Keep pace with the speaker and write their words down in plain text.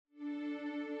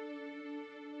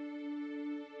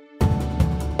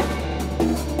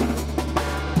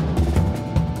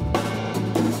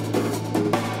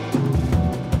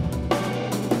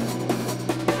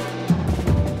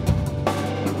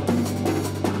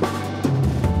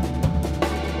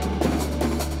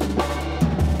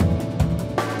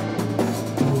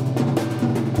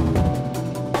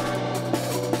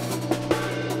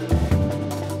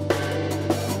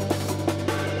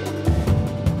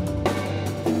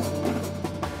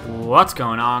What's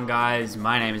going on, guys?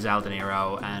 My name is Al De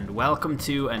Niro, and welcome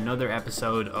to another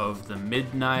episode of The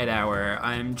Midnight Hour.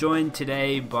 I'm joined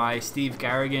today by Steve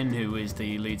Garrigan, who is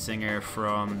the lead singer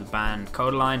from the band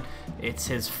Codaline. It's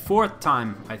his fourth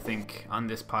time, I think, on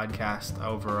this podcast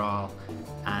overall,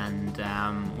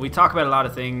 and we talk about a lot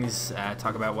of things,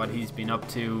 talk about what he's been up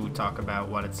to, talk about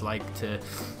what it's like to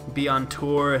be on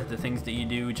tour, the things that you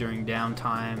do during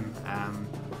downtime,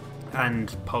 and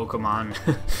Pokemon.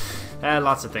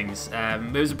 Lots of things.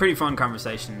 It was a pretty fun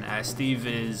conversation. Steve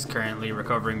is currently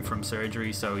recovering from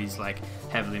surgery, so he's like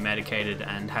heavily medicated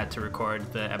and had to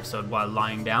record the episode while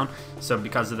lying down. So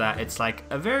because of that, it's like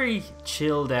a very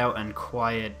chilled out and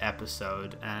quiet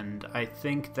episode, and I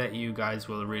think that you guys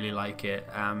will really like it.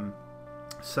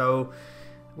 So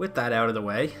with that out of the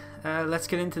way, let's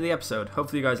get into the episode.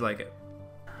 Hopefully you guys like it.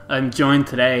 I'm joined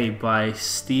today by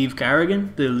Steve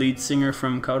Garrigan, the lead singer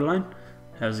from Codaline.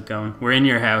 How's it going? We're in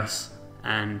your house,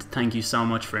 and thank you so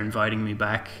much for inviting me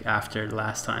back after the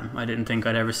last time. I didn't think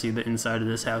I'd ever see the inside of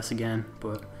this house again,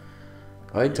 but...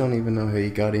 I don't even know how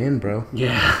you got in, bro.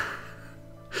 Yeah.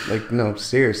 Like, no,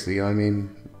 seriously, I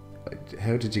mean,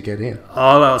 how did you get in?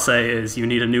 All I'll say is you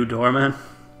need a new doorman.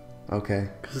 Okay.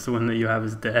 Because the one that you have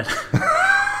is dead.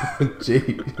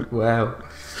 Gee, wow.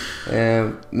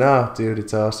 No, dude,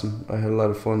 it's awesome. I had a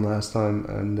lot of fun last time,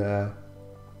 and... the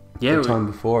time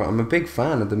before. I'm a big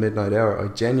fan of The Midnight Hour. I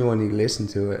genuinely listen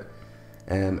to it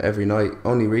every night.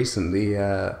 Only recently,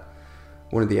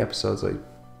 one of the episodes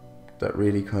that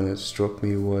really kind of struck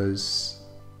me was,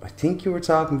 I think you were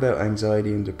talking about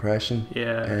anxiety and depression.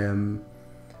 Yeah.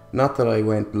 Not that I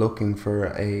went looking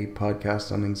for a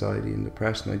podcast on anxiety and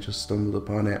depression. I just stumbled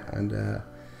upon it, and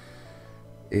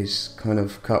it kind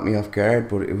of caught me off guard,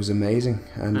 but it was amazing.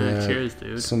 And cheers,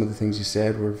 dude. Some of the things you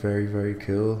said were very, very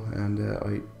cool, and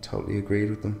I totally agreed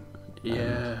with them.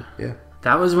 Yeah. Yeah.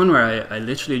 That was one where I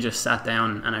literally just sat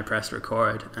down and I pressed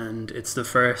record, and it's the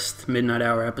first Midnight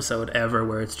Hour episode ever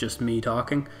where it's just me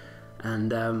talking,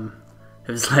 and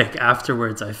it was like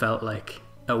afterwards I felt like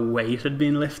a weight had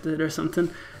been lifted or something.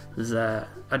 It was I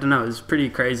don't know, it was pretty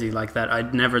crazy like that.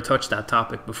 I'd never touched that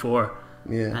topic before.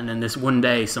 Yeah. And then this one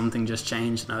day something just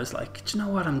changed, and I was like, do you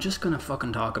know what, I'm just gonna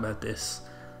fucking talk about this.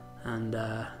 And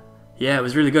yeah, it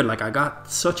was really good. Like, I got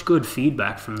such good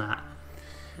feedback from that.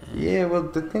 Yeah, well,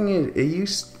 the thing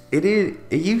is, it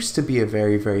used to be a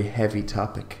very, very heavy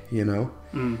topic, you know.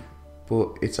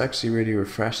 But it's actually really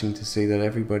refreshing to see that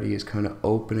everybody is kind of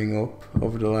opening up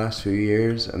over the last few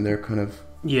years, and they're kind of...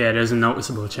 Yeah, there's a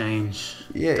noticeable change.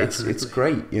 Yeah, it's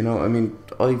great, you know. I mean,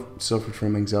 I've suffered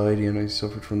from anxiety and I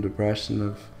suffered from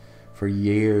depression for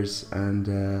years,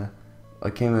 and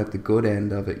I came out the good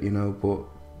end of it, you know, but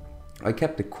I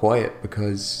kept it quiet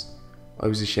because I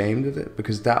was ashamed of it,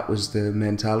 because that was the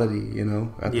mentality, you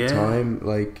know, at the time.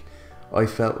 Like, I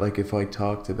felt like if I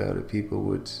talked about it, people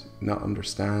would not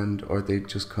understand, or they'd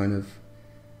just kind of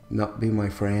not be my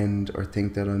friend, or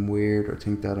think that I'm weird, or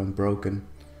think that I'm broken.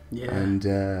 Yeah.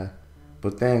 And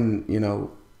but then, you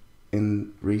know,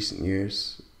 in recent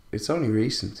years, it's only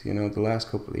recent, you know, the last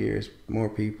couple of years, more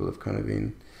people have kind of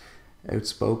been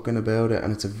outspoken about it,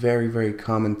 and it's a very, very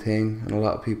common thing, and a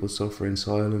lot of people suffer in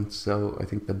silence. So I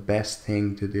think the best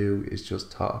thing to do is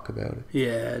just talk about it.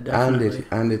 Yeah, definitely.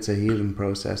 And it's a healing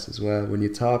process as well. When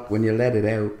you talk, when you let it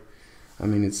out, I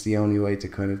mean, it's the only way to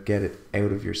kind of get it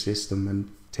out of your system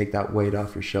and take that weight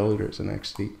off your shoulders and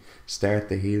actually start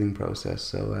the healing process.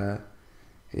 So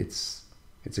it's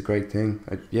a great thing.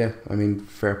 I mean,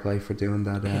 fair play for doing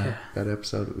that that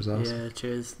episode. It was awesome. Yeah,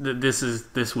 cheers.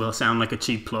 This will sound like a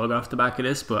cheap plug off the back of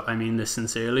this, but I mean this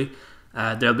sincerely.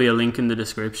 There'll be a link in the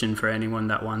description for anyone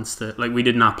that wants to. Like, we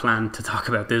did not plan to talk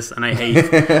about this, and I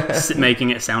hate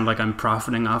making it sound like I'm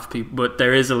profiting off people, but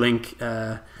there is a link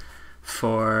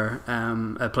for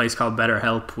a place called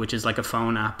BetterHelp, which is like a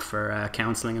phone app for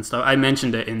counseling and stuff. I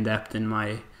mentioned it in depth in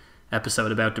my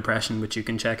episode about depression, which you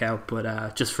can check out,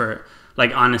 but just for,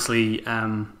 like, honestly,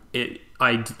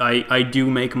 I do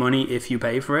make money if you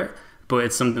pay for it, but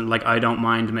it's something like I don't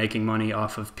mind making money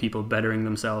off of people bettering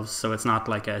themselves, so it's not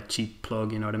like a cheap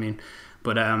plug, you know what I mean?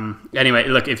 But anyway,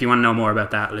 look, if you want to know more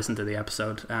about that, listen to the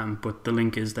episode, but the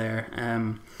link is there.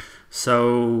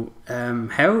 So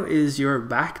how is your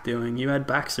back doing? You had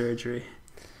back surgery.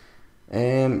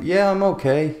 Yeah, I'm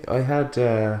okay.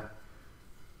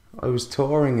 I was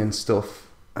touring and stuff,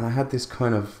 and I had this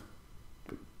kind of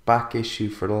back issue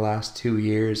for the last 2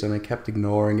 years, and I kept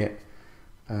ignoring it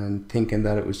and thinking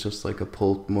that it was just like a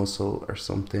pulled muscle or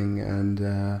something, and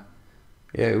I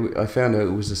found out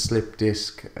it was a slip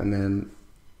disc, and then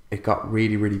it got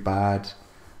really, really bad,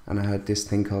 and I had this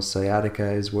thing called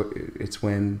sciatica. It's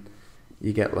when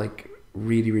you get like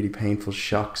really, really painful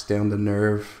shocks down the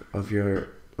nerve of your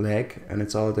leg, and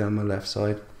it's all down my left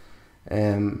side.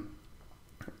 And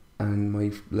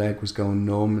my leg was going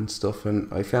numb and stuff,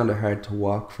 and I found it hard to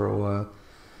walk for a while.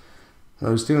 I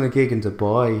was doing a gig in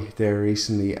Dubai there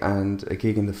recently and a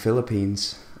gig in the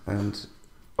Philippines, and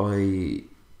I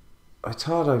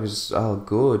thought I was all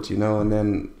good, you know, and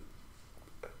then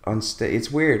on stage,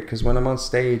 it's weird because when I'm on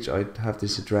stage I'd have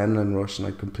this adrenaline rush and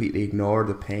I'd completely ignore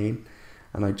the pain,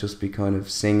 and I'd just be kind of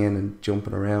singing and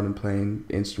jumping around and playing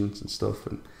instruments and stuff,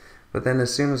 but then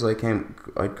as soon as I'd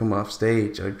come off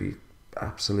stage, I'd be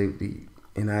absolutely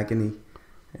in agony.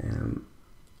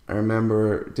 I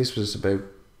remember this was about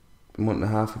a month and a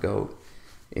half ago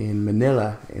in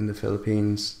Manila in the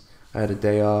Philippines. I had a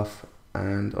day off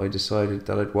and I decided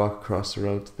that I'd walk across the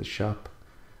road to the shop,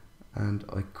 and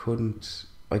I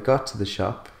got to the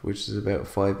shop, which is about a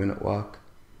 5-minute walk,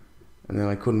 and then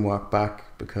I couldn't walk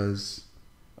back because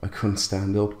I couldn't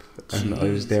stand up, and I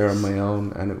was there on my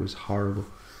own, and it was horrible.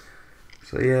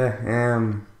 So yeah,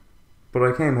 but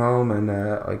I came home and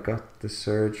I got the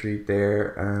surgery there,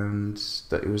 and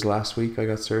it was last week I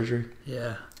got surgery.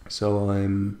 Yeah. So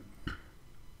I'm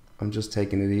just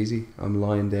taking it easy. I'm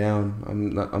lying down.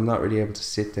 I'm not really able to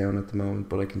sit down at the moment,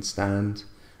 but I can stand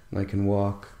and I can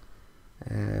walk.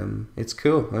 It's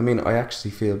cool. I mean, I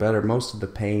actually feel better. Most of the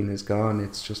pain is gone.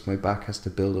 It's just my back has to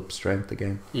build up strength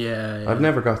again. Yeah. I've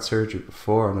never got surgery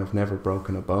before, and I've never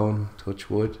broken a bone, touch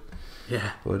wood.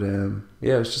 Yeah. But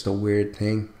yeah, it was just a weird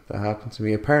thing that happened to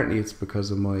me. Apparently it's because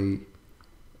of my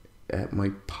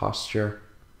posture.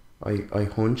 I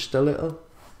hunched a little,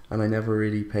 and I never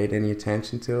really paid any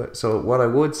attention to it. So what I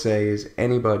would say is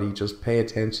everybody pay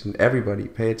attention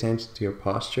to your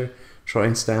posture. Try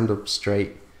and stand up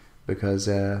straight, because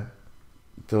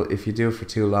if you do it for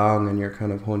too long and you're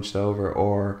kind of hunched over,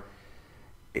 or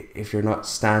if you're not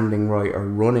standing right or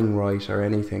running right or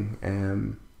anything,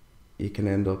 you can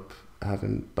end up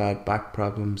having bad back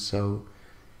problems. So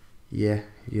yeah,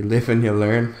 you live and you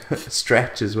learn.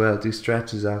 Stretch as well. Do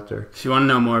stretches after. If you want to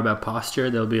know more about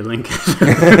posture, there'll be a link.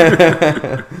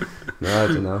 No, I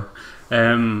don't know.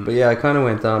 But yeah, I kind of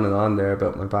went on and on there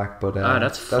about my back. But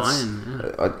that's fine.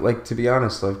 Yeah. Like, to be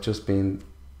honest, I've just been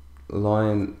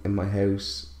lying in my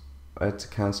house. I had to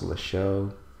cancel a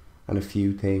show and a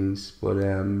few things, but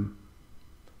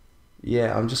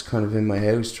yeah, I'm just kind of in my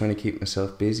house trying to keep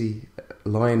myself busy,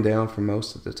 lying down for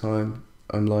most of the time.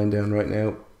 I'm lying down right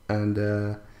now,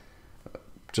 and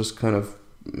just kind of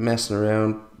messing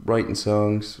around, writing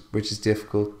songs, which is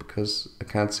difficult because I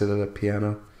can't sit at a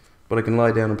piano, but I can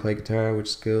lie down and play guitar, which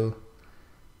is cool.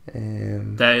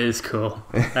 That is cool.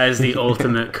 That is the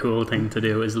ultimate cool thing to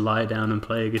do, is lie down and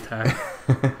play a guitar.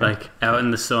 Like out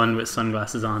in the sun with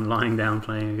sunglasses on, lying down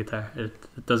playing a guitar.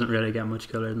 It doesn't really get much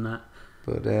cooler than that.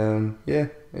 But yeah,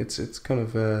 it's kind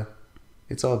of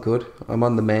it's all good. I'm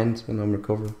on the mend and I'm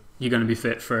recovering. You're going to be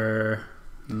fit for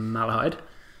Malahide?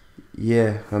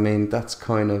 Yeah, I mean, that's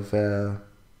kind of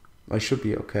I should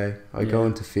be okay. I go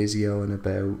into physio in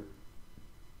about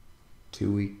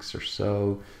 2 weeks or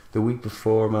so, the week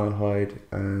before Malahide,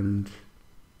 and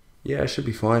yeah, I should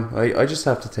be fine. I just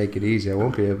have to take it easy. I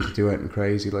won't be able to do anything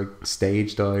crazy like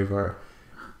stage dive or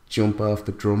jump off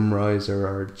the drum riser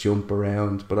or jump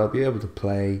around, but I'll be able to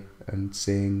play and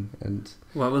sing. And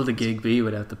what will the gig be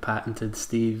without the patented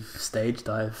Steve stage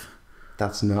dive?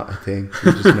 That's not a thing.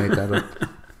 You just made that up.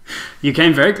 You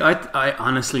came very... I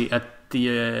honestly, at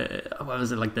the what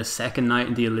was it, like the second night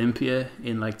in the Olympia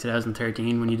in like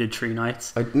 2013 when you did 3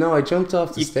 nights, I jumped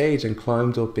off the stage and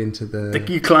climbed up into the...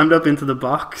 You climbed up into the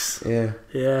box.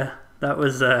 Yeah, that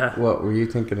was what were you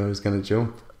thinking? I was going to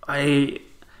jump? I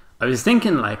was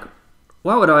thinking, like,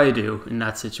 what would I do in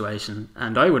that situation?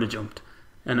 And I would have jumped.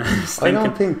 And I was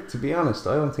thinking, to be honest,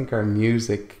 I don't think our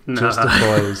music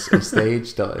justifies a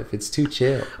stage dive. It's too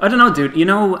chill. I don't know, dude. You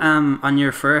know, on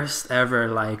your first ever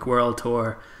like world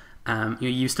tour, you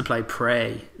used to play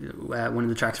 "Pray," one of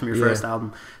the tracks from your first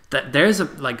album. That there's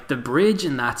the bridge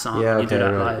in that song. You do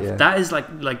that live. Yeah. That is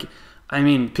like. I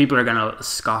mean, people are gonna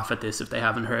scoff at this if they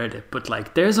haven't heard it, but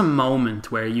like, there's a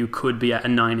moment where you could be at a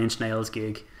 9 Inch Nails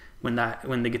gig when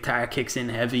the guitar kicks in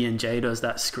heavy and Jay does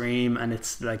that scream, and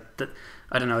it's like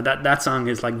I don't know, that song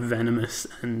is like venomous,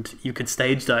 and you could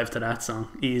stage dive to that song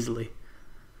easily.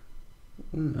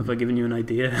 Have I given you an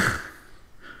idea?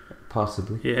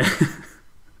 Possibly. Yeah.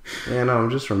 Yeah, no,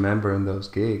 I'm just remembering those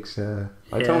gigs. I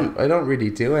don't really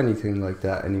do anything like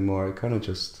that anymore. I kind of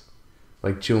just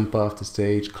like jump off the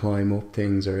stage, climb up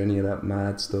things, or any of that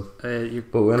mad stuff. You're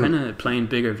kind of playing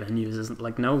bigger venues, isn't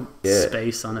like no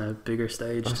space on a bigger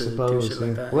stage to do shit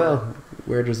like that. Well,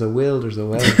 where there's a will, there's a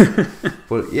way.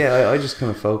 But yeah, I just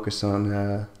kind of focus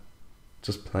on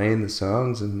just playing the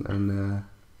songs and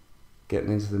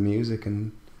getting into the music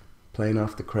and playing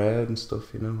off the crowd and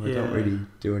stuff, you know. I don't really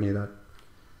do any of that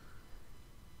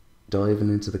diving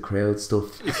into the crowd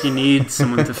stuff. If you need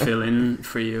someone to fill in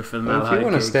for you for the Well, if you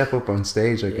want to step up on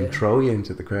stage, I can throw you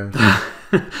into the crowd.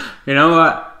 You know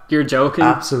what? You're joking.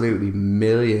 Absolutely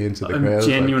mill you into the crowd. I'm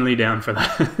genuinely down for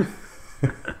that.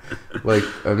 Like,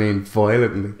 I mean,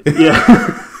 violently.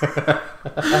 Yeah.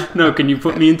 No, can you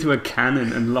put me into a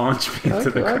cannon and launch me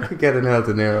into the crowd? I could get an El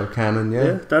Dinero cannon,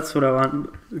 yeah. That's what I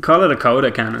want. Call it a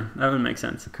Coda cannon. That would make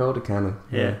sense. A Coda cannon.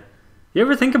 Yeah. You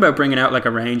ever think about bringing out like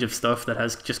a range of stuff that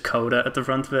has just Coda at the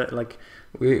front of it? Like,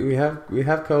 we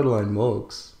have Coda Line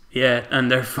mugs. Yeah,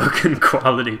 and they're fucking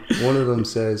quality. One of them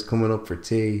says "coming up for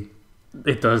tea."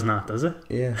 It does not, does it?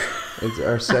 Yeah,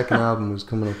 our second album was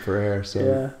coming up for air,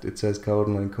 so it says Coda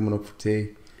Line "coming up for tea,"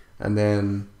 and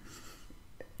then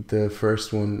the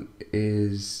first one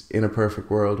is "In a Perfect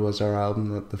World" was our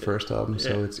album, not the first album,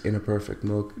 so it's "In a Perfect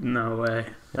Mug." No way,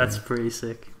 that's pretty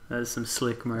sick. That's some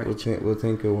slick merch. We'll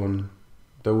think of one.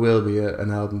 There will be an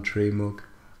album 3 mug.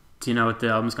 Do you know what the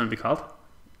album's going to be called?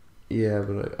 Yeah,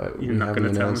 but we not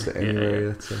haven't announced it anywhere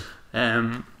yet. So.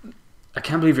 I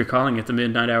can't believe you're calling it the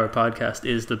Midnight Hour Podcast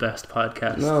is the best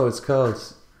podcast. No, it's called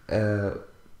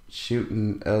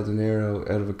shooting El Dinero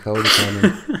out of a Coda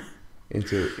cannon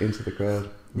into the crowd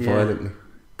violently.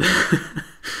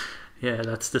 Yeah,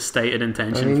 that's the stated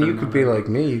intention. I mean, you could be like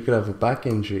me. You could have a back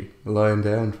injury, lying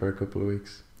down for a couple of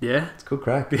weeks. Yeah, it's good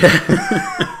crack.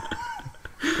 Yeah.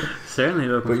 Certainly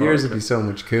looking forward. But yours would be so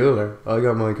much cooler. I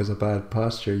got mine because of bad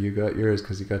posture. You got yours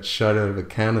because you got shot out of a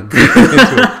cannon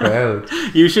into a crowd.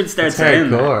 You should start saying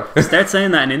hardcore. That. Start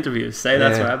saying that in interviews. Say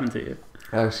that's what happened to you.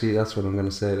 Actually, that's what I'm going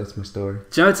to say. That's my story.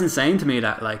 Do you know, it's insane to me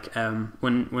that like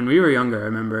when we were younger, I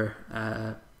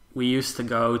remember we used to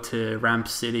go to Ramp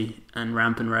City and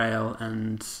Ramp and Rail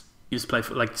and used to play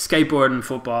like skateboarding,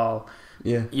 football.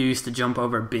 Yeah. You used to jump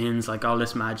over bins, like all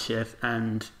this mad shit,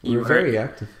 and you were very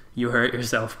active. You hurt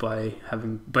yourself by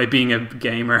being a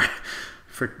gamer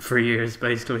for years,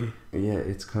 basically. Yeah,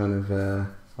 it's kind of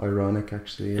ironic,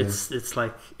 actually. Yeah. It's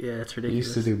like it's ridiculous. You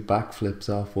used to do backflips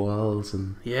off walls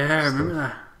and I remember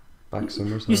that. Back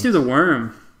somersaults. You used to do the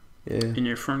worm. Yeah. In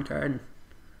your front garden.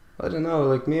 I don't know.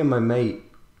 Like me and my mate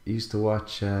used to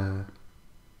watch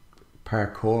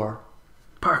parkour.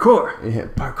 Parkour. Yeah,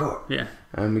 parkour. Yeah.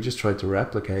 And we just tried to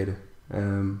replicate it.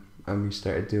 And we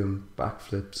started doing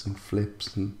backflips and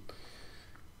flips and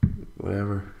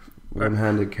whatever,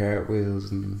 one-handed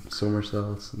cartwheels and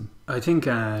somersaults and I think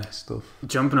stuff.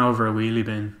 Jumping over a wheelie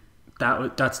bin,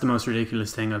 that's the most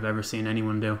ridiculous thing I've ever seen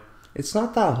anyone do. It's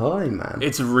not that high, man.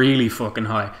 It's really fucking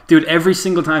high, dude. Every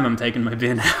single time I'm taking my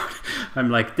bin out, I'm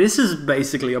like, this is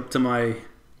basically up to my.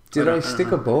 Did I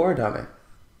stick a board on it?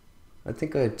 I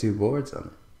think I had 2 boards on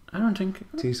it. I don't think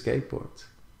 2 skateboards.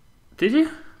 Did you?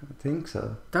 I think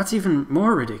so. That's even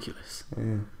more ridiculous.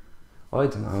 Yeah. I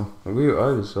don't know. I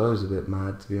was a bit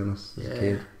mad, to be honest, as a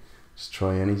kid. Just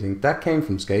try anything. That came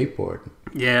from skateboarding.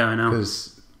 Yeah, I know.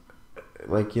 Because,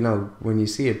 like, you know, when you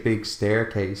see a big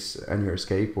staircase and you're a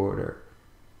skateboarder,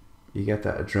 you get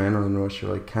that adrenaline rush.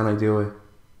 You're like, can I do it?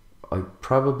 I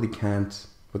probably can't,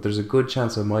 but there's a good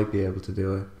chance I might be able to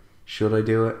do it. Should I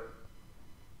do it?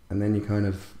 And then you kind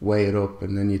of weigh it up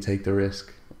and then you take the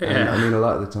risk. Yeah. And I mean, a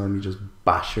lot of the time you just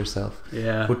bash yourself.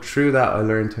 Yeah. But through that, I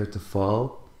learned how to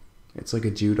fall. It's like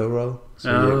a judo roll.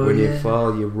 So when you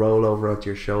fall, you roll over onto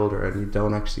your shoulder and you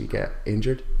don't actually get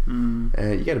injured.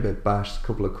 You get a bit bashed, a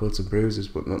couple of cuts and bruises,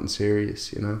 but nothing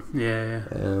serious, you know. Yeah.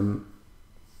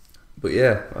 But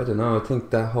yeah, I don't know. I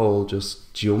think that whole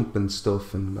just jumping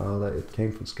stuff and all that, it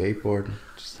came from skateboarding.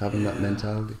 Just having that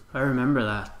mentality. I remember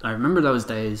that. I remember those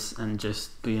days and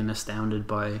just being astounded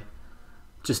by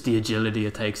just the agility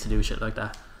it takes to do shit like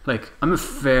that. Like, I'm a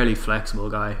fairly flexible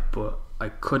guy, but I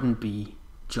couldn't be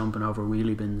jumping over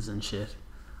wheelie bins and shit.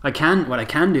 What I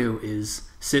can do is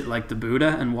sit like the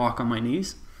Buddha and walk on my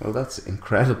knees. Well, that's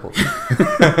incredible.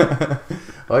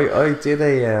 I did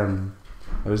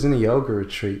I was in a yoga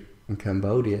retreat in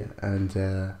Cambodia,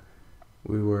 and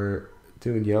we were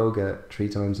doing yoga 3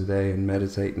 times a day and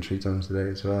meditating 3 times a day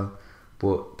as well.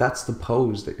 But that's the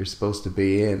pose that you're supposed to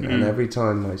be in. And every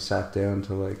time I sat down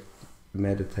to like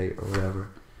meditate or whatever,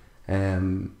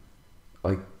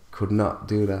 I could not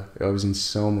do that. I was in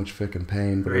so much fucking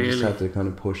pain, but I just had to kind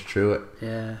of push through it.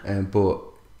 Yeah. But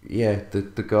yeah,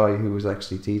 the guy who was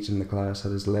actually teaching the class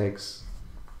had his legs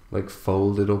like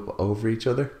folded up over each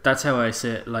other. That's how I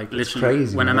sit. Like, it's literally,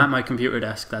 crazy, when I'm at my computer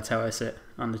desk, that's how I sit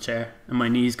on the chair, and my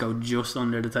knees go just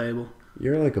under the table.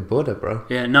 You're like a Buddha, bro.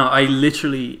 Yeah, no, I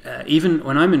literally, even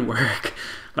when I'm in work,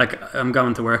 like I'm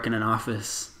going to work in an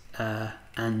office,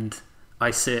 and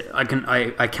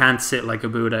I can't sit like a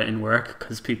Buddha in work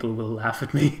because people will laugh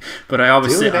at me. But I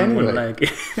always Do sit it on anyway. one leg.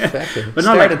 Fuck it. But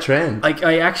not Start like a trend.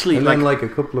 I actually And like. then like a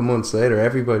couple of months later,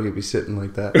 everybody will be sitting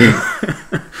like that.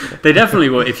 They definitely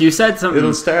would. If you said something,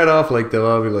 It'll start off like they'll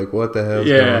all be like, "What the hell's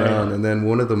Yeah, going yeah. on?" And then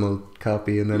one of them will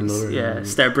copy, and then another. yeah,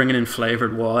 start bringing in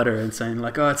flavored water and saying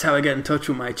like, "Oh, it's how I get in touch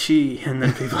with my chi," and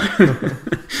then people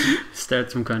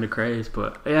start some kind of craze.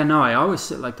 But yeah, no, I always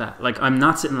sit like that. Like I'm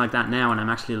not sitting like that now, and I'm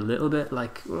actually a little bit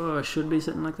like, oh, I should be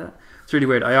sitting like that. It's really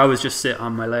weird. I always just sit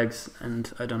on my legs,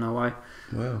 and I don't know why.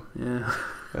 Wow, Yeah,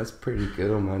 that's pretty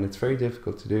good, man. It's very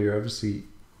difficult to do. You're obviously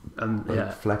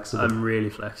yeah. flexible. I'm really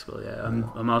flexible. Yeah,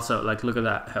 I'm also like, look at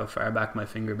that, how far back my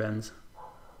finger bends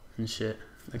and shit.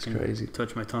 I That's can crazy.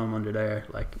 touch my thumb under there.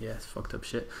 Like, yeah, it's fucked up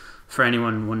shit. For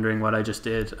anyone wondering what I just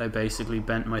did, I basically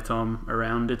bent my thumb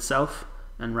around itself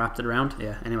and wrapped it around.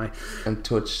 Yeah. Anyway. And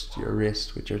touched your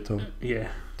wrist with your thumb. Yeah.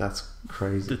 That's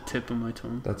crazy. The tip of my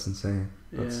tongue. That's insane.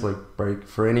 That's Yeah. like break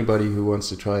for anybody who wants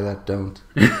to try that. Don't,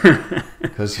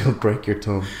 because you'll break your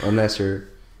tongue unless you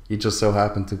just so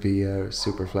happen to be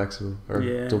super flexible or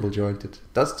Yeah. double jointed.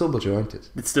 That's double jointed.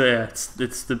 It's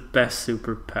the best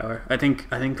superpower. I think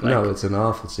like No, it's an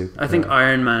awful super. I think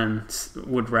Iron Man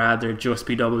would rather just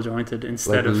be double jointed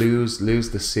instead like of lose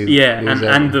the suit. yeah, lose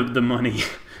and everything. the money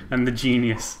and the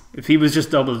genius. If he was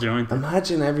just double jointed.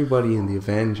 Imagine everybody in the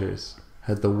Avengers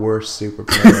had the worst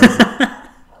superpower.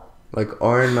 Like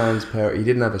Iron Man's power, he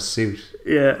didn't have a suit.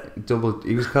 Yeah.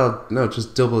 He was called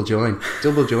just double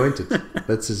jointed.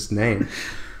 That's his name.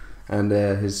 And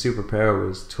his superpower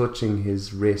was touching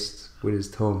his wrist with his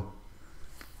thumb.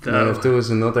 Now, if there was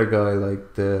another guy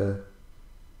like the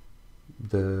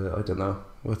I don't know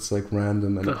what's like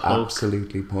random and The Hulk.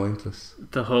 absolutely pointless.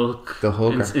 The Hulk. The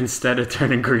hugger. Instead of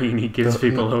turning green, he gives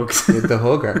people hugs. Yeah, the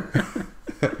hugger.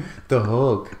 The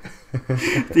hug.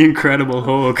 The Incredible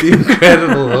Hulk. The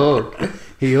Incredible Hulk.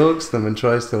 He hugs them and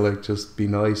tries to like just be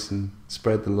nice and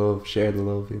spread the love, share the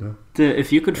love, you know.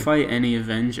 If you could fight any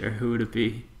Avenger, who would it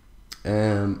be?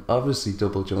 Obviously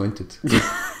double jointed.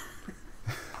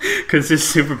 Because his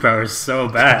superpower is so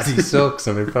bad. He sucks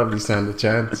and he'd probably stand a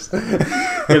chance.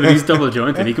 Yeah, but he's double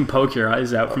jointed. He can poke your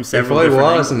eyes out from several If I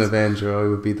different was an angles. Avenger, I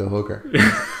would be the hugger.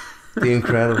 The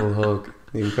Incredible Hulk.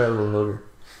 The Incredible Hugger.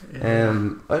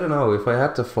 I don't know, if I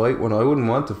had to fight one, I wouldn't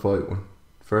want to fight one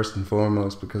first and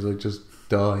foremost because I'd just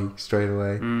die straight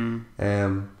away.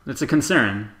 It's a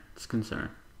concern. It's a concern.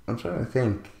 I'm trying to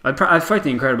think. I'd fight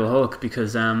the Incredible Hulk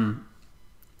because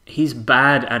he's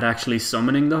bad at actually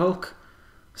summoning the Hulk.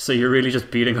 So you're really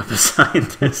just beating up a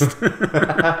scientist. It's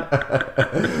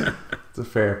a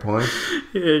fair point.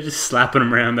 Yeah, just slapping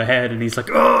him around the head and he's like,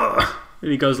 oh!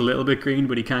 And he goes a little bit green,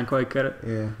 but he can't quite get it.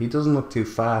 Yeah, he doesn't look too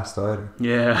fast either.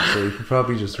 Yeah. So you could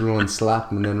probably just run,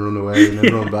 slap him, and then run away, and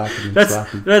then run back and then slap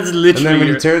him. That's And literally then when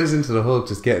he your- turns into the Hulk,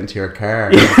 just get into your car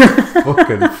and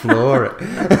fucking floor it.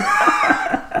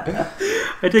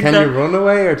 I think Can that you run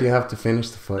away, or do you have to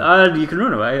finish the fight? you can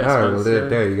run away. I Alright, well suppose,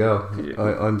 there you go. Yeah.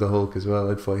 I'm the Hulk as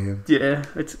well. I'd fight him. Yeah,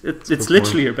 it's good literally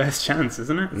point. your best chance,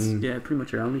 isn't it? It's, Mm. yeah, pretty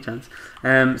much your only chance.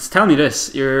 So tell me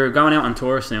this: you're going out on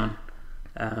tour soon.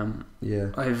 Yeah.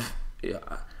 I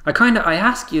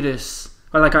ask you this.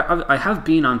 Well, like I have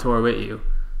been on tour with you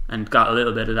and got a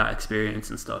little bit of that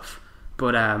experience and stuff.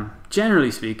 But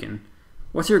generally speaking,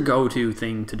 what's your go-to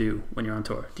thing to do when you're on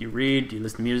tour? Do you read? Do you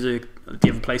listen to music? Do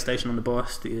you have a PlayStation on the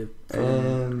bus? Do you?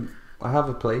 I have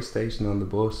a PlayStation on the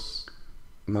bus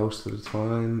most of the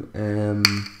time.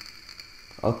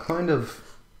 I'll kind of.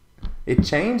 It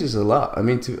changes a lot. I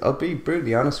mean, I'll be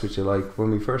brutally honest with you. Like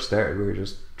when we first started, we were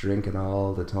just drinking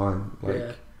all the time, like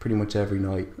Yeah. pretty much every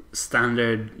night.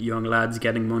 Standard young lads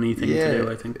getting money thing to do,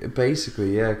 I think.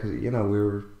 Basically, yeah, because we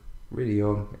were really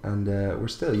young, and we're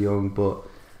still young, but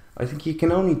I think you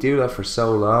can only do that for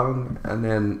so long, and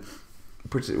then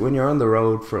when you're on the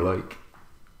road for like,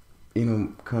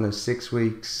 kind of 6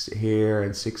 weeks here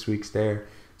and 6 weeks there,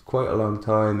 it's quite a long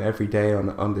time every day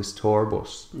on this tour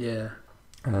bus. Yeah.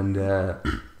 And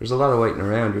there's a lot of waiting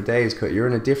around. Your day is you're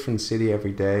in a different city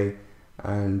every day,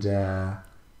 and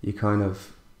you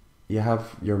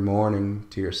have your morning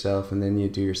to yourself, and then you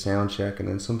do your sound check, and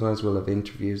then sometimes we'll have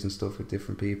interviews and stuff with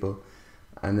different people,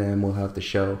 and then we'll have the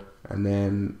show, and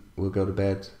then we'll go to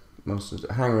bed.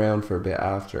 Hang around for a bit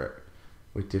after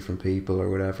with different people or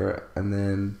whatever, and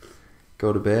then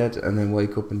go to bed, and then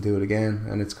wake up and do it again.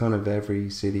 And it's kind of every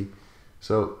city.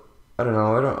 So I don't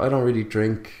know. I don't really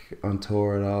drink on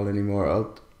tour at all anymore.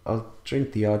 I'll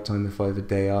drink the odd time if I have a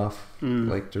day off.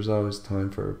 Like there's always time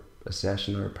for a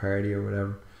session or a party or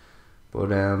whatever. But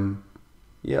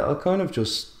yeah,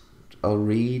 I'll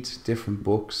read different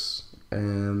books,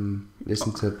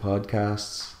 listen to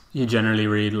podcasts, You generally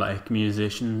read like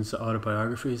musicians'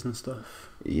 autobiographies and stuff.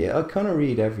 Yeah, I kind of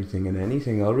read everything and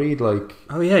anything. I'll read like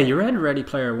Oh yeah, you read Ready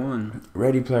Player One.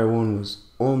 Ready Player One was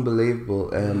unbelievable.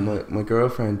 My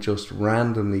girlfriend just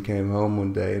randomly came home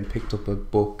one day and picked up a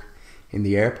book in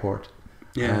the airport.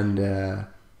 Yeah. And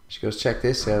she goes, check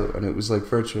this out, and it was like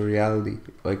virtual reality.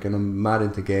 Like, and I'm mad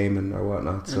into gaming or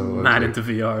whatnot. So mad into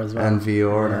VR as well. And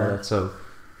VR and all that. So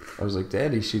I was like,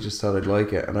 Daddy, she just thought I'd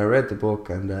like it, and I read the book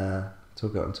and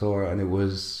took it on tour, and it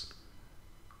was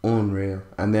unreal.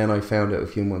 And then I found out a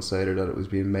few months later that it was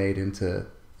being made into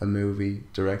a movie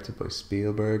directed by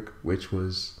Spielberg, which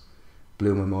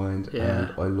blew my mind. Yeah.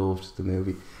 And I loved the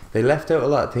movie. They left out a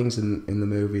lot of things in the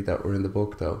movie that were in the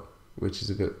book though, which is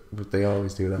a bit, but they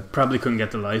always do that. Probably couldn't get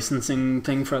the licensing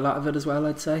thing for a lot of it as well,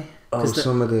 I'd say. Oh,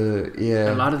 some of the,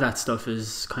 yeah. A lot of that stuff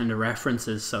is kind of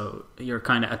references, so you're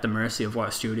kind of at the mercy of what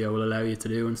a studio will allow you to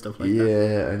do and stuff like that.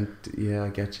 Yeah, and yeah, I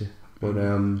get you. But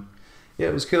yeah,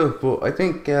 it was cool. But I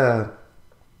think, yeah,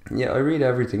 I read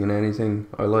everything and anything.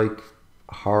 I like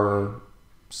horror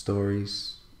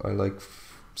stories. I like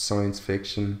science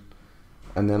fiction.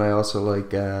 And then I also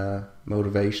like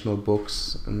motivational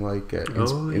books and like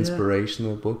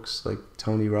inspirational books, like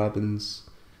Tony Robbins.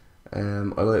 I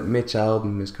like Mitch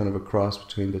Albom is kind of a cross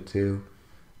between the two.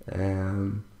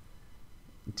 Deepak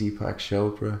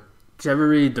Chopra. Did you ever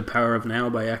read The Power of Now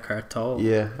by Eckhart Tolle?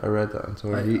 Yeah, I read that on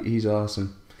tour. He's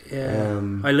awesome. Yeah,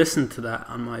 I listened to that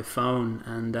on my phone,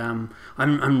 and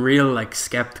I'm real like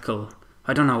skeptical.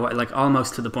 I don't know what, like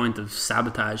almost to the point of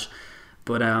sabotage.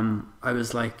 But I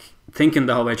was like thinking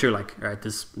the whole way through, like, all right,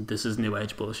 this is new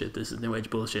age bullshit. This is new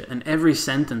age bullshit. And every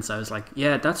sentence, I was like,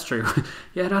 yeah, that's true.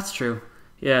 Yeah, that's true.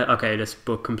 Yeah, okay, this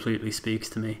book completely speaks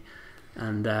to me.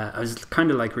 And I was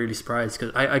kind of like really surprised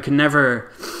because I could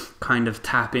never kind of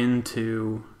tap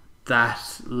into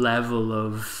that level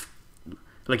of,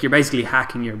 like, you're basically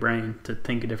hacking your brain to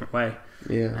think a different way.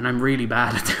 Yeah. And I'm really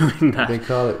bad at doing that. They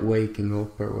call it waking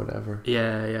up or whatever.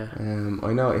 Yeah.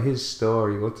 I know his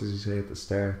story, what does he say at the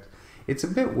start? It's a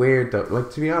bit weird though,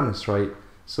 like, to be honest, right,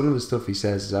 some of the stuff he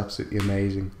says is absolutely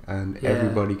amazing and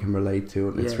everybody can relate to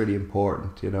it and it's really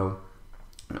important, you know.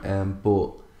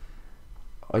 But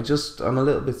I'm a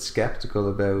little bit skeptical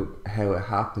about how it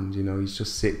happened, you know. He's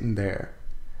just sitting there.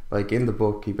 Like in the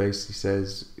book, he basically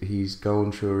says he's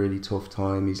going through a really tough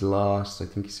time. He's lost. I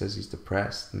think he says he's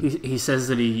depressed. He says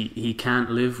that he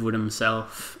can't live with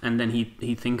himself, and then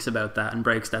he thinks about that and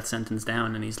breaks that sentence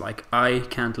down, and he's like, I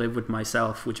can't live with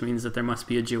myself, which means that there must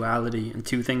be a duality and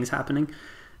two things happening.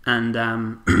 And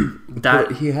that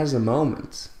but he has a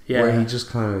moment where he just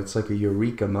kind of, it's like a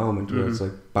eureka moment where it's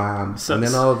like bam, and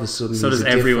then all of a sudden so does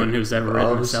everyone who's ever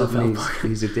written a self-help book.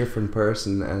 He's a different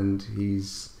person, and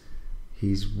he's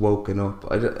woken up.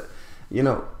 I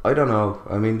don't know.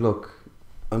 I mean, look,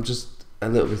 I'm just a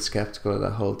little bit skeptical of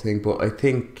that whole thing, but I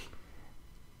think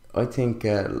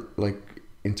like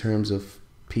in terms of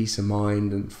peace of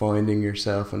mind and finding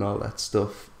yourself and all that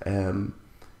stuff,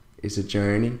 is a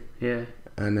journey. Yeah.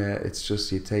 And it's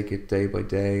just, you take it day by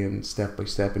day and step by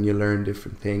step, and you learn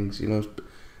different things. You know,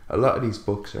 a lot of these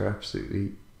books are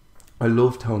absolutely. I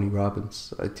love Tony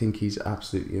Robbins. I think he's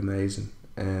absolutely amazing.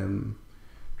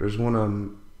 There's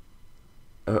one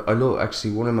I love,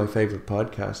 actually, one of my favourite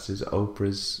podcasts is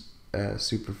Oprah's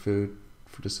Superfood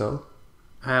for the Soul.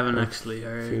 I haven't actually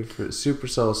heard. Food for Super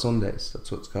Soul Sundays,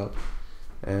 that's what it's called.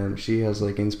 She has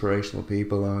like inspirational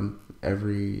people on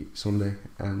every Sunday,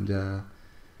 and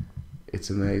it's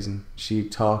amazing. She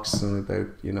talks to them about,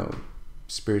 you know,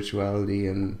 spirituality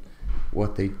and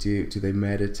what they do. Do they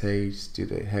meditate? Do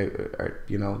they,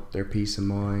 you know, their peace of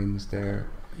minds,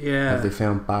 have they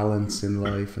found balance in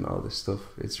life and all this stuff?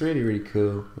 It's really, really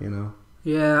cool, you know.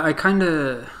 Yeah,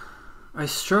 I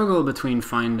struggle between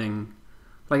finding,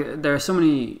 like, there are so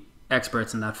many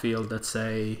experts in that field that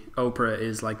say Oprah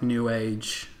is like new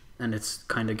age and it's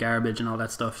kind of garbage and all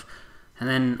that stuff. And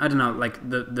then, I don't know, like,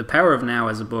 the Power of Now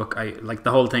as a book, like,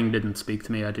 the whole thing didn't speak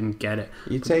to me. I didn't get it.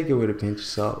 You take it with a pinch of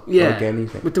salt, like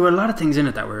anything. But there were a lot of things in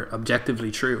it that were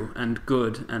objectively true and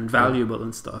good and valuable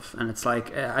and stuff. And it's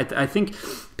like, I think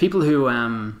people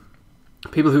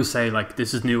who say, like,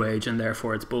 this is new age and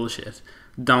therefore it's bullshit,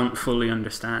 don't fully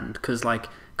understand. Because, like,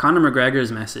 Conor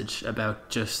McGregor's message about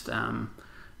just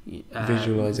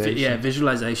visualization.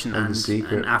 Visualization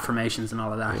and affirmations and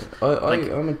all of that.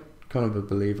 Yeah. I'm kind of a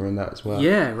believer in that as well.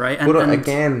 Yeah, right. But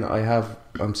again,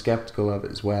 I'm skeptical of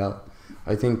it as well.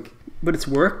 I think, but it's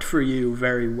worked for you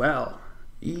very well.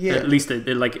 Yeah, at least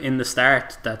like in the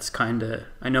start. That's kind of.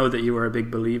 I know that you were a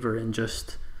big believer in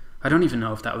just. I don't even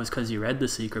know if that was because you read The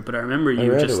Secret, but I remember you.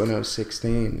 I read it when I was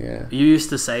 16. Yeah, you used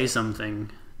to say something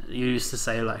You used to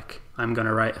say like, I'm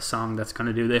gonna write a song that's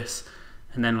gonna do this,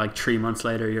 and then like 3 months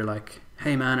later you're like,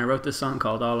 hey man, I wrote this song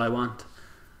called All I Want,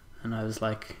 and I was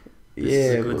like, this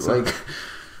is a good song. Like,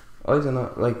 I don't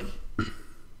know, like,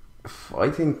 I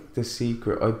think the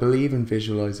secret, I believe in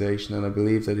visualization, and I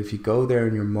believe that if you go there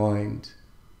in your mind,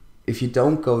 if you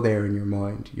don't go there in your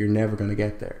mind, you're never going to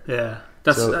get there. Yeah,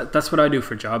 that's what I do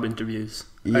for job interviews.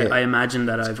 Yeah, I imagine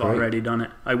that I've great. already done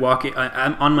it.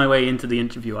 I'm on my way into the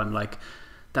interview, I'm like,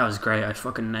 that was great, I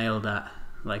fucking nailed that.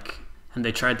 Like, and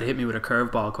they tried to hit me with a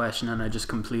curveball question and I just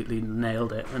completely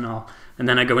nailed it and all. And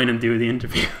then I go in and do the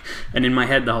interview, and in my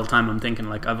head the whole time I'm thinking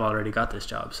like, I've already got this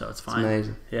job, so it's fine. It's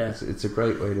amazing. Yeah, it's a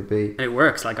great way to be. It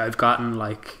works. Like, I've gotten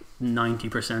like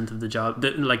 90% of the job.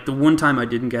 Like the one time I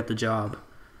didn't get the job,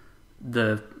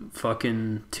 the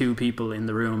fucking 2 people in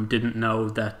the room didn't know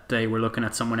that they were looking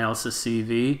at someone else's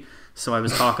CV. So I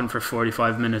was talking for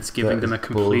 45 minutes, giving them a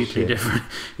completely bullshit. different.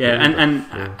 And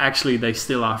actually, they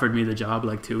still offered me the job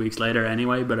like 2 weeks later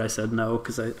anyway. But I said no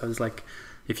because I was like,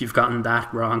 if you've gotten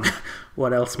that wrong,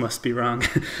 what else must be wrong?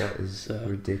 That is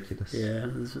ridiculous. Yeah,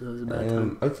 that was a bad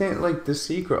time. I think like The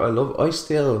Secret, I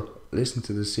still listen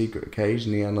to The Secret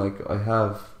occasionally, and like I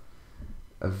have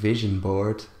a vision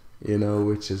board, you know,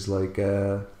 which is like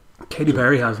Katy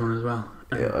Perry has one as well.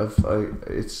 Yeah,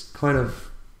 it's kind of,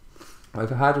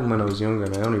 I've had one when I was younger,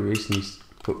 and I only recently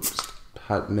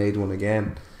had made one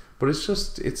again. But I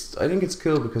think it's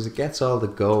cool because it gets all the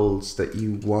goals that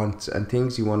you want and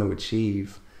things you want to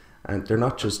achieve, and they're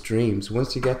not just dreams.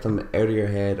 Once you get them out of your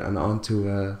head and onto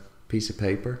a piece of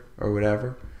paper or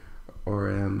whatever, or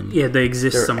they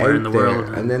exist somewhere in the world,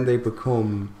 and then they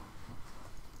become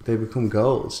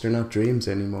goals. They're not dreams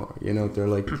anymore. You know, they're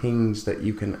like things that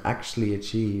you can actually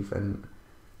achieve. And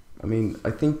I mean,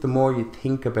 I think the more you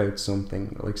think about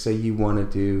something, like say you want to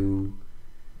do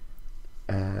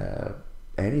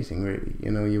anything really, you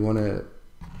know, you want to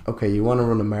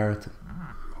run a marathon.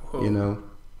 Whoa. You know,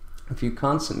 if you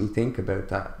constantly think about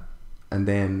that and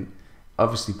then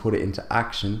obviously put it into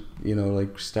action, you know,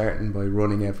 like starting by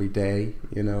running every day,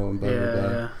 you know, and blah blah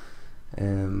blah.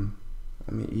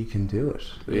 I mean, you can do it.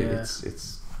 Yeah.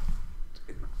 It's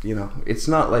you know, it's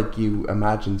not like you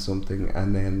imagine something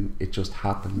and then it just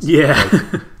happens.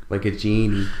 Yeah. Like a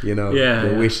genie, you know,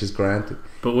 your wish is granted.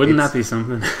 But wouldn't that be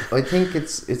something? I think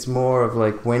it's more of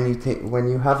like when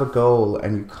you have a goal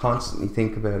and you constantly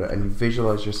think about it and you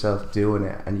visualize yourself doing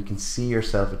it and you can see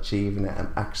yourself achieving it, and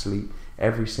actually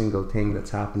every single thing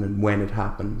that's happening when it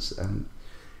happens, and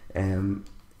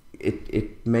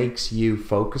it makes you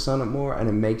focus on it more, and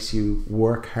it makes you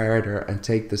work harder and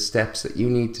take the steps that you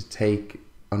need to take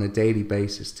on a daily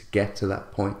basis to get to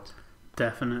that point.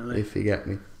 Definitely. If you get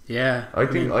me. Yeah. I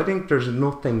think there's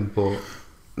nothing but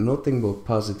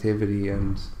positivity,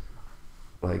 and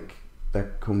like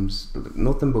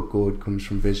nothing but good comes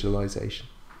from visualization.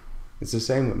 It's the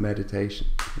same with meditation,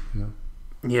 you know.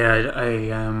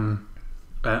 Yeah,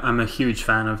 I'm a huge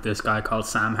fan of this guy called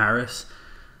Sam Harris,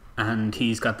 and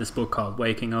he's got this book called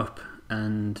Waking Up,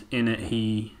 and in it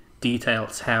he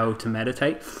details how to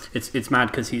meditate. It's mad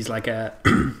because he's like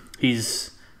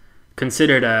he's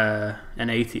considered an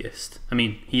atheist. I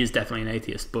mean, he is definitely an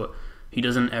atheist, but he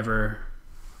doesn't ever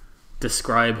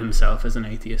describe himself as an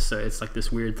atheist, so it's like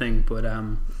this weird thing. But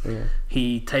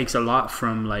he takes a lot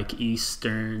from like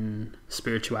Eastern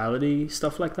spirituality,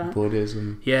 stuff like that,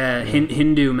 Buddhism,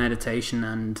 Hindu meditation,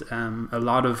 and a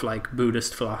lot of like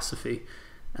Buddhist philosophy.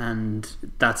 And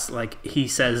that's like, he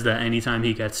says that anytime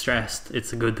he gets stressed,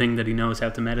 it's a good thing that he knows how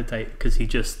to meditate, because he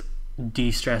just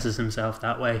de-stresses himself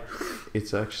that way.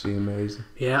 It's actually amazing.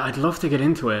 Yeah, I'd love to get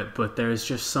into it, but there's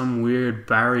just some weird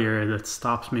barrier that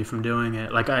stops me from doing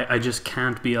it. Like I just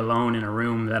can't be alone in a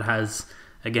room that has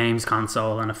a games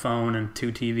console and a phone and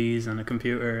 2 TVs and a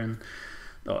computer, and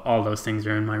all those things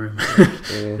are in my room.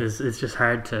 It's just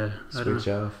hard to switch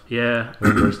off. Yeah.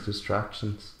 When there's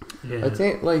distractions. Yeah. I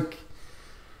think like,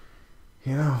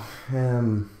 you know,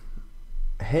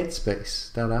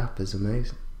 Headspace, that app is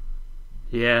amazing.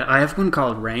 Yeah, I have one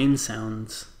called Rain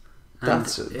Sounds.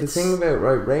 That's the thing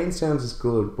about Rain Sounds is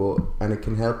good, and it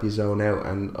can help you zone out,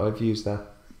 and I've used that.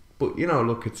 But you know,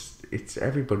 look, it's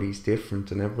everybody's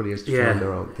different, and everybody has to find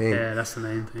their own thing. Yeah, that's the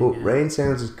main thing. But Rain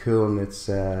Sounds is cool, and it's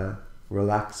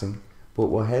relaxing. But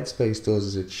what Headspace does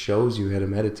is it shows you how to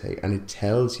meditate, and it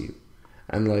tells you.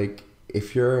 And like,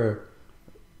 if you're,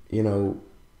 you know,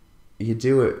 you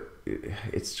do it,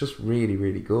 it's just really,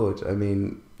 really good. I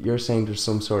mean, you're saying there's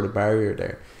some sort of barrier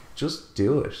there. Just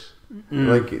do it.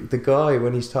 Like the guy,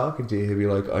 when he's talking to you, he'll be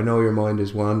like, I know your mind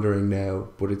is wandering now,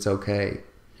 but it's okay.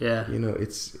 Yeah. You know,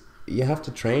 you have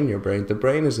to train your brain. The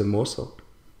brain is a muscle.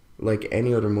 like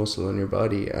any other muscle in your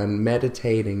body, and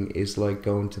meditating is like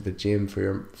going to the gym for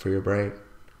your brain.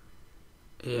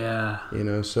 Yeah. You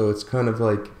know, so it's kind of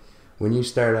like when you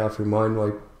start off, your mind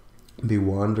might be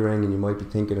wandering and you might be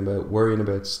thinking about worrying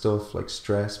about stuff like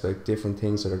stress about different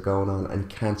things that are going on and you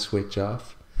can't switch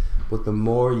off. But the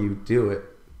more you do it,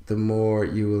 the more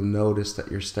you will notice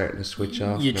that you're starting to switch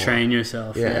off. You more. train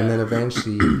yourself. Yeah, and then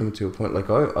eventually you come to a point like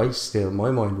I still, my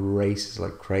mind races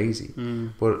like crazy.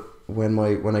 But when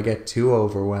I get too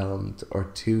overwhelmed or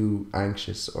too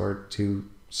anxious or too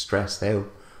stressed out,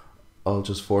 I'll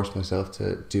just force myself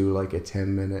to do like a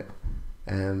 10-minute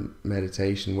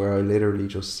meditation where I literally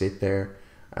just sit there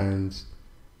and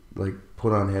like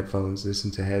put on headphones,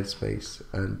 listen to Headspace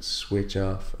and switch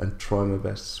off and try my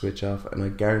best to switch off. And I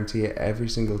guarantee you, every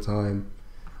single time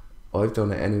I've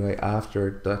done it anyway,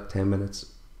 after that 10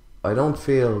 minutes, I don't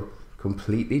feel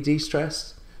completely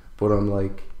de-stressed, but I'm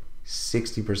like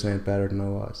 60% better than I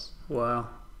was. Wow.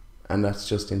 And that's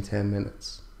just in 10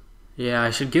 minutes. Yeah,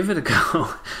 I should give it a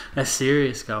go. A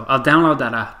serious go. I'll download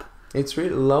that app. It's really,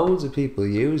 loads of people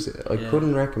use it. I Yeah.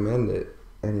 couldn't recommend it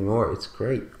anymore. It's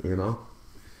great, you know.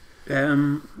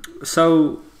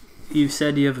 So you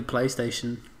said you have a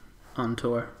PlayStation on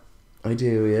tour. I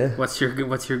do, yeah.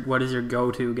 What is your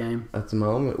go-to game? At the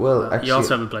moment, well, actually, you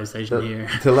also have a PlayStation here.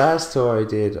 The last tour I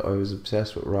did, I was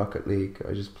obsessed with Rocket League.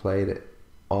 I just played it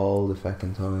all the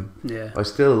fucking time. Yeah, I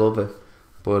still love it,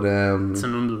 but it's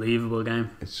an unbelievable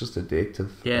game. it's just addictive.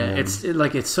 Yeah,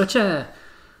 it's such a,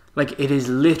 like, it is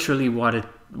literally what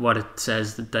it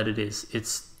says that it is.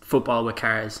 It's football with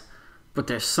cars, but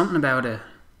there's something about it.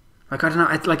 Like, I don't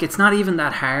know. It's not even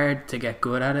that hard to get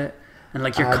good at it, and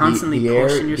like you're constantly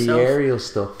pushing yourself. The aerial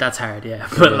stuff. That's hard, yeah.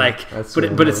 But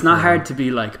Yeah, but it's not hard to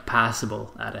be like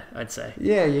passable at it, I'd say.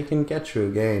 Yeah, you can get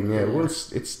through a game. Yeah, Yeah.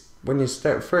 once it's when you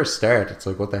first start, it's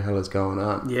like, what the hell is going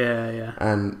on? Yeah, yeah.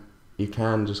 And you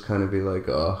can just kind of be like,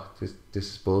 oh, this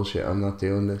is bullshit. I'm not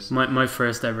doing this. My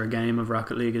first ever game of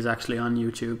Rocket League is actually on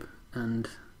YouTube, and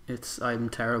I'm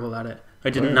terrible at it. I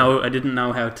didn't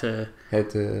know how to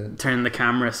turn the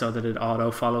camera so that it auto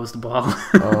follows the ball.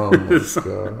 Oh my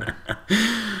god!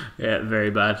 Yeah, very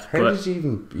bad. How did you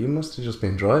even? You must have just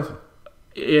been driving.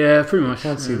 Yeah, pretty much.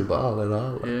 Can't see the ball at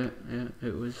all. Like. Yeah.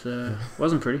 It was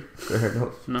wasn't pretty. Fair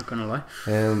enough. I'm not gonna lie.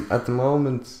 At the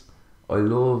moment, I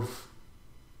love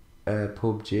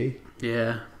PUBG.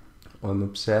 Yeah. I'm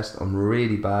obsessed. I'm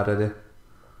really bad at it,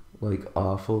 like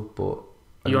awful.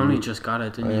 But You only just got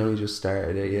it, didn't I you? only just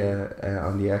started it, yeah,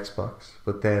 on the Xbox.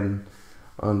 But then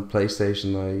on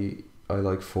PlayStation, I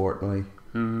like Fortnite,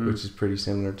 which is pretty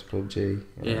similar to PUBG.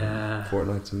 Yeah.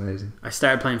 Fortnite's amazing. I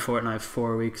started playing Fortnite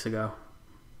 4 weeks ago,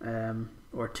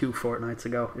 or 2 fortnights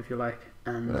ago, if you like.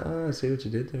 And I see what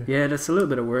you did there. yeah, that's a little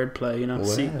bit of wordplay, you know. Wow.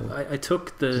 See, I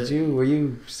took the. Were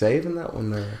you saving that one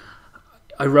there?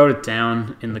 I wrote it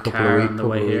down in the car on the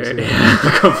way here. Yeah,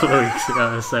 a couple of weeks ago,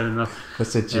 I was saving up. I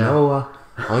said, you know what?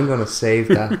 I'm gonna save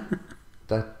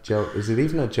that joke. Is it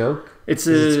even a joke? Is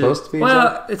it supposed to be a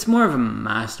joke? It's more of a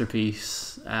masterpiece.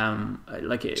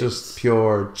 Just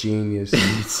pure genius.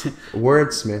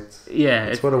 Wordsmith. Yeah,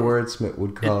 it's what a wordsmith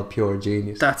would call pure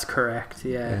genius. That's correct.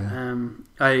 Yeah.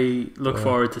 I look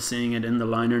forward to seeing it in the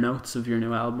liner notes of your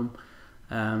new album.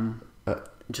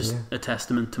 A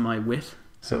testament to my wit.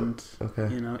 And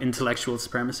intellectual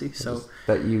supremacy. So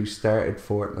that you started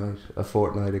Fortnite a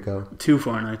fortnight ago. 2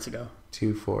 fortnights ago.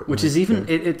 2 fortnights. Which is even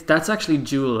that's actually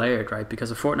dual layered, right?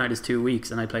 Because a fortnight is 2 weeks,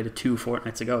 and I played it 2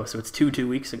 fortnights ago, so it's 2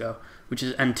 weeks ago.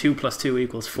 And 2 plus 2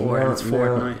 equals 4, and it's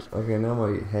fortnight. Okay, now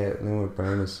my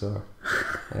brain is sore.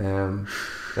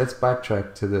 Let's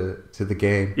backtrack to the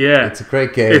game. Yeah, it's a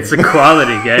great game. It's a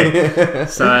quality game.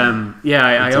 So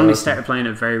I only started playing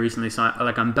it very recently. So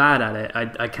I'm bad at it.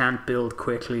 I can't build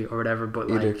quickly or whatever.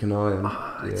 But either can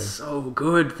I. It's so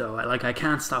good though. I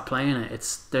can't stop playing it.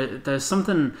 It's there's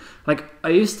something like I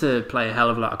used to play a hell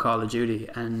of a lot of Call of Duty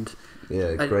and.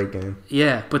 Yeah, great game.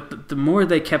 Yeah, but the more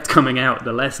they kept coming out,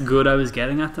 the less good I was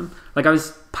getting at them. Like, I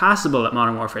was passable at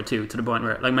Modern Warfare 2 to the point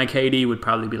where, like, my KD would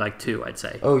probably be like 2, I'd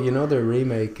say. Oh, you know they're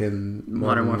remaking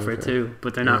Modern Warfare 2,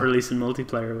 but they're not releasing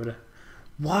multiplayer with it.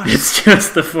 What? It's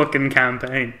just the fucking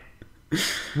campaign.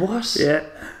 What? Yeah.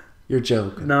 You're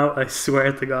joking. No, I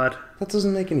swear to God. That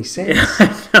doesn't make any sense. Yeah,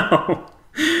 I know.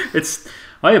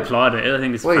 I applaud it. I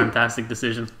think it's a fantastic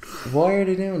decision. Why are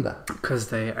they doing that? Because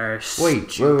they are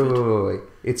stupid. Wait.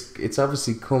 It's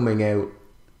obviously coming out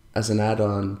as an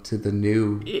add-on to the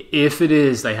new... If it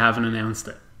is, they haven't announced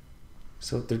it.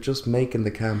 So they're just making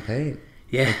the campaign.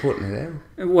 Yeah. They're putting it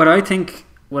out. What I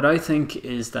think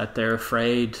is that they're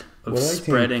afraid of What I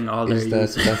spreading think all their is that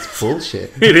users. that's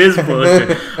bullshit. It is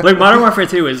bullshit. Like Modern Warfare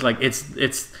 2 is like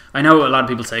it's. I know a lot of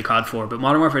people say COD 4, but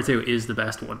Modern Warfare 2 is the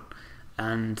best one,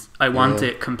 and I want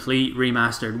it complete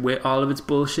remastered with all of its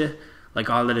bullshit, like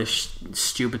all of the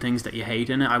stupid things that you hate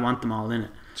in it. I want them all in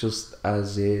it. Just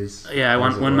as is. Yeah, I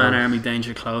want one man army,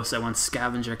 danger close. I want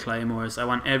scavenger claymores. I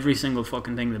want every single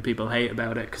fucking thing that people hate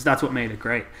about it, because that's what made it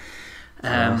great.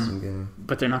 Awesome game.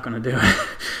 But they're not going to do it.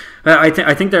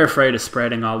 I think they're afraid of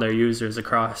spreading all their users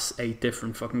across 8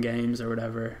 different fucking games or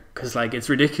whatever, because like it's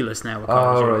ridiculous now with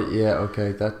Call of Duty. Right, yeah,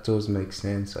 okay, that does make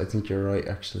sense. I think you're right,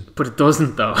 actually. But it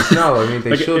doesn't though. No, I mean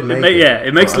they like, should make it. Yeah,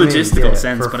 it makes logistical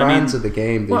sense. For but fans of the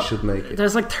game, they should make it.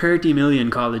 There's like 30 million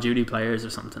Call of Duty players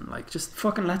or something. Like, just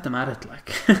fucking let them at it.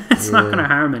 Like, it's not going to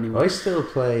harm anyone. I still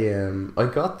play. I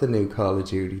got the new Call of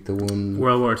Duty, the one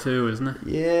World War II, isn't it?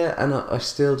 Yeah, and I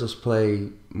still just play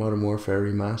Modern Warfare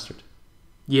Remastered.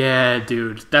 Yeah,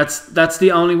 dude, that's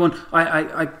the only one.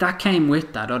 I that came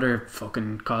with that other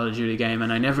fucking Call of Duty game,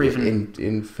 and I never even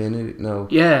Infinity. No,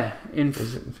 yeah,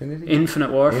 is it Infinity?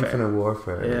 Infinite Warfare. Infinite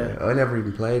Warfare. Yeah, I never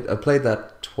even played. I played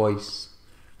that twice,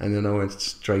 and then I went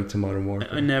straight to Modern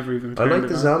Warfare. I never even. I like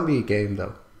the zombie game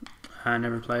though. I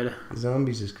never played it.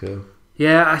 Zombies is cool.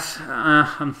 Yeah,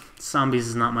 zombies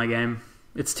is not my game.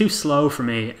 It's too slow for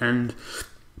me, and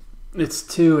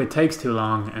it takes too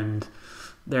long, and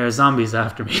there are zombies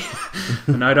after me,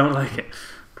 and I don't like it.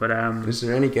 But is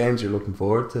there any games you're looking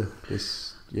forward to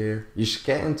this year? You should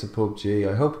get into PUBG.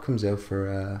 I hope it comes out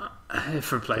for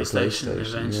PlayStation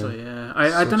eventually. Yeah.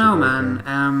 I don't know,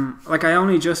 man. Like I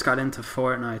only just got into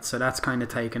Fortnite, so that's kind of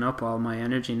taken up all my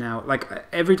energy now. Like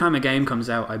every time a game comes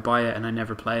out, I buy it and I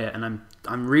never play it, and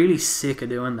I'm really sick of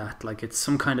doing that. Like it's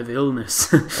some kind of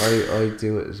illness. I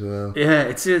do it as well. Yeah,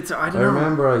 it's I don't know. I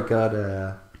remember I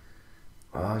got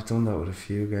I've done that with a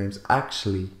few games.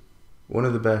 Actually, one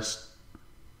of the best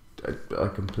I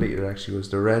completed actually was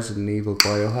the Resident Evil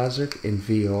Biohazard in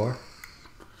VR.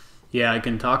 Yeah, I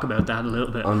can talk about that a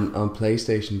little bit. On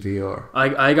PlayStation VR.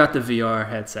 I got the VR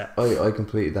headset. I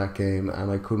completed that game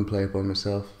and I couldn't play it by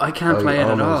myself. I can't play it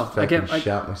at all. I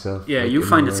shot myself. Yeah, you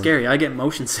find it scary. I get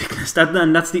motion sickness.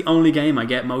 That's the only game I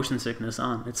get motion sickness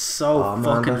on. It's so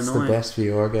fucking that's annoying. That's the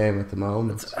best VR game at the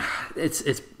moment.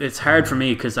 It's hard for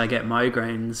me because I get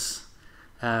migraines.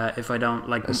 If I don't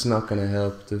like, it's not going to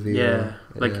help the VR.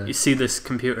 Yeah, you see this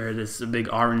computer. There's a big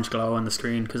orange glow on the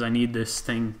screen because I need this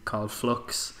thing called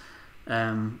Flux.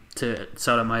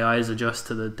 So that my eyes adjust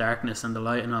to the darkness and the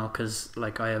light and all, because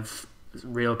like I have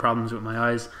real problems with my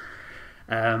eyes,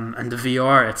 and the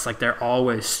VR, it's like they're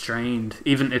always strained.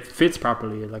 Even it fits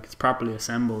properly, like it's properly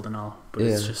assembled and all, but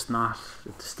it's just not.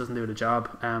 It just doesn't do the job.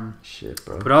 Shit,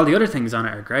 bro. But all the other things on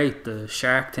it are great. The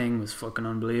shark thing was fucking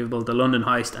unbelievable. The London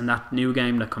Heist and that new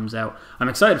game that comes out, I'm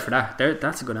excited for that.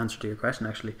 That's a good answer to your question,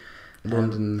 actually.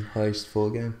 London Heist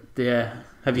full game. Yeah.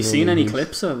 Have you seen any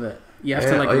clips of it? You have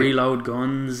to reload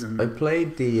guns and. I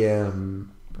played the.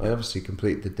 I obviously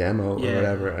completed the demo or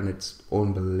whatever, and it's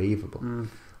unbelievable.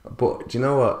 But do you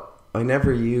know what? I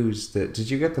never used the.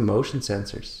 Did you get the motion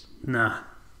sensors? Nah.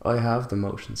 I have the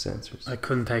motion sensors. I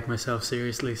couldn't take myself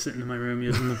seriously sitting in my room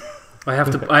using them. I have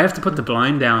to put the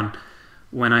blind down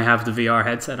when I have the VR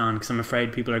headset on, because I'm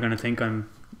afraid people are going to think I'm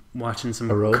watching some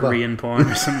Korean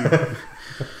porn or something.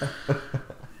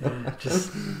 Yeah,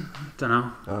 just don't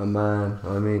know. Oh man,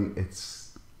 I mean,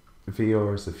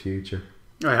 VR is the future.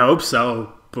 I hope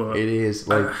so, but it is.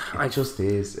 Like it just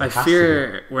is. I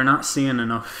fear we're not seeing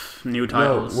enough new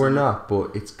titles. No, we're not,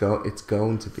 but it's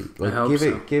going to be. Like, I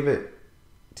hope give it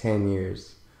 10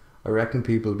 years. I reckon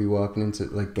people will be walking into,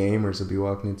 like, gamers will be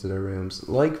walking into their rooms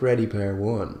like Ready Player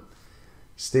One,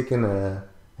 sticking a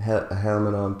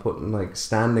helmet on,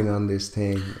 standing on this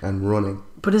thing and running.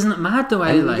 But isn't it mad the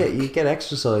way you get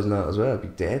exercise now as well? It'd be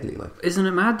deadly. Like, isn't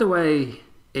it mad the way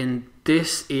in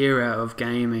this era of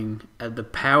gaming, the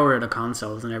power of the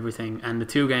consoles and everything, and the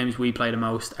two games we play the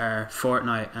most are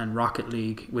Fortnite and Rocket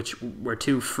League, which were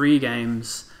two free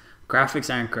games.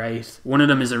 Graphics aren't great. One of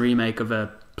them is a remake of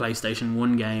a PlayStation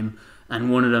 1 game,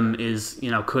 and one of them is,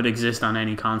 could exist on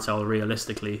any console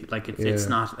realistically. Like it's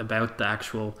not about the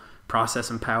actual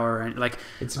processing power, and like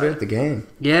it's about the game.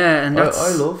 Yeah, and that's,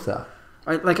 I love that.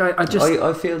 I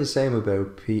feel the same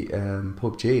about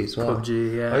PUBG as well.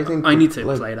 PUBG, yeah. I think I need to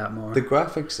play that more. The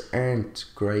graphics aren't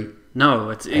great. No,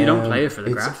 you don't play it for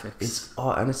the graphics.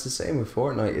 And it's the same with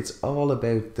Fortnite. It's all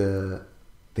about the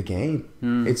game.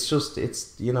 It's just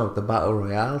the battle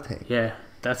royale thing. Yeah,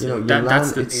 that's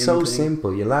it's so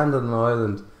simple. You land on an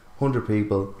island, 100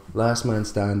 people, last man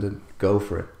standing, go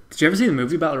for it. Did you ever see the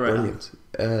movie Battle Royale? Brilliant.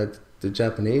 The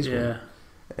Japanese one. Yeah.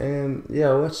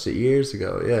 I watched it years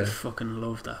ago. Yeah, I fucking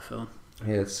love that film.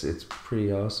 Yeah, it's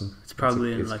pretty awesome. It's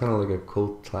probably it's kind of like a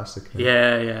cult classic.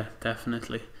 Yeah,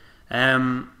 definitely.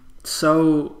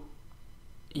 So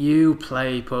you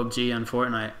play PUBG and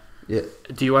Fortnite. Yeah.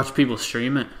 Do you watch people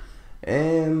stream it? I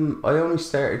only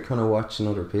started kind of watching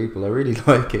other people. I really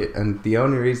like it, and the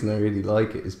only reason I really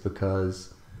like it is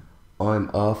because I'm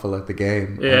awful at the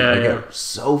game. Yeah, I get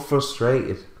so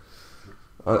frustrated.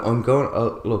 I'm going.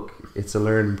 Look, it's a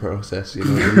learning process. You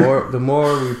know, the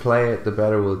more we play it, the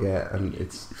better we'll get, and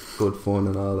it's good fun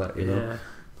and all that. You know.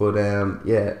 But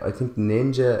yeah, I think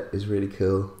Ninja is really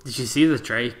cool. Did you see that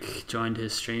Drake joined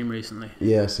his stream recently?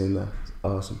 Yeah, I've seen that. It's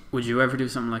awesome. Would you ever do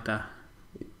something like that?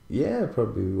 Yeah,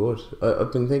 probably would.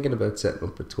 I've been thinking about setting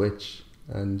up a Twitch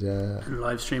and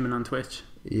live streaming on Twitch.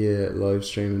 Yeah, live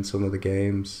streaming some of the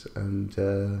games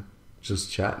and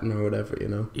just chatting or whatever, you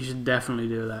know. You should definitely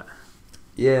do that.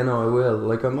 Yeah, no, I will.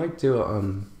 Like, I might do it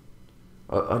on.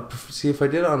 See, if I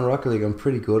did it on Rocket League, I'm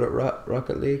pretty good at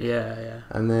Rocket League. Yeah.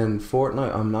 And then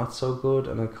Fortnite, I'm not so good,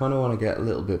 and I kind of want to get a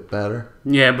little bit better.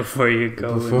 Yeah, before you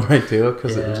go. Before I do it,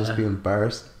 because it'll just be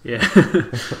embarrassed. Yeah.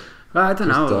 Well, I don't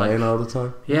know. Just dying all the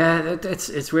time. Yeah,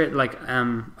 it's weird. Like,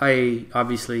 I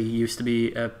obviously used to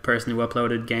be a person who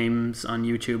uploaded games on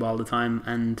YouTube all the time,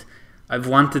 and I've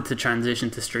wanted to transition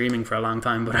to streaming for a long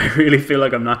time, but I really feel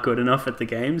like I'm not good enough at the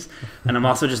games, and I'm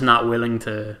also just not willing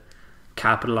to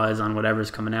capitalize on whatever's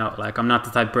coming out. Like, I'm not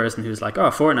the type of person who's like, oh,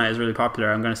 Fortnite is really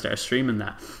popular, I'm going to start streaming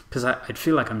that, because I'd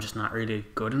feel like I'm just not really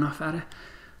good enough at it,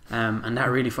 and that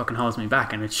really fucking holds me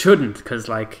back, and it shouldn't, because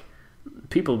like,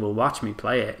 people will watch me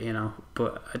play it, you know,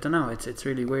 but I don't know, it's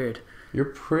really weird. You're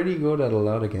pretty good at a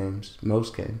lot of games,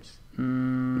 most games.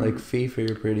 Like FIFA,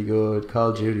 you're pretty good. Call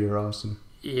of Duty, you're awesome.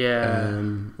 Yeah.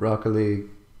 Rocket League,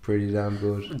 pretty damn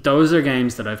good. Those are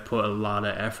games that I've put a lot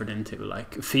of effort into,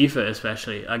 like FIFA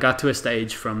especially. I got to a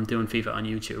stage from doing FIFA on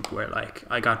YouTube where like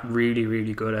I got really,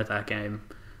 really good at that game.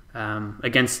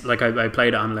 Against, like, I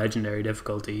played it on legendary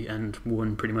difficulty and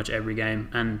won pretty much every game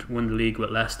and won the league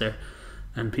with Leicester.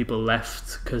 And people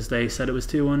left because they said it was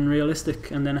too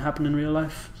unrealistic, and then it happened in real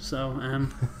life. So,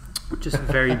 just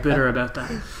very bitter about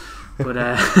that. But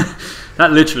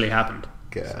that literally happened.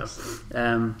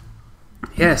 So,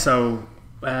 yeah. So,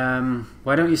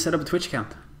 why don't you set up a Twitch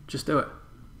account? Just do it.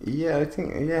 Yeah, I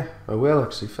think I will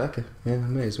actually. Fuck it. Yeah, I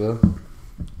may as well.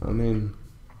 I mean,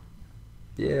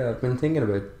 yeah, I've been thinking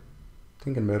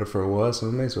about it for a while, so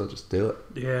I may as well just do it.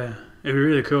 Yeah, it'd be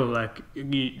really cool. Like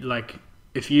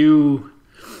if you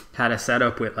had a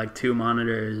setup with like 2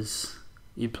 monitors,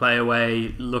 you play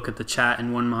away, look at the chat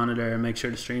in one monitor and make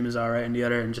sure the stream is alright in the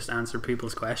other, and just answer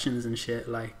people's questions and shit,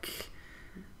 like,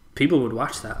 people would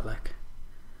watch that, like.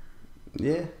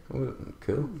 Yeah, well,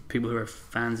 cool. People who are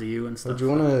fans of you and stuff. Well, do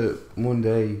you want to one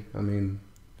day, I mean,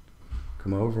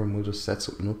 come over and we'll just set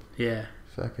something up? Yeah.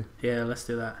 Fuck it. Yeah, let's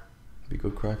do that. Be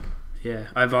good crack. Yeah,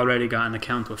 I've already got an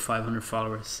account with 500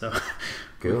 followers, so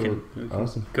cool.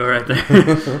 Awesome. Go right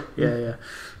there. yeah.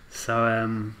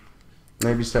 So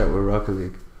maybe start with Rocket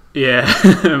League. Yeah,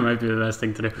 it might be the best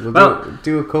thing to do. We'll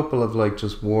do a couple of like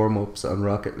just warm ups on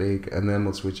Rocket League, and then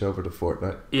we'll switch over to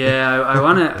Fortnite. Yeah, I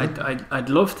want to. I'd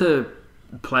love to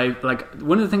play. Like,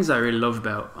 one of the things I really love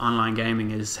about online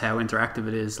gaming is how interactive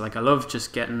it is. Like, I love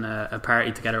just getting a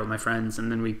party together with my friends,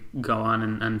 and then we go on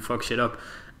and fuck shit up.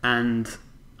 And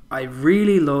I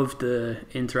really love the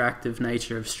interactive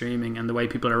nature of streaming and the way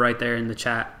people are right there in the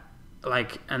chat,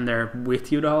 like, and they're with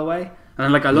you the whole way.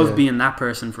 And like, I love being that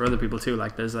person for other people too.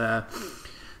 Like, there's a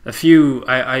few.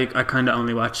 I kind of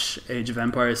only watch Age of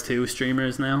Empires 2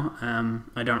 streamers now.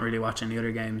 I don't really watch any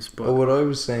other games. But what I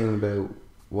was saying about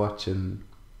watching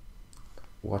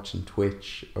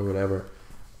Twitch or whatever,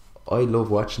 I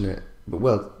love watching it. But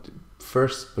well,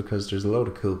 first because there's a load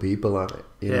of cool people on it.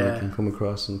 You know, you can come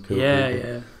across some cool people.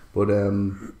 Yeah. But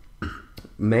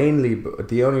mainly,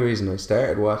 the only reason I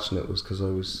started watching it was because I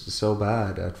was so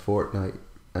bad at Fortnite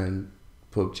and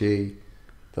PUBG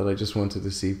that I just wanted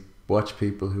to watch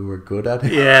people who were good at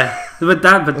it. Yeah, but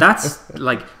that's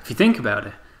like, if you think about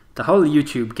it, the whole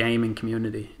YouTube gaming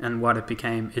community and what it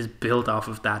became is built off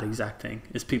of that exact thing.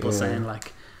 Is people saying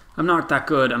like, I'm not that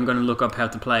good, I'm going to look up how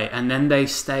to play, and then they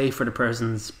stay for the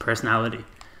person's personality.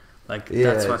 Like,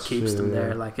 that's what keeps them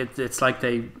there. Like, it's like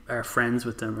they are friends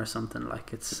with them or something.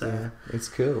 Like, it's it's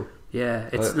cool. Yeah,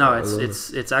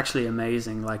 it's actually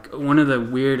amazing. Like, one of the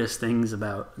weirdest things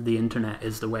about the internet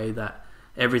is the way that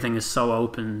everything is so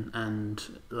open, and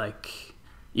like,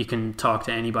 you can talk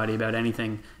to anybody about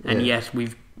anything, and yet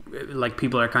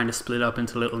people are kind of split up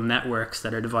into little networks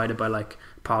that are divided by like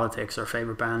politics or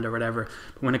favorite band or whatever.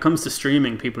 But when it comes to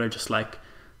streaming, people are just like,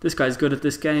 this guy's good at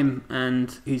this game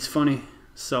and he's funny,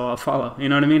 so I'll follow. You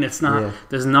know what I mean? It's not. Yeah.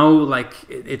 There's no like.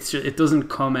 It doesn't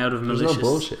come out of There's malicious. no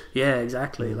bullshit. Yeah,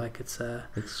 exactly. Yeah. Like it's.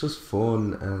 It's just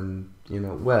fun, and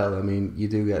well, I mean, you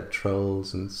do get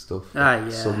trolls and stuff Yeah.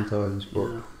 sometimes, but You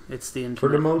know, it's the internet. for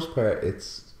the most part,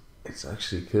 it's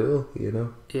actually cool.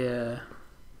 Yeah.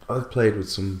 I've played with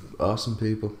some awesome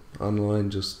people online,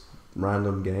 just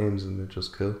random games, and they're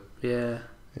just cool. Yeah.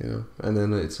 And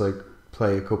then it's like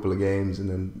play a couple of games and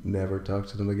then never talk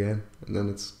to them again, and then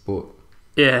it's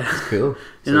Yeah. cool.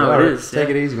 You know, alright, it is. take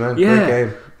yeah. it easy, man. Yeah. Great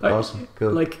game. Like- Awesome.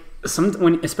 Cool. Like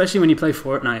especially when you play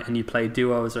Fortnite and you play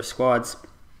duos or squads,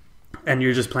 and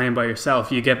you're just playing by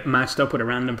yourself, you get matched up with a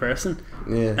random person,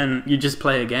 yeah. and you just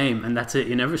play a game, and that's it.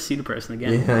 You never see the person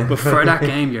again. Yeah. But for that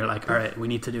game, you're like, all right, we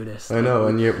need to do this. I know,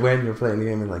 and when you're playing the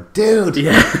game, you're like, dude,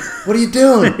 Yeah. what are you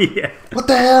doing? Yeah. What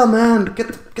the hell, man? Get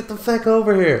the fuck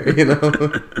over here, And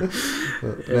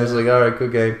it's like, all right,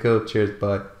 good game, cool, cheers,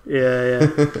 bye. Yeah.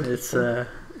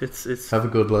 It's Have a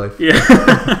good life. yeah.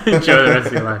 Enjoy the rest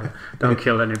of your life. Don't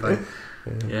kill anybody.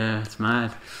 Yeah, it's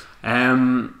mad.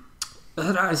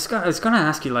 I was gonna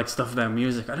ask you like stuff about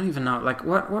music. I don't even know like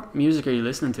what music are you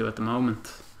listening to at the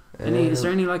moment? Is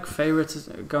there any like favorites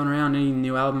going around? Any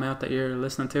new album out that you're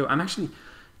listening to? I'm actually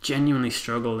genuinely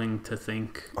struggling to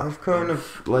think. I've kind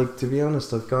of like, to be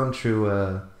honest, I've gone through.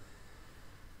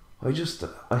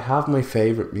 I have my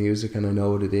favorite music and I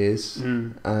know what it is.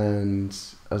 And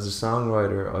as a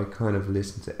songwriter, I kind of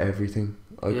listen to everything.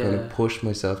 I kind of push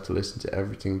myself to listen to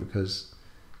everything because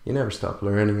you never stop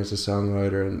learning as a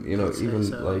songwriter, and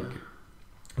like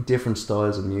different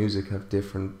styles of music have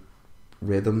different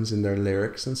rhythms in their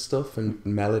lyrics and stuff and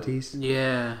melodies.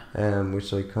 Yeah.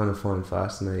 Which I kind of find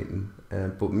fascinating.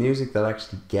 But music that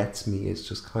actually gets me is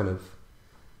just kind of,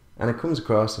 and it comes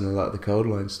across in a lot of the code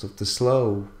line stuff, the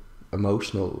slow,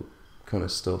 emotional kind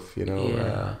of stuff.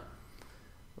 Yeah.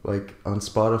 Like on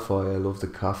Spotify, I love the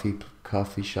coffee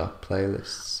shop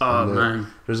playlists. Oh And man,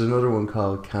 there's another one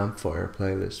called Campfire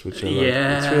Playlist, which I like.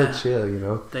 Yeah. It's real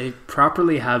chill, they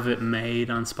properly have it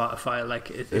made on Spotify. Like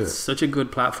it's such a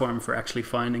good platform for actually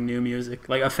finding new music.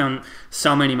 Like I found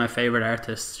so many of my favorite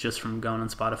artists just from going on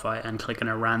Spotify and clicking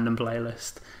a random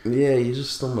playlist. Yeah, you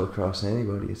just stumble across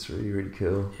anybody. It's really, really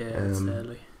cool. Yeah, it's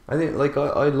deadly. I think like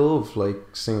I love like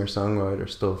singer-songwriter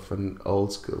stuff and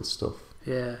old school stuff.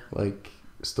 Yeah. Like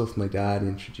stuff my dad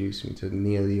introduced me to: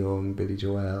 Neil Young, Billy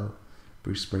Joel,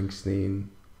 Bruce Springsteen,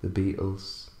 the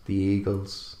Beatles, the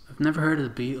Eagles. I've never heard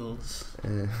of the Beatles.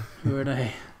 Who are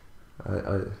they?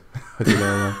 I don't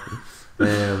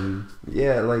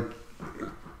know. Like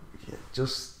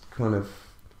just kind of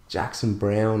Jackson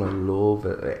Browne. I love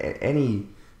it. Any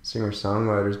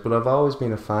singer-songwriters, but I've always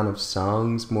been a fan of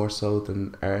songs more so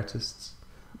than artists.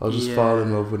 I'll just fall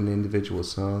in love with an individual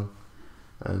song,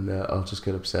 and I'll just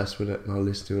get obsessed with it, and I'll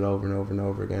listen to it over and over and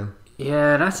over again.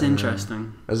 Yeah, that's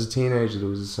interesting. As a teenager, there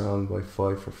was a song by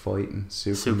Five for Fighting,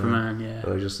 Superman, yeah.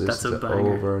 that I just That's listened a to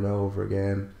banger. over and over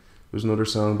again. There was another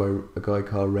song by a guy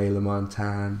called Ray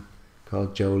LaMontagne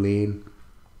called Jolene,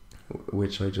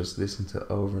 which I just listened to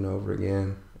over and over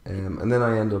again. And then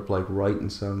I end up like writing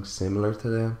songs similar to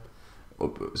them,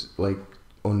 like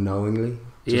unknowingly,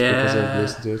 just because I've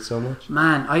listened to it so much.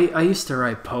 Man, I used to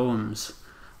write poems,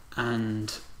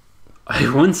 and I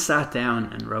once sat down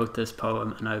and wrote this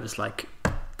poem, and I was like,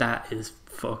 that is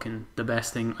fucking the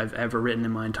best thing I've ever written in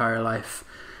my entire life.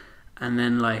 And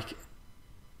then like,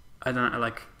 I don't know,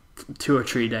 like 2 or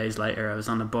 3 days later, I was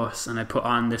on a bus and I put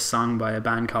on this song by a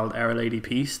band called Our Lady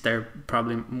Peace. They're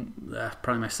probably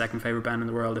my second favorite band in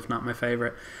the world, if not my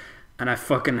favorite. And I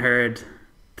fucking heard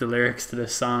the lyrics to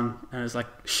this song, and I was like,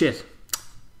 shit,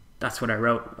 that's what I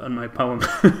wrote on my poem.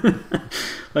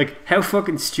 Like, how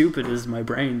fucking stupid is my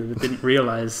brain that it didn't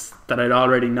realize that I'd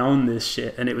already known this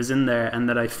shit and it was in there, and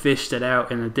that I fished it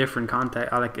out in a different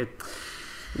context.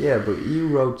 Yeah, but you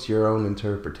wrote your own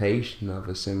interpretation of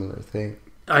a similar thing.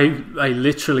 I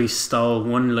literally stole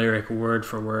one lyric word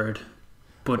for word,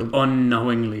 but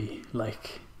unknowingly.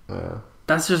 Like,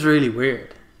 that's just really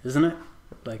weird, isn't it?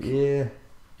 Like, yeah.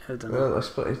 I don't know. Well, I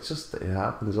suppose it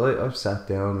happens. I've sat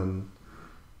down and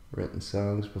written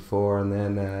songs before, and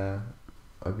then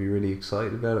I'd be really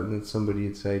excited about it, and then somebody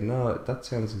would say, no, that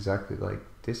sounds exactly like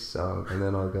this song, and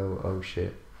then I'll go, oh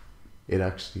shit, it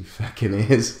actually fucking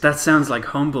is. That sounds like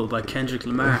Humble by Kendrick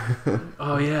Lamar.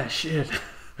 Oh yeah, shit.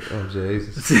 Oh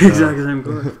Jesus. It's the exact same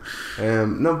chord.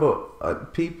 No,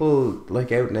 but people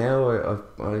like out now, I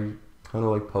kind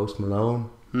of like Post Malone.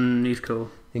 He's cool.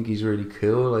 I think he's really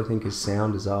cool. I think his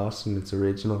sound is awesome. It's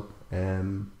original.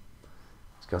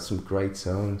 He's got some great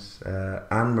songs.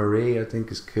 Anne Marie, I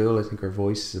think, is cool. I think her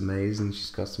voice is amazing.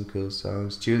 She's got some cool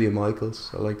songs. Julia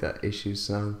Michaels, I like that Issues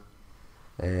song.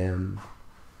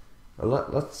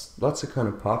 lots of kind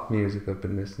of pop music I've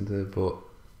been listening to, but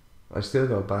I still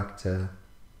go back to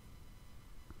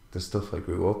the stuff I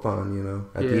grew up on, you know.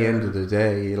 At the end of the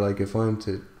day, like if I'm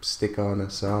to stick on a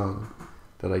song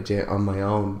that I get on my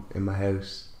own in my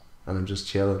house and I'm just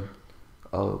chilling,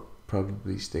 I'll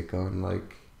probably stick on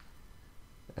like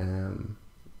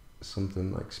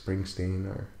something like Springsteen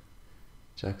or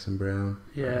Jackson Brown.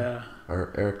 Yeah.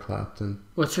 Or Eric Clapton.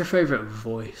 What's your favourite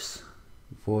voice?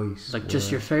 Like just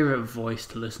your favourite voice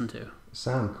to listen to?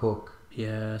 Sam Cooke.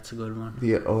 Yeah, that's a good one.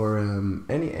 Or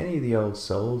any of the old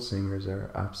soul singers are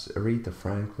Aretha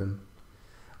Franklin.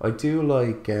 I do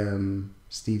like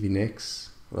Stevie Nicks.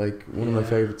 Like one of my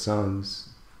favourite songs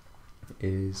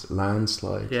is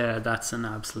Landslide. Yeah, that's an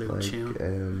absolute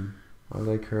tune. I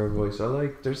like her voice. I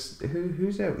like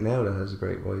who's out now that has a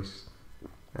great voice.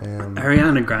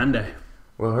 Ariana Grande.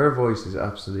 Well, her voice is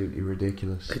absolutely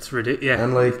ridiculous. It's ridiculous. Yeah,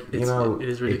 and like it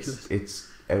is ridiculous. It's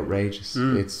outrageous.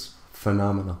 It's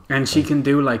phenomenal. And she can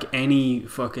do like any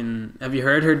fucking. Have you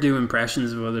heard her do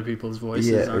impressions of other people's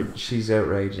voices? Yeah, she's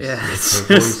outrageous. Yeah, her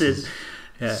voice is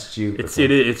stupid.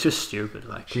 It's just stupid.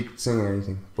 Like she could sing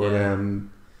anything, but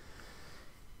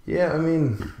yeah. I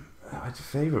mean, my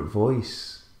favorite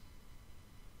voice.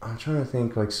 I'm trying to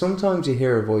think. Like sometimes you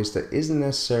hear a voice that isn't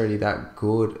necessarily that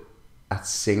good at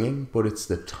singing, but it's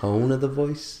the tone of the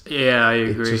voice. Yeah, I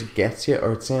agree. It just gets you,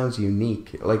 or it sounds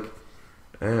unique. Like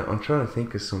I'm trying to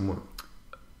think of someone.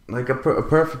 Like a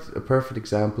perfect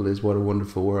example is "What a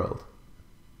Wonderful World."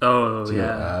 Oh so,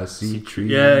 yeah, I see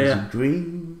trees of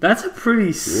green. That's a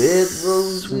pretty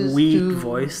sweet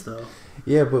voice, though.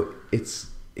 Yeah, but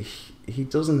he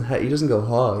doesn't go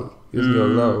high. He doesn't go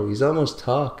low. He's almost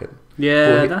talking.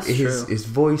 Yeah, that's true. His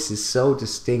voice is so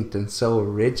distinct and so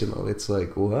original. It's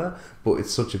like what? But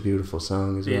it's such a beautiful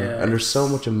song as well. Yeah, and there's so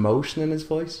much emotion in his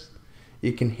voice.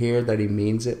 You can hear that he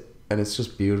means it. And it's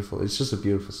just beautiful. It's just a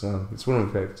beautiful song. It's one of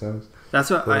my favourite songs. That's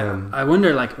what I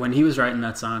wonder, like, when he was writing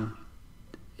that song,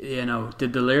 you know,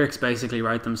 did the lyrics basically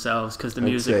write themselves because the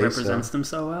music represents them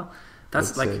so well?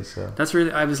 That's that's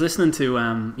really. I was listening to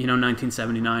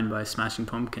 1979 by Smashing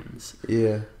Pumpkins.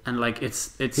 Yeah. And like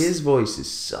it's his voice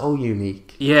is so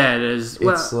unique. Yeah, it is.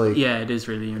 It's like, yeah, it is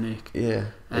really unique. Yeah.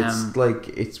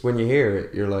 It's when you hear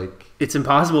it, you're like, it's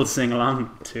impossible to sing along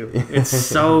to. It's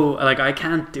so like I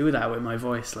can't do that with my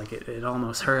voice. Like it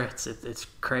almost hurts. It's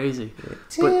crazy.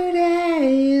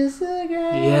 Today is the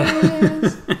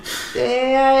greatest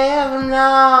day I ever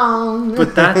known.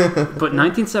 But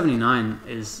 1979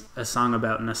 is a song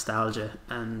about nostalgia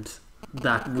and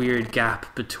that weird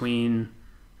gap between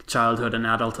childhood and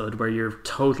adulthood where you're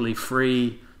totally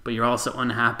free but you're also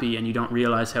unhappy and you don't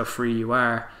realize how free you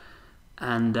are.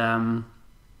 And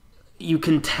you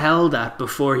can tell that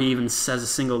before he even says a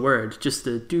single word. Just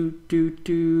the do do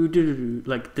do do do,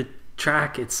 like the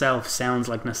track itself sounds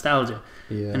like nostalgia.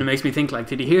 Yeah. And it makes me think, like,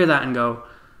 did he hear that and go,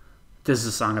 "This is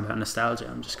a song about nostalgia.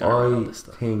 I'm just gonna write all this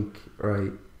stuff." I think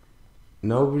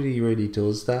nobody really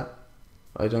does that.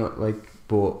 I don't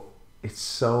but it's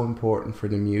so important for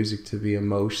the music to be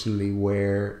emotionally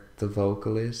where the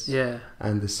vocal is. Yeah.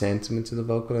 And the sentiment of the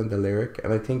vocal and the lyric,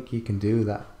 and I think you can do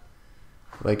that.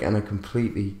 Like, and I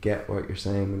completely get what you're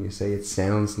saying when you say it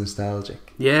sounds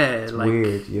nostalgic. Yeah, it's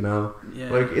weird, you know.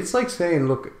 Yeah. Like it's like saying,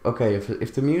 look, okay,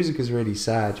 if the music is really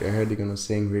sad, you're hardly gonna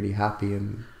sing really happy,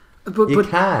 and you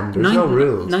can. There's no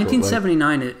rules.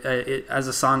 1979, it as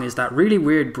a song is that really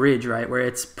weird bridge, right, where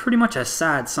it's pretty much a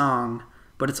sad song,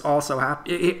 but it's also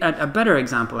happy. A better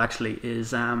example actually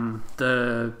is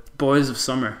the Boys of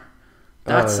Summer.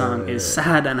 That song is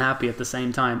sad and happy at the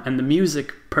same time, and the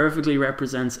music perfectly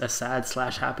represents a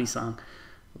sad/happy song.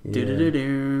 Do do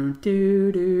do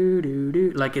do do do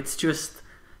do. Like it's just,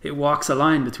 it walks a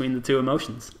line between the two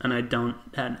emotions, and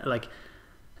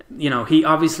he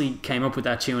obviously came up with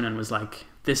that tune and was like,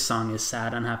 this song is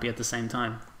sad and happy at the same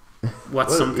time.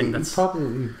 What's something that's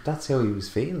probably that's how he was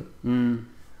feeling.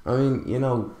 I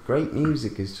mean, great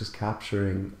music is just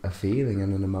capturing a feeling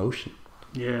and an emotion.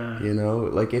 Yeah.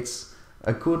 Like it's.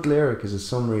 A good lyric is a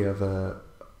summary of a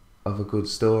good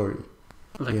story.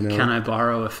 Like, Can I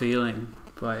Borrow a Feeling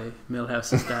by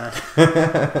Milhouse's dad.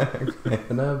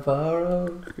 Can I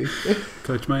borrow?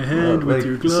 Touch my hand with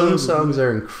your glove. Some songs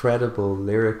are incredible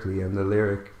lyrically, and the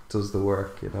lyric does the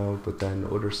work, but then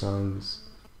other songs,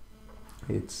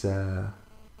 it's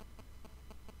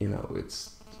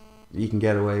it's, you can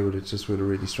get away with it just with a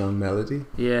really strong melody.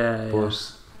 Yeah.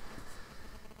 But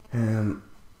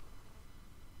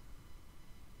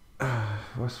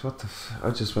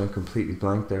I just went completely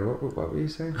blank there. What were you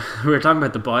saying? We were talking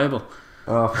about the Bible.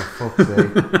 Oh, for fuck's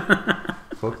sake.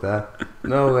 Fuck that.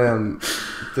 No,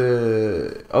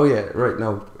 oh yeah, right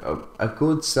now, a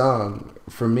good song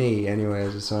for me anyway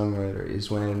as a songwriter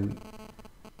is when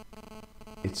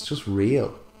it's just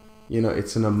real, you know,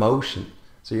 it's an emotion.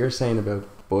 So you're saying about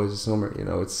Boys of Summer, you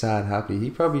know, it's sad, happy. He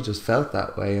probably just felt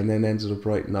that way and then ended up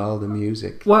writing all the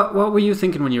music. What were you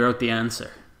thinking when you wrote The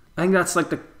Answer? I think that's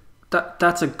like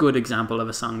that's a good example of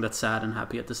a song that's sad and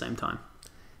happy at the same time,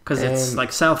 because it's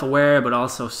like self-aware but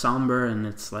also somber, and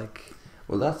it's like,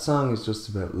 well, that song is just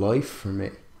about life for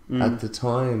me. At the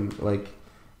time, like,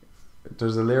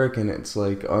 there's a lyric in it, it's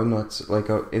like, I'm not, like,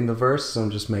 in the verses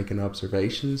I'm just making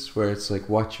observations where it's like,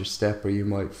 watch your step or you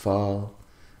might fall,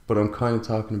 but I'm kind of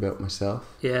talking about myself,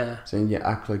 saying you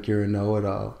act like you're a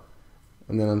know-it-all,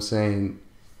 and then I'm saying,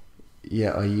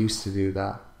 yeah, I used to do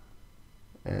that,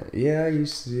 yeah, I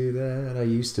used to do that, I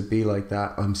used to be like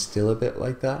that, I'm still a bit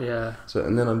like that, so,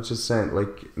 and then I'm just saying,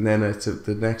 like, and then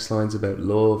the next line's about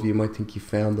love. You might think you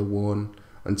found the one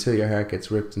until your heart gets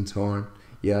ripped and torn.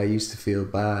 Yeah, I used to feel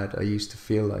bad, I used to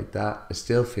feel like that, I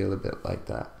still feel a bit like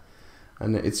that.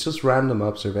 And it's just random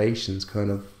observations, kind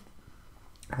of,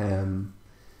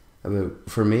 about,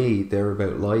 for me, they're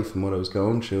about life and what I was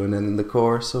going through. And then in the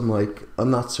chorus, I'm like,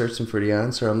 I'm not searching for the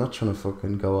answer, I'm not trying to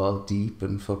fucking go all deep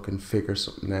and fucking figure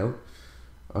something out.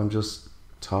 I'm just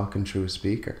talking through a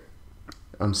speaker,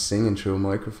 I'm singing through a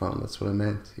microphone. That's what I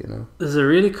meant, you know. There's a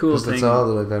really cool thing. That's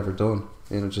all that I've ever done,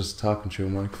 you know, just talking through a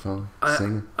microphone,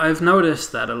 singing. I've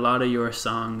noticed that a lot of your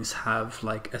songs have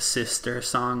like a sister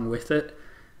song with it.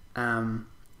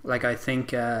 Like I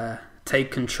think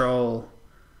Take Control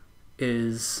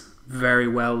is very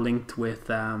well linked with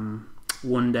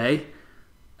One Day,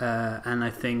 and I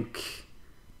think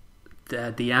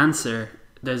the Answer,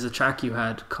 there's a track you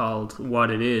had called What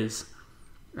It Is,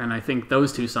 and I think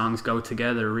those two songs go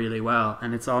together really well,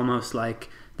 and it's almost like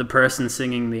the person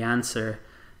singing the answer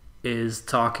is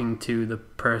talking to the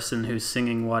person who's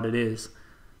singing what it is,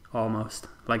 almost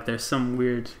like there's some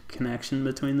weird connection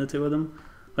between the two of them,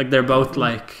 like they're both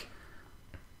like,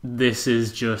 this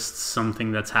is just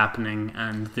something that's happening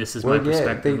and this is my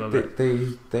perspective of it.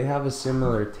 They have a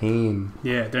similar theme.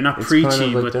 Yeah, they're not preachy, kind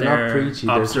of like, but they're not preachy,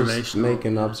 they're just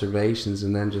making observations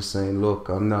and then just saying, look,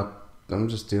 I'm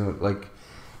just doing, like,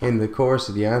 in the chorus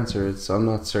of the answer, it's, I'm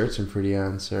not searching for the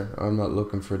answer, I'm not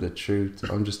looking for the truth,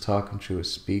 I'm just talking through a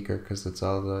speaker because that's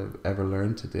all that I've ever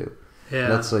learned to do. Yeah,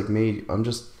 that's like me.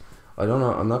 I don't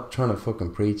know, I'm not trying to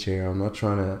fucking preach here, I'm not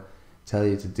trying to tell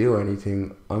you to do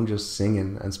anything, I'm just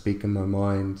singing and speaking my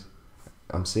mind.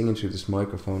 I'm singing through this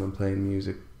microphone and playing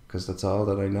music because that's all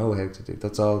that I know how to do,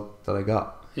 that's all that I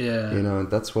got, you know, and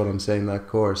that's what I'm saying, that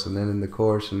chorus. And then in the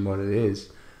chorus and what it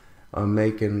is, I'm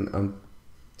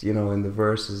you know, in the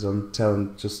verses I'm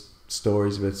telling just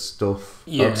stories about stuff,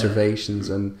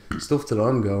 observations and stuff that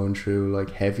I'm going through,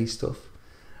 like heavy stuff.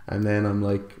 And then I'm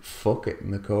like, fuck it, in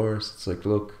the chorus it's like,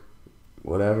 look,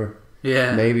 whatever,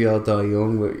 maybe I'll die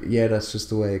young, but that's just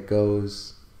the way it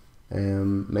goes.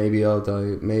 Maybe you'll die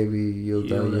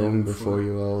young before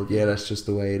you're old, that's just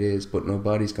the way it is, but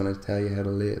nobody's gonna tell you how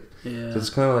to live. So it's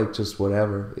kind of like just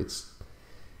whatever, it's,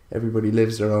 everybody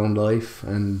lives their own life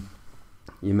and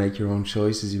you make your own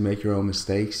choices, you make your own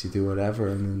mistakes, you do whatever,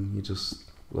 and then you just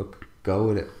go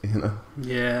with it, you know.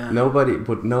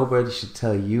 Nobody should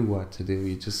tell you what to do.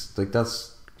 You just, like,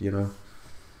 that's, you know,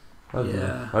 I don't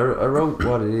know. I wrote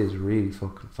What It Is really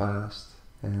fucking fast.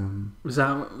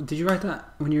 Did you write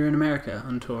that when you were in America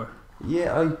on tour?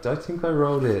 Yeah, I think I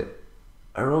wrote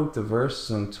the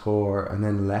verses on tour and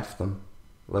then left them,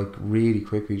 like, really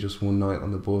quickly, just one night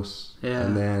on the bus.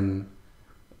 And then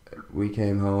we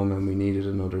came home and we needed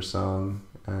another song,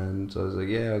 and I was like,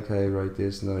 okay, write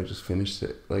this, and then I just finished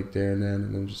it like there and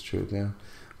then just threw it down.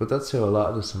 But that's how a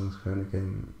lot of the songs kind of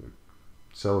came.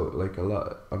 So like a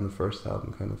lot on the first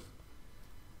album, kind of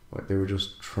like they were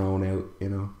just thrown out, you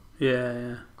know.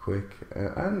 Quick,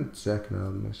 and second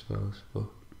album, I suppose. But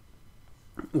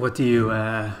what do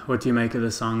you make of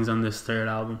the songs on this third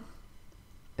album?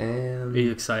 Are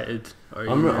you excited? Or are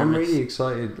you nervous? I'm really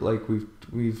excited. Like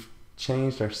we've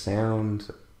changed our sound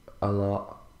a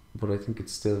lot, but I think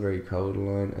it's still very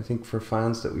Kodaline. I think for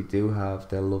fans that we do have,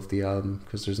 they'll love the album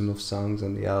because there's enough songs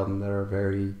on the album that are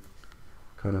very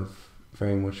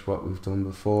much what we've done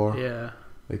before.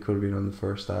 They could have been on the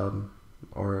first album,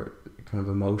 or kind of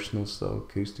emotional stuff,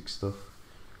 acoustic stuff.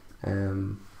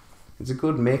 It's a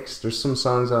good mix. There's some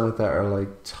songs on it that are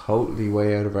like totally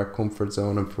way out of our comfort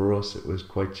zone, and for us it was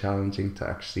quite challenging to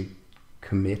actually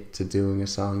commit to doing a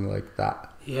song like that.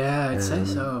 I'd say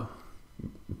so.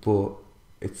 But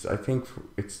I think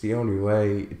it's the only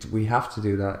way. We have to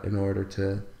do that in order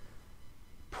to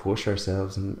push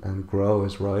ourselves and grow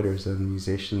as writers and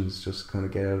musicians, just kind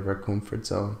of get out of our comfort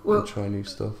zone and try new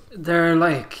stuff. They're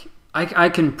like, I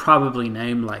can probably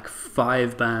name like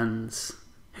 5 bands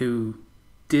who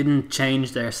didn't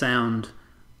change their sound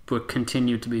but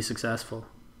continued to be successful.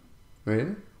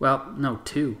 Really? Well, no,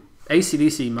 2.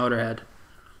 AC/DC, Motorhead.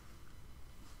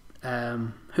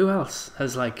 Who else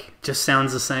has like just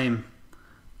sounds the same?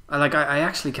 I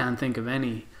actually can't think of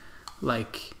any.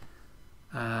 Like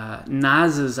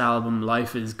Nas's album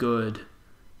Life Is Good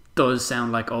does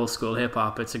sound like old school hip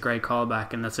hop. It's a great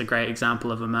callback, and that's a great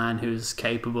example of a man who's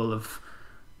capable of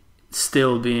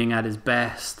still being at his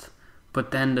best.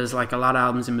 But then there's like a lot of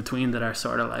albums in between that are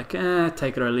sort of like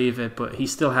take it or leave it, but he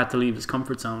still had to leave his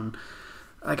comfort zone.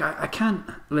 Like I can't,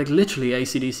 like literally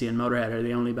AC/DC and Motorhead are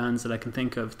the only bands that I can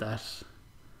think of that,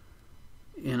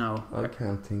 you know. I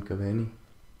can't think of any.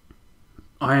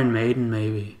 Iron Maiden,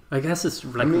 maybe. I guess it's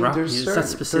like rock music. That's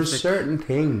specific. There's certain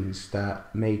things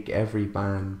that make every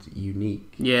band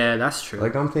unique. Yeah, that's true.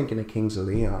 Like I'm thinking of Kings of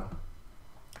Leon,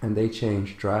 and they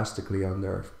changed drastically on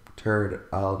their 3rd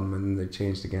album, and then they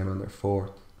changed again on their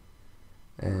 4th.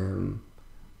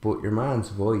 But your man's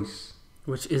voice,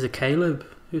 which is a Caleb.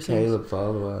 Who sings? Caleb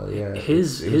Followill, yeah.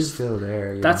 His still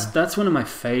there. That's one of my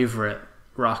favourite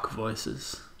rock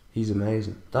voices. He's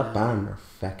amazing. That band are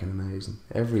fucking amazing.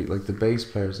 The bass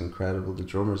player's incredible. The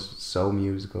drummer's so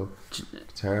musical.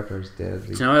 Guitar player's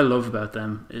deadly. Do you know what I love about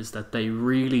them is that they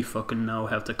really fucking know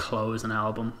how to close an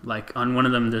album. Like on one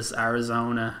of them, there's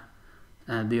Arizona,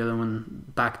 and the other one,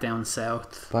 Back Down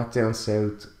South. Back Down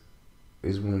South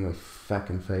is one of my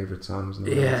fucking favourite songs in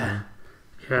the world. Yeah.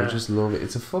 I just love it.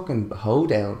 It's a fucking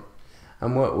hoedown.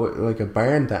 And what like a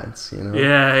barn dance, you know?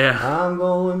 Yeah. I'm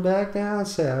going back down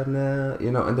south now,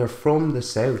 you know, and they're from the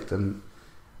south, and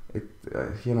it,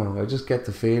 you know, I just get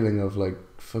the feeling of like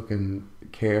fucking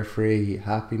carefree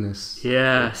happiness.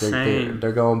 Yeah, like same.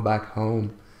 They're going back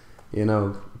home, you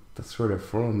know. That's where they're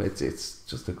from. It's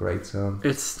just a great song.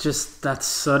 It's just that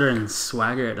southern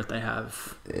swagger that they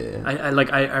have. Yeah.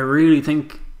 I really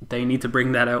think they need to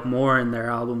bring that out more in their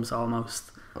albums.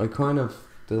 Almost.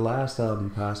 The last album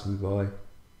passed me by.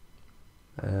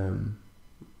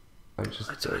 I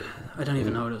don't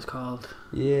even know what it's called.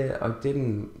 Yeah, I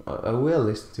didn't. I will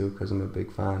listen to it because I'm a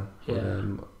big fan. Yeah.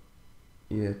 But,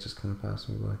 it just kind of passed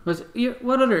me by.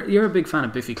 You're a big fan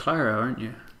of Biffy Clyro, aren't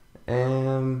you?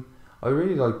 I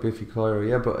really like Biffy Clyro,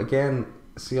 yeah, but again,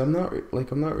 see, I'm not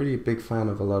really a big fan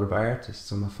of a lot of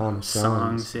artists. I'm a fan of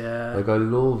songs. Yeah. Like I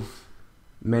love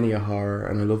Many a Horror,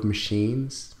 and I love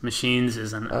Machines. Machines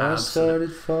is an I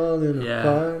started falling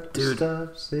apart. Dude,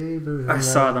 stop savoring. I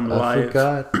saw them live. I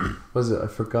forgot. Was it? I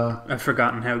forgot. I've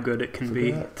forgotten how good it can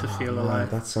be to feel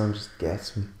alive. That song just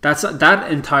gets me.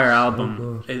 That entire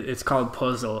album. It's called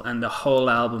Puzzle, and the whole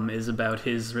album is about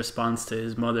his response to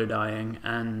his mother dying.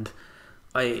 And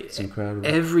it's incredible.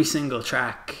 Every single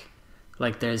track.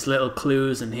 Like there's little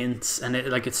clues and hints, and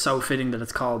it's so fitting that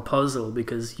it's called Puzzle,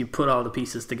 because you put all the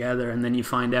pieces together and then you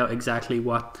find out exactly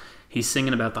what he's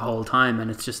singing about the whole time,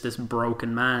 and it's just this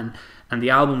broken man. And the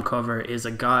album cover is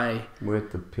a guy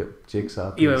with the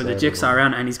jigsaw. Yeah, with the jigsaw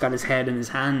around, and he's got his head in his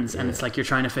hands, and it's like you're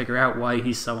trying to figure out why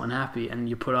he's so unhappy, and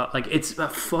you put out it's a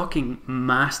fucking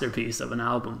masterpiece of an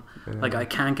album. Yeah. Like I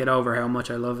can't get over how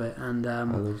much I love it, and I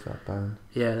love that band.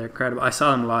 Yeah, they're incredible. I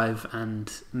saw them live,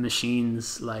 and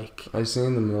Machines, like I've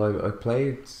seen them live. I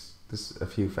played a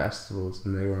few festivals,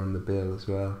 and they were on the bill as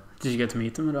well. Did you get to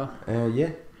meet them at all?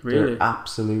 Yeah, really, they're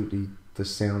absolutely the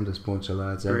soundest bunch of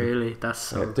lads ever. Really, that's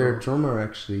so their cool.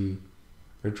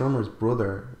 Their drummer's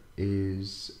brother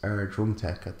is our drum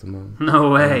tech at the moment.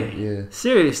 No way. Yeah.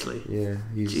 Seriously. Yeah,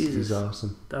 he's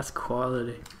awesome. That's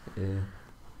quality.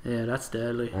 Yeah, that's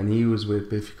deadly. And he was with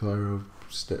Biffy Clyro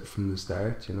from the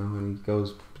start, you know, and he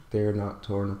goes. They're not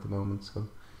touring at the moment, so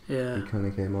yeah, he kind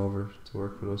of came over to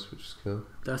work with us, which is cool.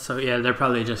 That's so. Yeah, they're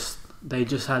probably they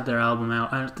just had their album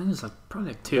out. I think it's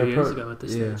probably 2 years ago at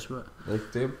this stage.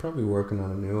 But they're probably working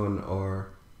on a new one,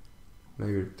 or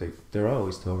maybe they're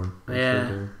always touring.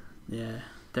 Yeah,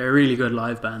 they're a really good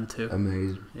live band too.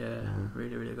 Amazing. Yeah,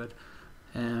 really, really good.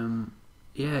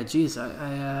 Yeah, geez,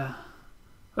 I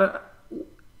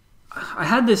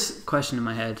had this question in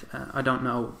my head. I don't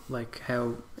know,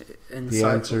 how insightful. The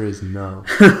answer is no.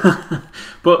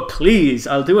 But please,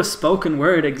 I'll do a spoken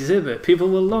word exhibit. People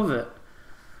will love it.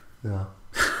 No.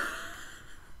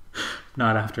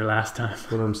 Not after last time.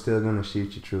 But I'm still gonna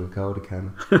shoot you through a Coda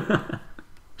cannon. On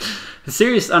a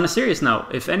serious note,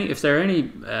 if there are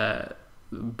any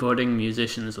budding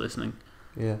musicians listening,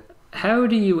 how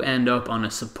do you end up on a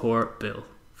support bill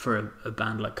for a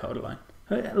band like Codaline?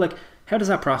 How does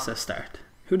that process start?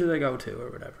 Who do they go to or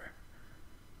whatever?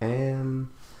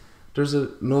 there's a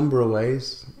number of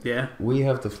ways. Yeah. We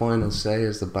have the final say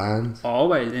as the band.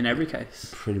 Always, in every case.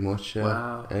 Pretty much, yeah.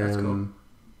 Wow, that's cool.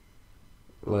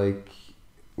 Like,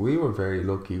 we were very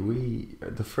lucky.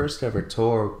 The first ever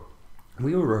tour,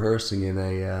 we were rehearsing in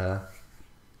an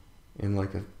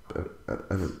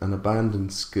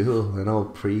abandoned school, an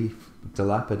old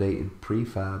dilapidated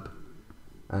prefab,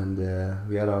 and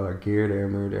we had all our gear there,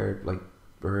 and we were there like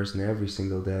rehearsing every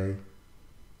single day,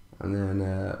 and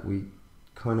then we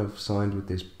kind of signed with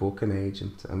this booking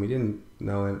agent, and we didn't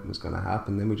know it was going to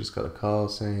happen. Then we just got a call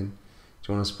saying, "Do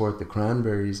you want to support the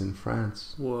Cranberries in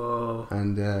France?" Whoa.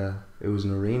 And it was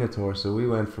an arena tour, so we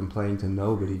went from playing to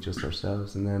nobody, just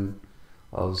ourselves, and then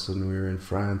all of a sudden we were in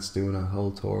France doing a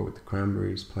whole tour with the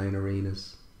Cranberries, playing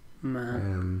arenas.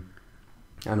 Man.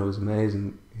 And it was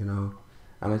amazing, you know.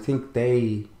 And I think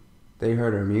they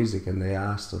heard our music and they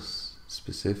asked us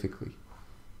specifically.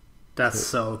 That's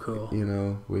so cool. You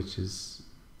know, which is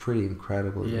pretty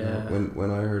incredible. Yeah. You know?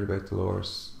 When I heard about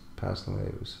Dolores passing away,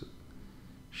 it was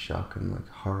shocking, like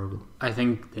horrible. I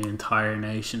think the entire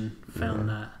nation found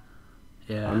that.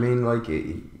 Yeah. I mean, like,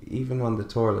 even on the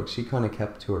tour, like, she kind of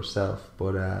kept to herself,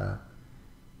 but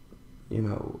you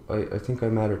know, I think I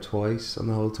met her twice on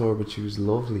the whole tour, but she was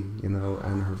lovely, you know,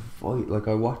 and her voice, like,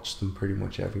 I watched them pretty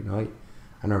much every night,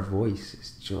 and her voice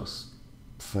is just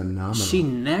phenomenal. She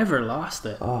never lost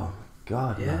it. Oh my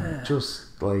god, man.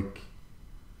 Just like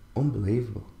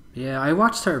unbelievable. Yeah, I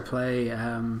watched her play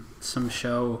some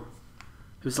show.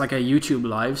 It was like a YouTube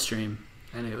live stream,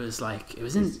 and it was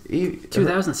in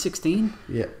 2016.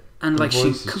 Yeah. And like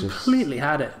she completely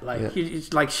had it,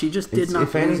 like she just did not.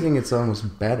 If anything, it's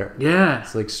almost better. Yeah,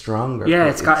 it's like stronger. Yeah,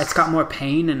 it's got more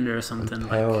pain in it or something.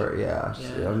 Power, yeah.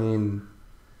 I mean,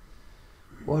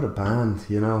 what a band,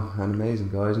 you know, and amazing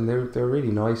guys, and they're really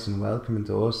nice and welcoming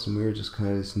to us, and we were just kind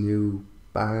of this new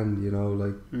band, you know,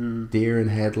 like deer in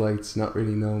headlights, not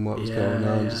really knowing what was going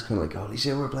on, just kind of like, holy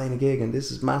shit, we're playing a gig and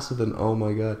this is massive, and oh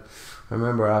my god. I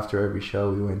remember after every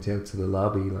show we went out to the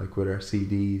lobby, like, with our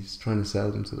CDs, trying to sell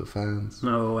them to the fans.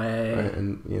 No way. Right,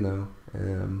 and you know,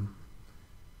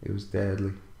 it was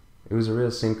deadly. It was a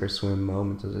real sink or swim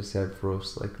moment, as I said, for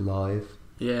us, like, live.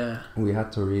 Yeah. We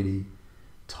had to really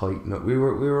tighten up. We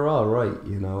were all right,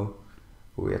 you know,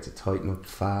 but we had to tighten up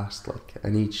fast, like,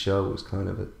 and each show was kind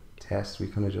of a test. We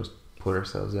kind of just put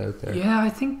ourselves out there. Yeah, I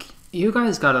think you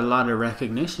guys got a lot of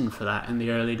recognition for that in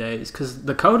the early days, because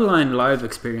the Codaline live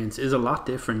experience is a lot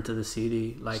different to the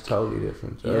CD. Like, it's totally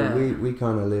different. Yeah. We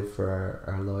kind of live for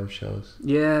our live shows.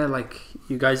 Yeah, like,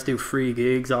 you guys do free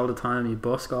gigs all the time, you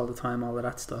busk all the time, all of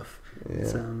that stuff.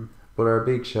 Yeah. But our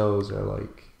big shows are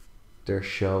like, they're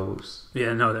shows.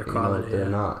 Yeah, no, they're quality. They're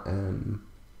not.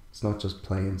 It's not just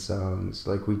playing songs.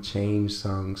 Like, we change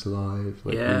songs live.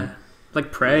 Like, like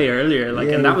Pray earlier, like,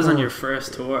 and that was on your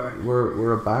first tour.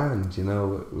 We're a band, you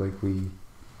know, like, we'll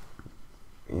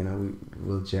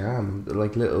jam,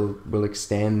 like, we'll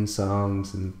extend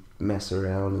songs and mess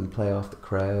around and play off the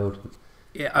crowd.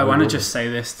 Yeah, I want to just say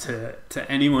this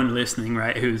to anyone listening,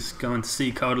 right, who's going to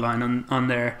see Codaline on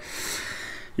their,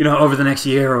 you know, over the next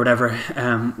year or whatever,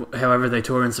 however they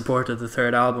tour in support of the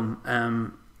third album.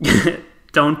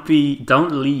 Don't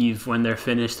leave when they're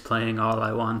finished playing All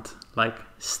I Want. Like,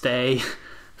 stay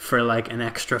for like an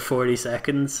extra 40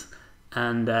 seconds,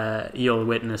 and you'll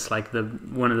witness like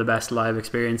one of the best live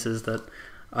experiences that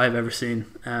I've ever seen.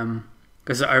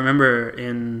 Because I remember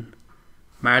in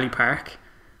Marley Park,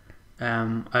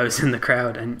 I was in the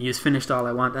crowd, and you just finished All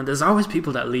I Want, and there's always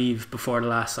people that leave before the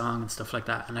last song and stuff like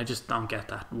that, and I just don't get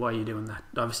that. Why are you doing that?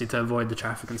 Obviously to avoid the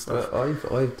traffic and stuff.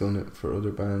 I've done it for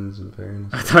other bands, in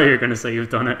fairness. I thought you were going to say you've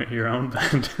done it with your own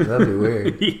band. That'd be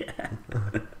weird. Yeah.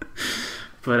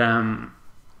 But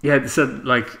so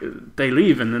like they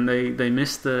leave and then they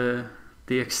miss the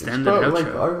extended outro. Like,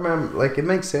 I remember, like, it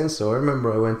makes sense though. I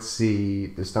remember I went to see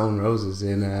the Stone Roses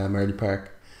in Marley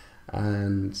Park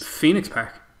and Phoenix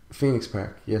Park.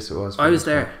 Yes, it was. I was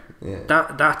there. Yeah.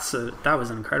 That was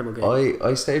an incredible gig.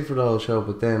 I stayed for the whole show,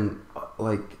 but then,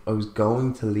 like, I was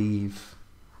going to leave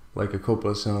like a couple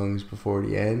of songs before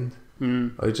the end.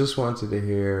 I just wanted to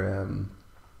hear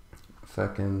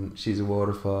fucking She's a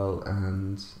Waterfall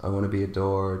and I Want to Be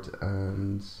Adored,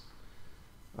 and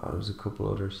there was a couple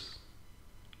others,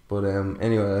 but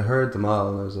anyway, I heard them all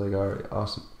and I was like, alright,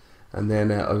 awesome. And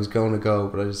then I was going to go,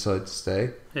 but I decided to stay.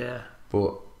 Yeah.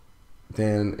 But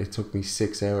then it took me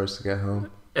 6 hours to get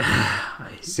home.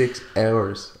 6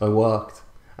 hours I walked,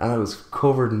 and I was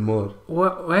covered in mud.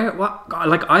 What?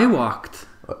 Like, I walked.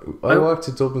 I walked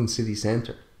to Dublin city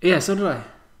centre. Yeah, so did I.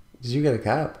 Did you get a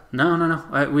cab?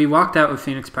 No. We walked out of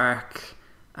Phoenix Park,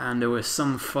 and there was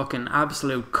some fucking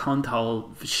absolute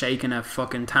cunthole shaking a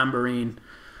fucking tambourine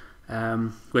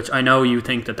which I know you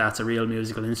think that that's a real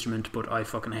musical instrument, but I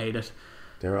fucking hate it.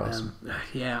 They're awesome.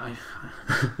 Yeah,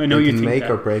 I know They you can think make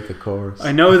that. or break a chorus.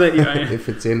 I know that if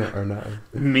it's in it or not.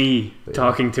 me But,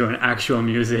 talking to an actual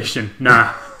musician,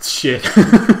 nah, it's shit.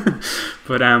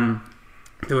 But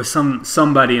there was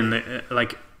somebody in the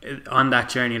like on that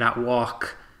journey, that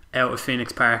walk out of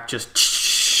Phoenix Park,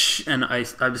 just, and I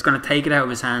was going to take it out of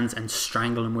his hands and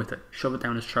strangle him with it, shove it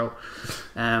down his throat.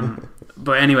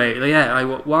 But anyway, yeah, I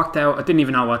walked out. I didn't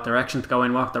even know what direction to go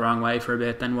in. Walked the wrong way for a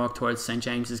bit, then walked towards St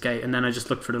James's Gate, and then I just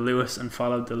looked for the Lewis and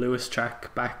followed the Lewis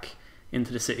track back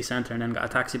into the city centre, and then got a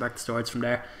taxi back to Swords from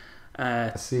there.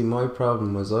 See, my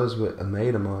problem was I was with a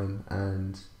mate of mine,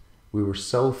 and we were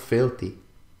so filthy.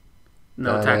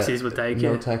 No taxis would take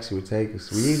No you. taxi would take us.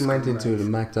 We even went into the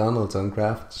McDonald's on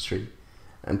Grafton Street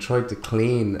and tried to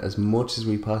clean as much as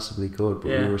we possibly could, but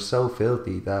Yeah. we were so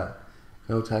filthy that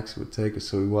no taxi would take us,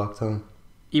 so we walked home.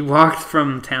 You walked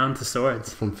from town to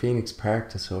Swords. From Phoenix Park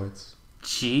to Swords.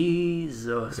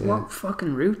 Jesus, Yeah. what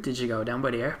fucking route did you go down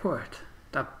by the airport?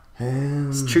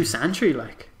 It's Um, true Santry,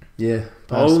 like. Yeah.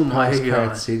 Oh my past God.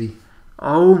 Cart City.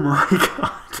 Oh my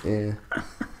god, Yeah.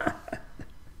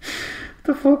 what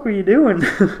the fuck were you doing?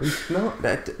 No,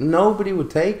 nobody would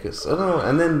take us. I don't know.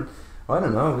 And then, I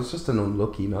don't know, it was just an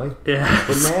unlucky night. Yeah.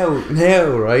 But now,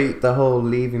 right, the whole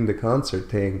leaving the concert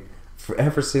thing,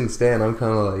 ever since then, I'm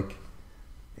kind of like,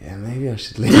 yeah, maybe I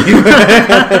should leave.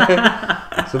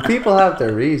 So people have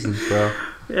their reasons, bro.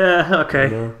 Yeah, okay.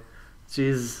 You know?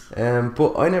 Jeez.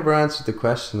 But I never answered the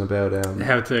question about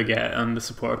How to get on the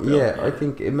support bill. yeah, I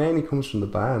think it mainly comes from the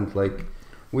band. Like,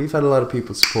 we've had a lot of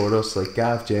people support us. Like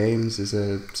Gav James is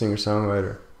a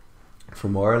singer-songwriter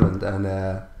from Ireland, and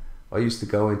I used to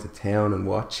go into town and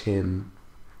watch him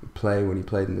play when he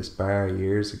played in this bar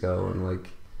years ago. And like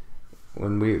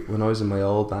when I was in my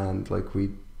old band, like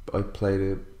I played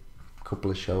a couple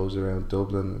of shows around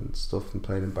Dublin and stuff and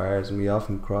played in bars, and we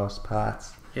often crossed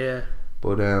paths. Yeah.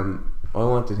 But I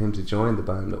wanted him to join the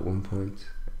band at one point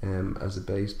as a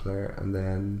bass player, and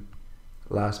then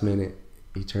last minute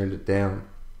he turned it down,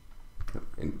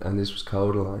 and this was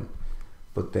Codaline.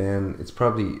 But then it's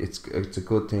a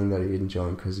good thing that he didn't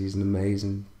join, because he's an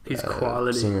amazing He's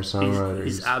quality. singer-songwriter.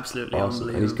 He's absolutely awesome,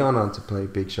 unbelievable. and he's gone on to play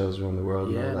big shows around the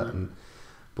world Yeah, and all that. man.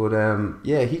 But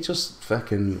yeah, he just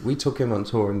fucking. We took him on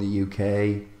tour in the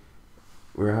UK.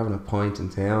 We were having a pint in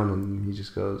town, and he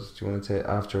just goes, "Do you want to take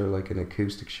after like an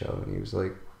acoustic show?" And he was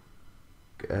like,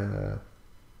 "I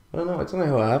don't know. I don't know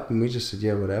how it happened. We just said,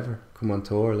 yeah, whatever. Come on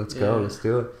tour. Let's go. Yeah. Let's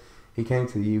do it." He came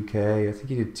to the UK. I think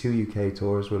he did 2 UK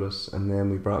tours with us, and then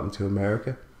we brought him to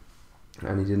America,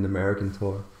 and he did an American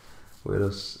tour with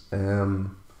us.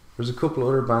 There's a couple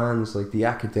other bands, like The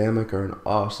Academic are an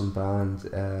awesome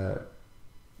band.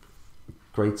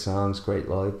 Great songs, great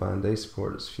live band. They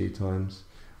supported us a few times.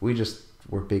 We just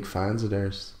were big fans of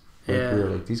theirs. Like, Yeah. we were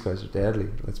like, these guys are deadly.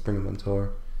 Let's bring them on tour.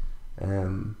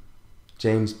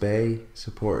 James Bay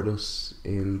supported us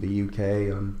in the UK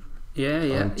on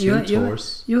Yeah. on two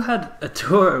tours. You had a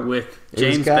tour with It was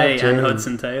James Gav Bay and James.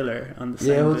 Hudson Taylor on the same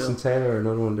Yeah, bill. Hudson Taylor,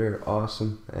 another one there,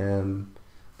 awesome.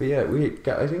 But yeah,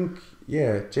 I think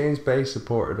James Bay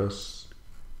supported us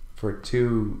for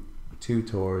two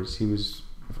tours. He was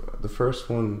the first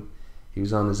one. He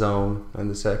was on his own, and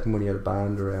the second one he had a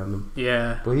band around him.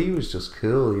 Yeah. But he was just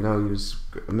cool, you know. He was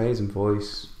amazing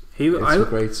voice. He Had some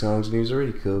great songs, and he was a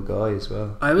really cool guy as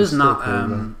well. I was He's still not a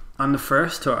cool guy. on the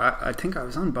first tour. I think I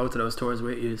was on both of those tours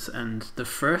with you, and the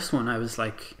first one I was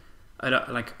like,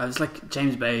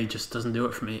 James Bay just doesn't do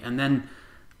it for me. And then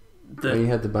When he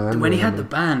had the band, when he around had the him,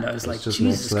 band, I was it's like, just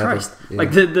Jesus next level. Christ! Yeah.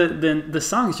 Like the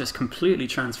songs just completely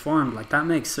transformed. Like that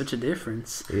makes such a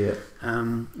difference. Yeah,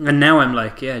 And now I'm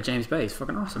like, yeah, James Bay is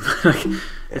fucking awesome. Like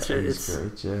it's he's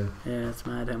great. Yeah. yeah, it's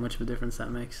mad how much of a difference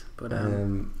that makes. But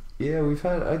Yeah, we've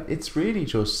had. It's really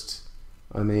just.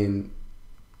 I mean,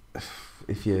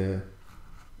 if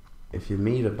you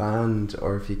meet a band,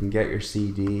 or if you can get your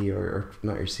CD or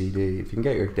not your CD, if you can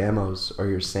get your demos or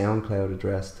your SoundCloud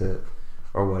address to,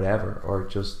 or whatever, or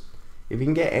just if you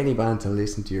can get any band to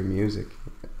listen to your music,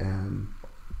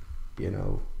 you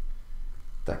know,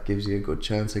 that gives you a good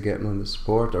chance of getting on the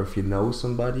support. Or if you know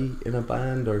somebody in a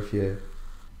band, or if you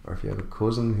have a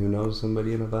cousin who knows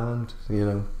somebody in a band, you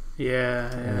know.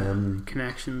 yeah,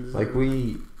 connections. Like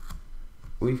we've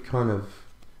kind of,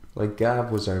 like,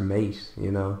 Gav was our mate,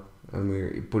 you know,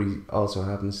 and but he also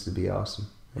happens to be awesome.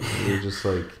 And we were just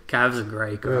like, Gav's a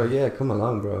great guy. bro, yeah, come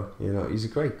along, bro. You know, he's a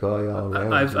great guy all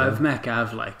around. I've met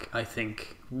Gav like I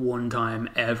think one time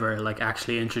ever, like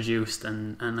actually introduced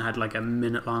and had like a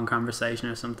minute long conversation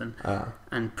or something.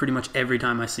 And pretty much every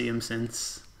time I see him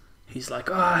since, he's like,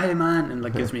 oh hey man, and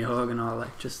like gives me a hug and all,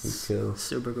 like just Cool.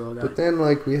 super cool guy. But then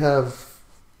like we have,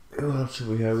 who else did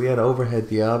we have? We had Overhead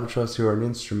the Albatross, who are an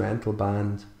instrumental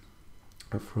band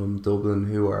from Dublin,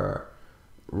 who are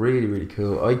really, really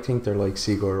cool. I think they're like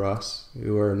Sigur Rós,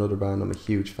 who are another band I'm a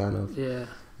huge fan of. Yeah.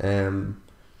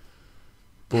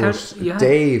 But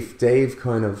Dave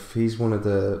kind of, he's one of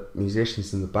the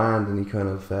musicians in the band, and he kind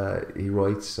of he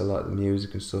writes a lot of the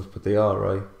music and stuff, but they all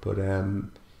write. But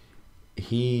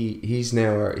he's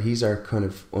our kind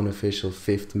of unofficial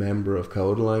fifth member of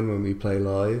Codaline when we play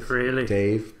live. Really?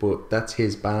 Dave, but that's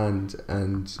his band,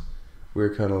 and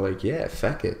we're kind of like, yeah,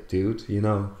 feck it, dude, you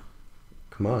know,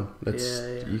 come on,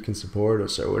 you can support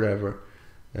us or whatever.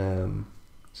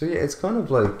 So yeah, it's kind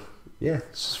of like, yeah,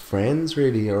 it's just friends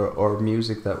really, or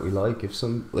music that we like. If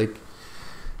some like,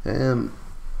 yeah,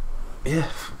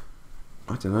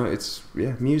 I don't know. It's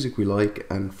music we like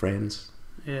and friends,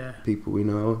 people we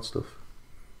know and stuff.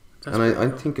 That's and I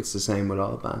think it's the same with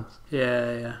all bands.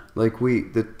 Yeah. Like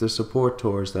the support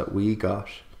tours that we got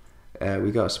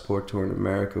a support tour in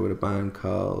America with a band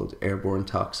called Airborne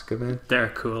Toxic Event. They're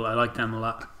cool. I like them a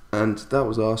lot. And that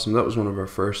was awesome. That was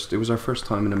it was our first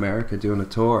time in America doing a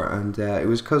tour, and it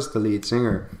was because the lead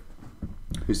singer,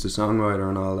 who's the songwriter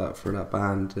and all that for that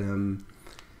band,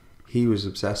 he was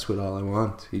obsessed with All I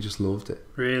Want. He just loved it.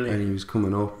 Really? And he was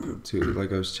coming up to,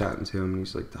 like, I was chatting to him, and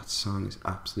he's like, that song is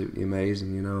absolutely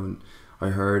amazing, you know, and I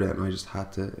heard it and I just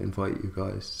had to invite you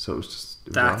guys. So it was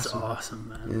That's awesome,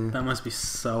 man. Yeah. That must be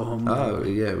so humbling. Oh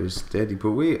yeah, it was steady.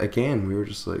 But we were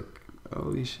just like,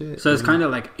 holy shit. So it's kind of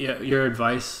like your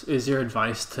advice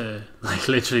to like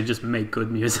literally just make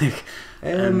good music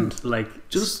and like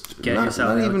just get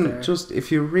yourself not out even there. Just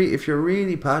if you're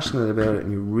really passionate about it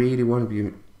and you really want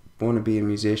to be a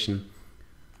musician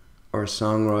or a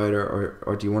songwriter,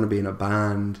 or do you want to be in a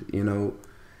band, you know,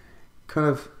 kind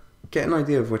of get an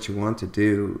idea of what you want to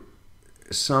do.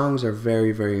 Songs are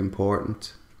very, very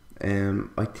important.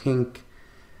 I think,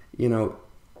 you know,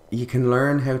 you can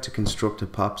learn how to construct a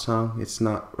pop song. It's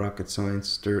not rocket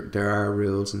science. There are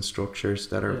rules and structures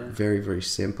that are very, very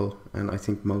simple, and I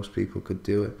think most people could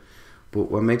do it.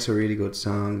 But what makes a really good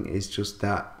song is just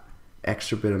that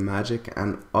extra bit of magic,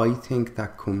 and I think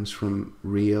that comes from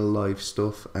real life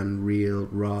stuff and real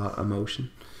raw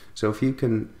emotion. So if you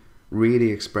can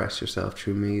really express yourself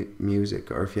through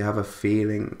music, or if you have a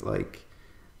feeling like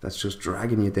that's just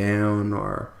dragging you down,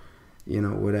 or you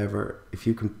know, whatever, if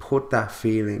you can put that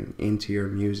feeling into your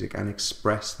music and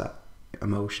express that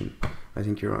emotion, I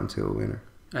think you're onto a winner.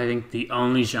 I think the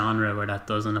only genre where that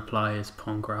doesn't apply is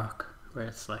punk rock, where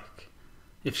it's like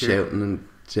if you're shouting.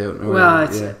 Well,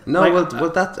 it's no, like, well,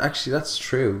 that's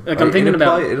true. Like I'm thinking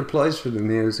about it applies for the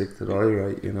music that I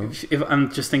write, you know. If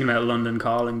I'm just thinking about London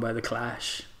Calling by The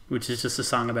Clash, which is just a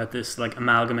song about this like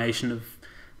amalgamation of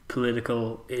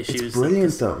political issues. It's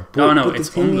brilliant though. But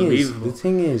it's unbelievable. The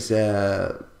thing is,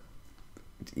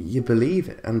 you believe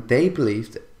it, and they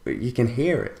believed it. You can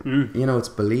hear it. You know, it's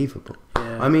believable.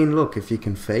 Yeah. I mean, look, if you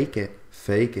can fake it,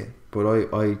 fake it. But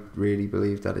I really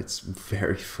believe that it's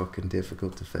very fucking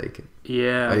difficult to fake it.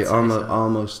 Yeah,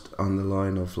 almost on the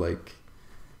line of like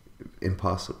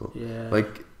impossible. Yeah.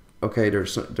 Like, okay,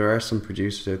 there are some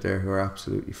producers out there who are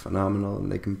absolutely phenomenal, and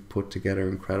they can put together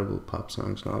incredible pop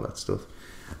songs and all that stuff,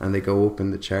 and they go up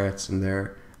in the charts and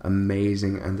they're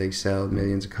amazing and they sell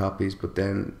millions of copies, but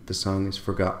then the song is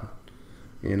forgotten.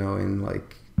 You know, in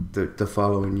like the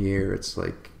following year, it's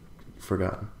like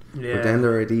forgotten. Yeah. But then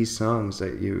there are these songs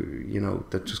that you know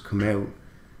that just come out,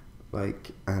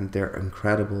 like, and they're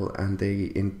incredible, and they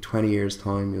in 20 years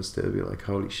time you'll still be like,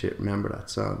 holy shit, remember that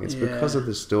song. It's because of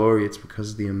the story, it's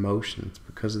because of the emotion, it's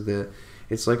because of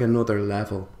it's like another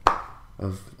level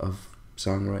of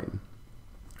songwriting.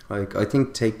 Like, I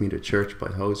think Take Me to Church by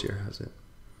Hozier has it,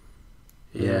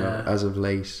 you know, as of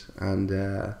late, and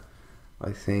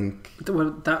I think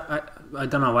I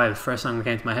don't know why the first song that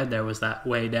came to my head there was that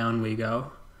Way Down We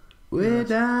Go. Way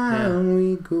down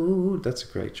we go. That's a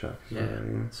great track. Yeah,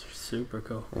 it's super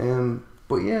cool.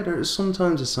 But yeah, there's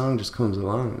sometimes a song just comes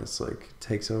along and it's like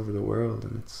takes over the world,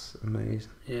 and it's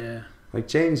amazing. Yeah. Like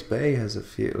James Bay has a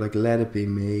few, like Let It Be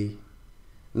Me.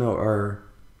 No, or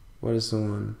what is the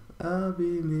one? I'll be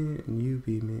me and you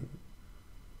be me.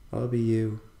 I'll be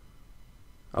you.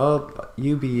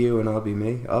 You be you and I'll be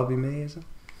me. I'll be me, is it?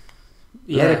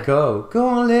 Yeah. Let it go. Go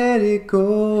on, let it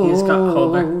go. He's got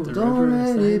Hold Back the Don't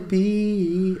River. let it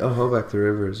be. Oh, Hold Back the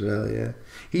River as well, yeah.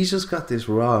 He's just got this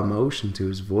raw emotion to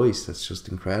his voice that's just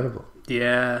incredible.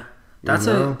 Yeah. That's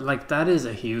that is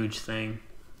a huge thing.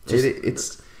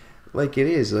 It's like, it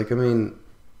is. Like, I mean,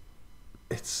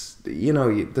 it's, you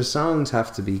know, the songs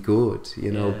have to be good,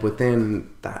 you know, but then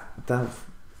that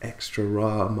extra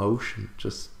raw emotion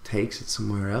just takes it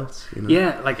somewhere else, you know.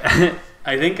 Yeah, like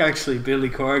I think actually Billy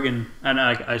Corgan, and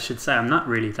I should say I'm not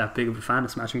really that big of a fan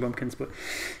of Smashing Pumpkins, but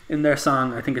in their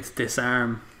song, I think it's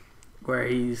Disarm, where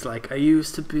he's like, I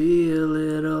used to be a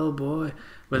little boy,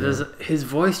 but his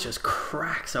voice just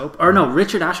cracks open. Or no,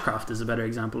 Richard Ashcroft is a better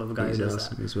example of a guy who does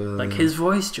awesome that as well, like his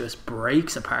voice just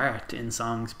breaks apart in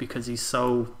songs because he's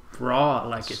so raw,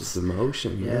 like it's just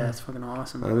emotion. yeah, it's fucking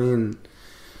awesome. I mean,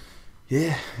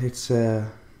 yeah, it's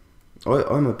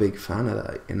I'm a big fan of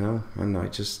that, you know, and I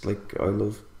just like, I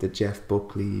love the Jeff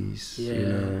Buckleys, you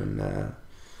know, and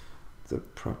the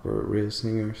proper real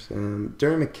singers.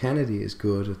 Dermot Kennedy is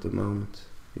good at the moment.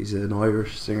 He's an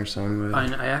Irish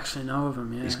singer-songwriter. I actually know of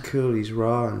him, yeah. He's cool, he's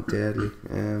raw and deadly.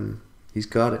 He's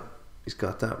got it. He's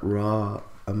got that raw,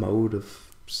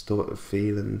 emotive,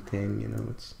 feeling thing, you know.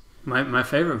 It's my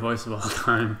favourite voice of all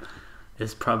time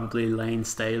is probably Lane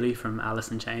Staley from Alice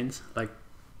in Chains. Like,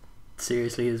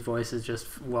 seriously, his voice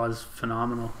was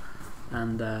phenomenal.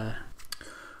 And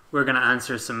we're going to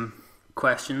answer some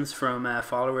questions from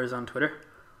followers on Twitter.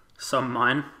 Some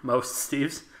mine, most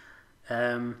Steve's.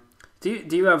 Do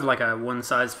you have like a one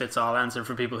size fits all answer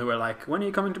for people who are like, when are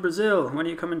you coming to Brazil? When are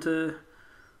you coming to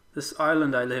this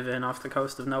island I live in off the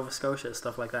coast of Nova Scotia?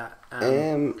 Stuff like that.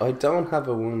 I don't have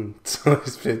a one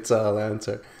size fits all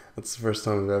answer. That's the first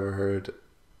time I've ever heard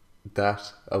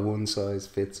that, a one size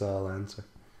fits all answer.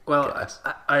 Well,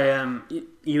 I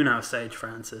you know Sage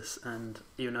Francis, and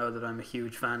you know that I'm a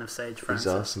huge fan of Sage Francis.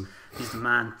 He's awesome. He's the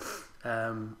man.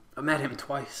 I met him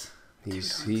twice.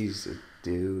 He's a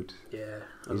dude. Yeah,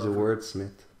 he's a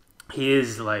wordsmith. He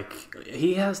is like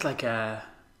he has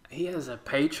a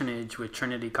patronage with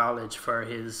Trinity College for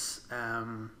his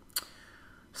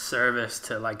service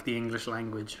to like the English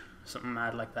language, something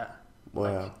mad like that.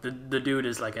 Wow. Like, the dude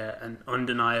is like an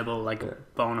undeniable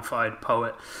bona fide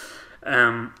poet.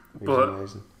 He's but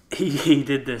amazing. He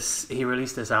did this. He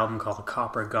released this album called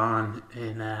Copper Gone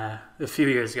in a few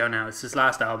years ago now. It's his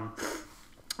last album.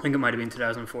 I think it might have been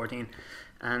 2014,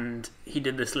 and he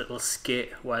did this little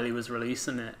skit while he was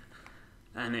releasing it,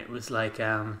 and it was like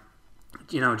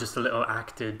just a little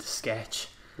acted sketch.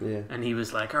 Yeah. And he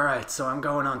was like, all right, so I'm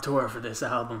going on tour for this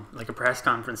album, like a press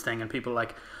conference thing, and people were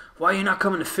like, why are you not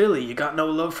coming to Philly? You got no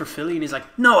love for Philly? And he's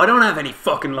like, no, I don't have any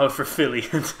fucking love for Philly.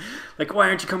 Like, why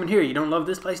aren't you coming here? You don't love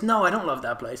this place? No, I don't love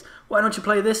that place. Why don't you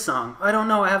play this song? I don't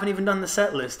know, I haven't even done the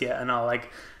set list yet. And all,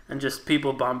 like, and just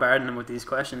people bombarding him with these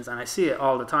questions, and I see it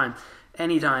all the time.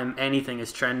 Anytime anything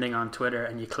is trending on Twitter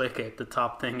and you click it, the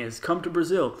top thing is come to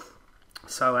Brazil.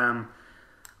 So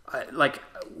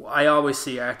I always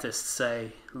see artists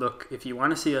say, look, if you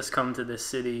want to see us come to this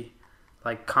city,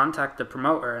 like, contact the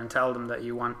promoter and tell them that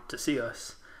you want to see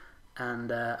us.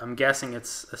 And I'm guessing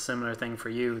it's a similar thing for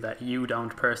you, that you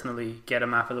don't personally get a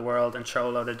map of the world and throw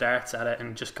a load of darts at it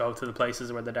and just go to the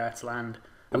places where the darts land.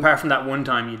 Apart from that one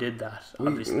time you did that,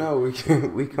 obviously.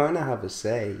 We kind of have a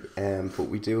say, but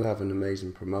we do have an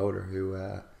amazing promoter who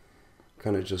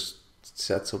kind of just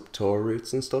sets up tour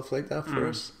routes and stuff like that for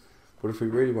us. But if we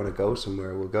really want to go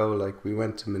somewhere, we'll go. Like, we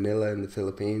went to Manila in the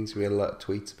Philippines. We had a lot of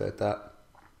tweets about that.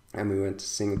 And we went to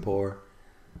Singapore,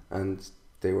 and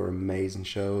they were amazing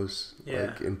shows. Yeah.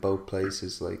 Like, in both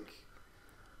places, like,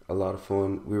 a lot of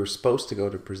fun. We were supposed to go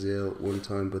to Brazil one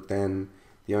time, but then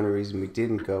the only reason we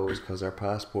didn't go was because our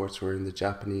passports were in the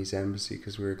Japanese embassy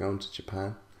because we were going to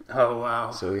Japan. Oh,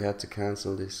 wow. So we had to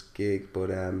cancel this gig. But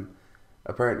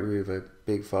apparently we have a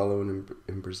big following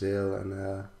in Brazil,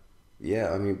 and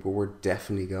yeah, I mean, but we're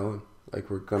definitely going. Like,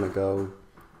 we're gonna go,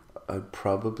 I'd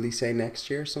probably say next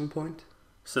year at some point.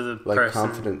 So the like,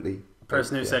 confidently.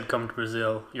 Person who said come to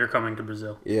Brazil, you're coming to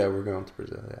Brazil. Yeah, we're going to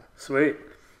Brazil, yeah. Sweet.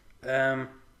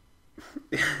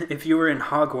 If you were in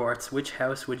Hogwarts, which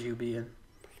house would you be in?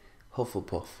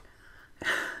 Hufflepuff.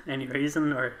 Any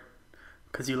reason, or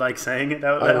because you like saying it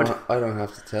out loud? I don't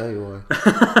have to tell you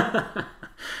why.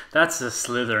 That's a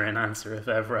Slytherin answer if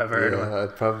ever I've heard one. Yeah,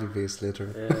 I'd probably be a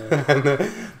Slytherin. Yeah.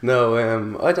 No,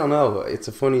 I don't know. It's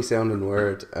a funny sounding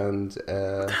word, and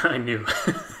I knew.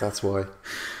 That's why.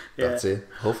 Yeah. That's it.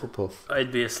 Hufflepuff.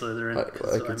 I'd be a Slytherin.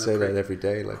 I could say that every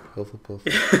day, like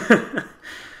Hufflepuff.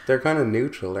 They're kind of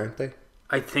neutral, aren't they?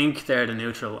 I think they're the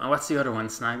neutral. And what's the other one?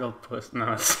 Snagglepuss? No.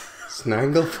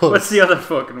 Snagglepuss. What's the other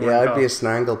fucking one? Yeah, I'd called? be a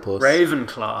Snagglepuss.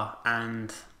 Ravenclaw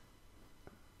and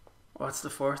what's the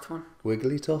fourth one?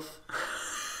 Wigglytuff.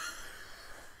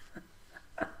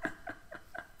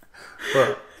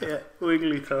 What? Yeah,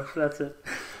 Wigglytuff. That's it.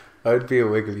 I'd be a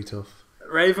Wigglytuff.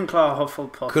 Ravenclaw,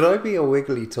 Hufflepuff. Could I be a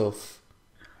Wigglytuff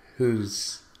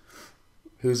who's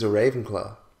a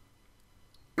Ravenclaw?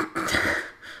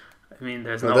 I mean,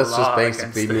 there's No, no that's law just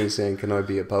basically against me it. saying, can I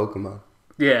be a Pokemon?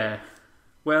 Yeah.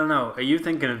 Well, no. Are you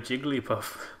thinking of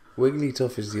Jigglypuff?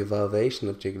 Wigglytuff is the evolvation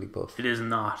of Jigglypuff. It is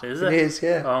not, is It it? is,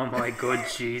 yeah. Oh my good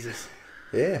Jesus.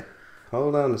 Yeah.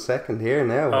 Hold on a second here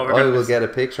now. Oh, we're I gonna will miss- get a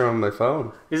picture on my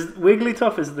phone. Is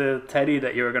Wigglytuff is the teddy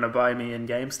that you were going to buy me in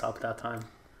GameStop that time?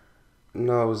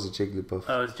 No, it was a Jigglypuff.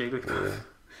 Oh, it's Jigglypuff.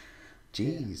 Yeah.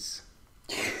 Jeez.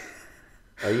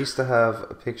 I used to have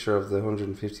a picture of the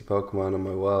 150 Pokemon on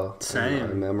my wall. Same.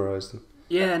 And I memorized them.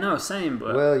 Yeah, no, same,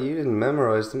 but Well, you didn't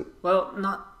memorize them. well,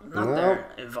 not No. they're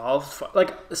evolved for,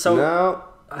 like so. No.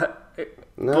 Uh,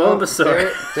 No.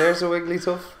 Bulbasaur. There's a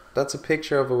Wigglytuff. That's a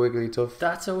picture of a Wigglytuff.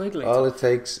 That's a Wigglytuff. All it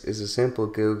takes is a simple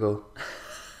Google,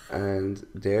 and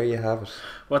there you have it.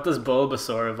 What does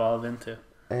Bulbasaur evolve into?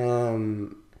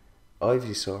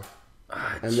 Ivysaur,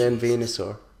 Ah, and then Jesus.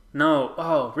 Venusaur, No.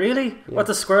 Oh, really? Yeah. What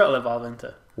does Squirtle evolve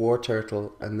into? War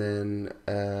Turtle, and then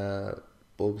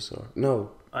Bulbasaur.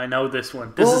 No, I know this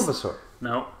one. This is Bulbasaur.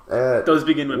 no. Uh, Those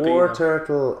begin with War P. though.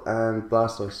 Turtle and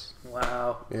Blastoise.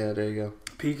 Wow. Yeah, there you go.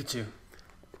 Pikachu,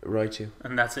 Right, you.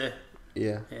 and that's it.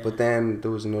 Yeah. Yeah. But then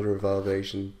there was another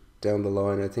evolvation down the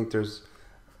line. I think there's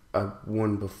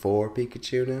one before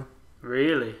Pikachu now.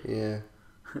 Really? Yeah.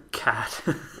 Cat.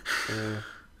 Yeah.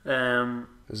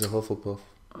 There's a Hufflepuff.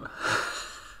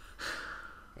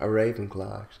 A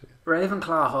Ravenclaw, actually.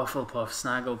 Ravenclaw, Hufflepuff,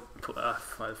 Snaggle.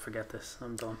 I forget this.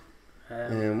 I'm done.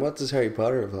 What does Harry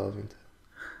Potter evolve into?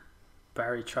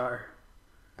 Barry Trotter.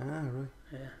 Ah, right.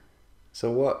 Yeah.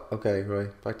 So what? Okay, right.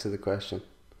 Back to the question.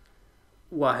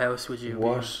 What house would you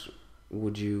What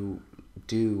would you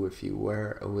do if you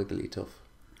were a Wigglytuff?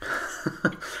 be?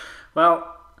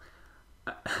 Well,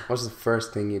 What's the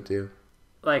first thing you do?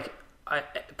 like I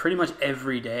pretty much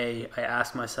every day I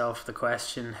ask myself the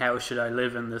question, how should I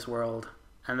live in this world?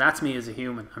 And that's me as a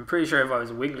human. I'm pretty sure if I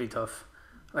was a Wigglytuff,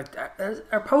 like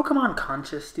are Pokemon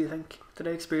conscious, do you think? Do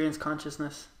they experience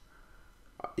consciousness?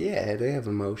 Yeah, they have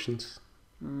emotions.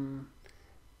 Mm.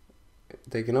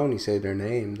 They can only say their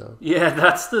name though. Yeah,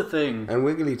 that's the thing. And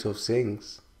Wigglytuff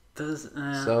sings. There's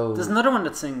So- there's another one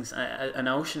that sings an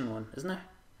ocean one, isn't there?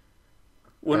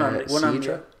 One on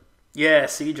Seadra? yeah,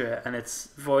 Seadra, and its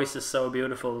voice is so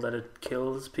beautiful that it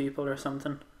kills people or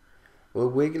something. Well,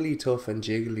 Wigglytuff and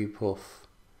Jigglypuff,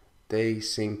 they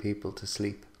sing people to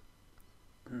sleep.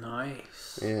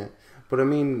 Nice. Yeah, but I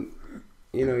mean,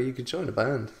 you could join a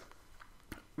band.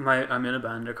 I'm in a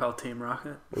band. They're called Team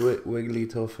Rocket.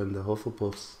 Wigglytuff and the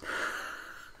Hufflepuffs.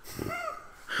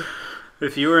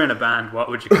 If you were in a band, what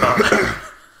would you call it?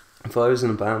 If I was in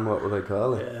a band, what would I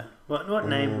call it? Yeah. What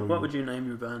name? What would you name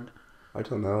your band? I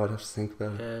don't know. I'd have to think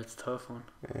about it. Yeah, it's a tough one.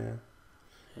 Yeah.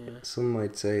 Yeah. Some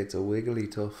might say it's a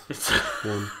Wigglytuff It's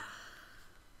one.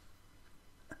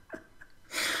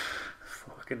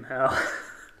 fucking hell.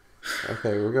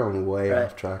 Okay, we're going way Right.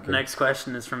 off track here. Next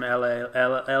question is from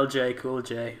LJ Cool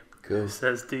J. Cool. Who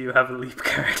says, "Do you have a leap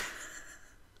card?"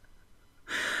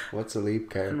 What's a leap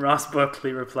And card? Ross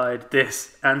Buckley replied,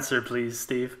 "This answer, please,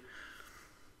 Steve."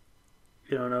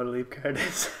 You don't know what a leap card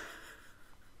is?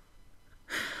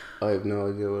 I have no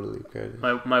idea what a leap card is.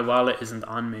 My wallet isn't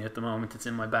on me at the moment. It's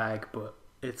in my bag, but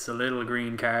it's a little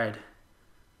green card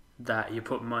that you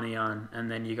put money on,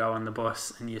 and then you go on the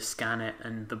bus and you scan it,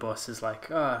 and the bus is like,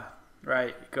 "Oh,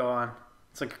 right, go on."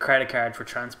 It's like a credit card for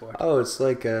transport. Oh, it's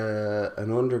like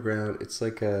an underground. It's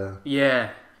like Yeah,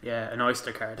 an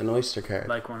Oyster card. an Oyster card.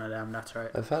 Like one of them, that's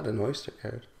right. I've had an Oyster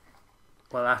card.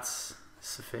 Well, that's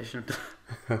sufficient.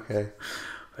 Okay.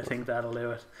 I think that'll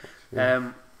do it.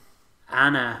 Yeah.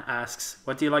 Anna asks,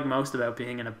 "What do you like most about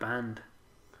being in a band?"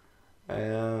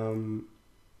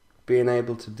 Being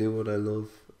able to do what I love,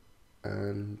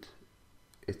 and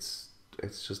it's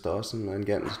just awesome, and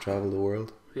getting to travel the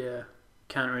world. Yeah,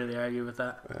 can't really argue with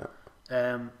that.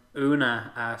 Yeah.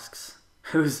 Una asks,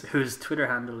 whose Twitter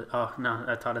handle? Oh no,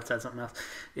 I thought it said something else.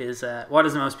 Is what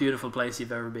is the most beautiful place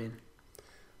you've ever been?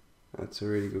 That's a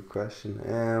really good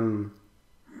question.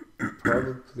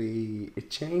 Probably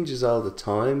it changes all the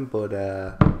time, but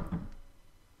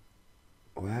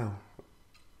wow,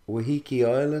 Wahiki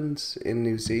Island in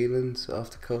New Zealand,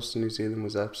 off the coast of New Zealand,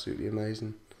 was absolutely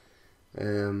amazing.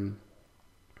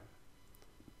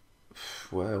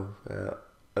 Wow,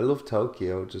 I love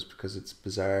Tokyo just because it's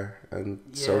bizarre and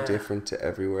so Yeah. different to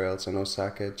everywhere else. And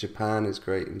Osaka, Japan is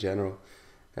great in general.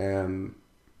 There's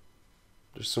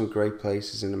some great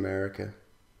places in America.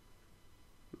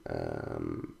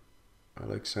 I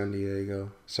like San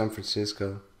Diego, San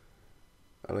Francisco.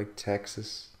 I like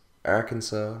Texas.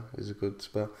 Arkansas is a good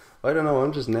spot. I don't know,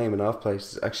 I'm just naming off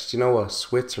places. Actually, do you know what?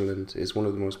 Switzerland is one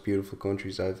of the most beautiful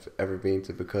countries I've ever been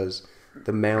to because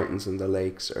the mountains and the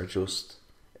lakes are just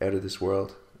out of this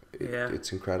world. Yeah.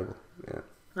 It's incredible. Yeah.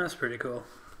 That's pretty cool.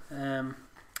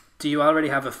 Do you already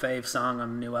have a fave song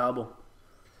on the new album?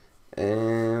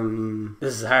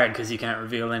 This is hard because you can't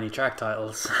reveal any track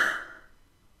titles.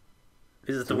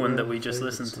 Is it the one that we just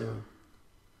listened to?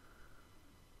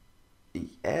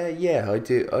 Yeah, I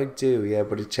do, yeah,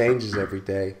 but it changes every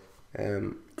day.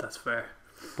 That's fair.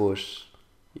 But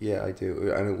yeah, I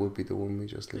do, and it would be the one we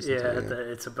just listened to. Yeah,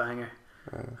 it's a banger.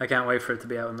 I can't wait for it to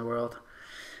be out in the world.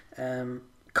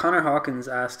 Connor Hawkins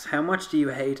asks, how much do you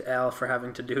hate Elle for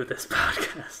having to do this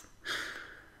podcast?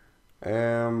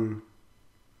 How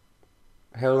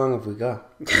long have we got?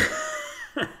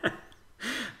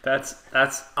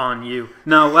 That's on you.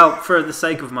 No, well, for the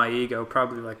sake of my ego,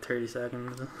 probably like 30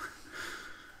 seconds.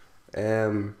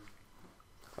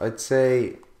 I'd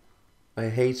say I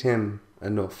hate him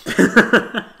enough.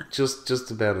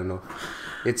 just about enough.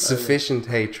 It's sufficient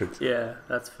hatred. Yeah,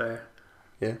 that's fair.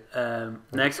 Yeah.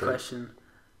 Next question.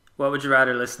 What would you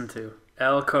rather listen to?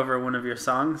 Elle cover one of your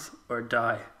songs or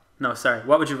die? No, sorry.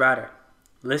 What would you rather?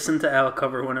 Listen to Elle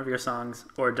cover one of your songs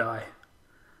or die?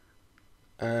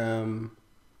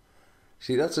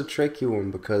 See, that's a tricky one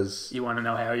because you want to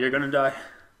know how you're gonna die.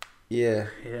 Yeah.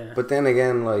 Yeah. But then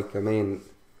again, like, I mean,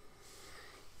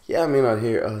 I'd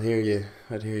hear you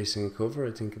sing a cover.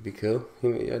 I think it'd be cool.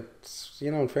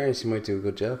 In fairness, you might do a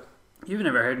good job. You've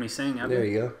never heard me sing, have you? There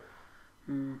you go.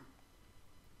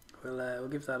 We'll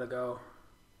give that a go.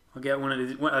 I'll get one of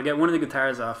the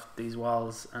guitars off these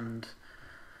walls and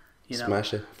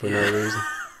smash it for no reason.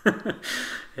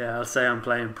 Yeah, I'll say I'm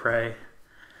playing Prey.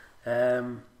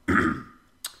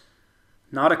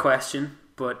 Not a question,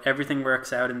 but Everything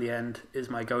Works Out in the End is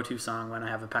my go-to song when I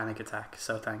have a panic attack.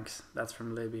 So thanks. That's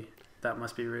from Libby. That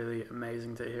must be really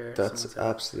amazing to hear. That's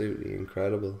absolutely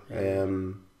incredible. Yeah.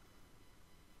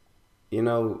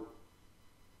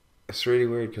 It's really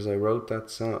weird because I wrote that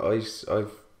song.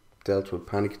 I've dealt with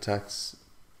panic attacks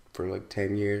for like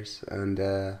 10 years, and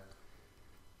I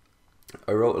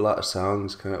wrote a lot of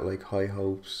songs, kind of like High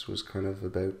Hopes was kind of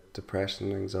about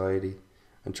depression and anxiety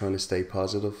and trying to stay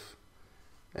positive.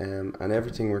 And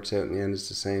Everything Works Out in the End is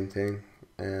the same thing.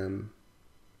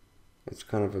 It's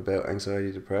kind of about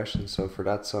anxiety, depression. So for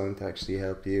that song to actually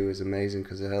help you is amazing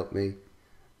because it helped me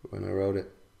when I wrote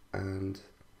it, and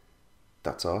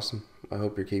that's awesome. I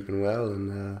hope you're keeping well,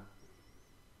 and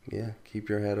keep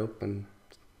your head up and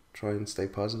try and stay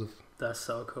positive. That's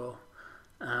so cool.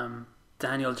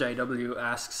 Daniel JW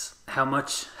asks, how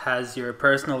much has your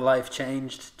personal life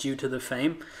changed due to the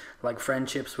fame, like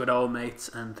friendships with old mates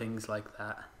and things like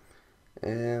that?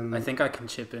 I think I can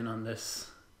chip in on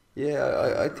this.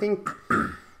 Yeah, I think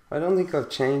I don't think I've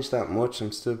changed that much.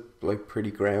 I'm still like pretty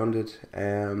grounded.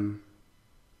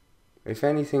 If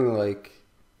anything, like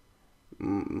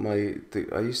I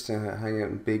used to hang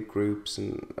out in big groups,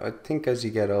 and I think as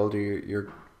you get older, your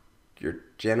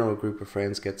general group of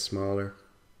friends gets smaller.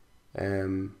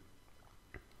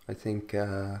 I think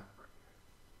I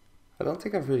don't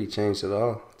think I've really changed at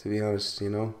all, to be honest.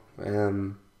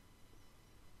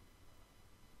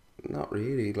 Not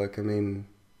really. Like, I mean,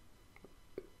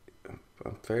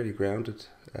 I'm fairly grounded,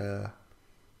 and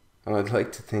I'd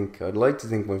like to think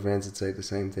my friends would say the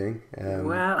same thing.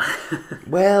 Well,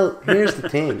 here's the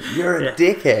thing: you're a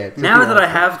dickhead. Now that I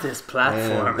have this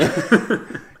platform.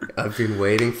 I've been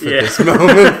waiting for this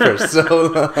moment for so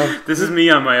long. This is me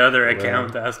on my other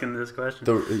account asking this question.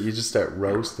 You just start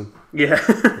roasting. Yeah.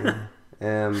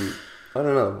 I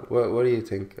don't know. What do you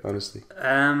think, honestly?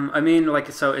 I mean,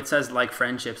 so it says like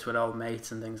friendships with old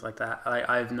mates and things like that.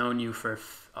 I've known you for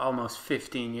almost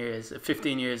 15 years.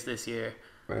 15 years this year.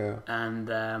 Wow. And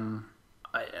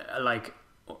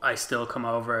I still come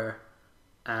over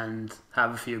and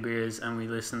have a few beers and we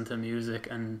listen to music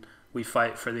and we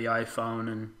fight for the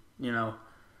iPhone and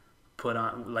put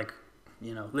on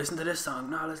listen to this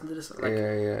song. No, listen to this.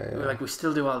 Yeah. We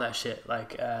still do all that shit.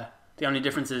 The only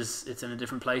difference is it's in a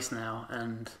different place now,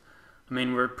 and I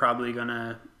mean we're probably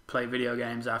gonna play video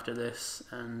games after this,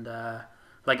 and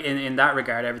in that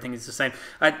regard everything is the same.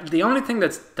 The only thing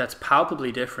that's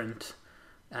palpably different,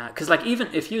 because even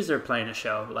if you're playing a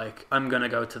show, I'm gonna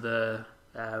go to the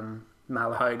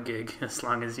Malahide gig as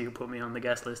long as you put me on the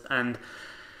guest list, and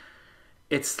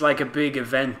it's like a big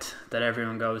event that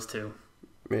everyone goes to.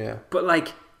 Yeah.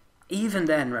 But even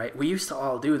then, right, we used to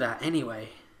all do that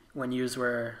anyway when yous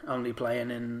were only playing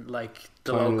in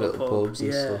the local pubs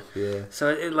and stuff. Yeah.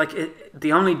 So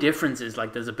the only difference is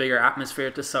there's a bigger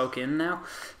atmosphere to soak in now.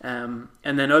 And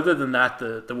then other than that,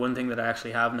 the one thing that I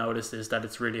actually have noticed is that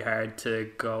it's really hard to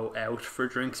go out for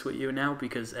drinks with you now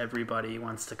because everybody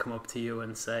wants to come up to you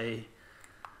and say,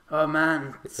 "Oh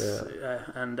man,"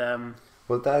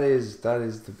 well, that is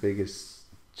the biggest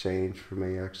change for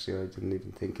me. Actually, I didn't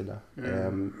even think of that.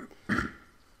 Mm.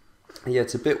 Yeah,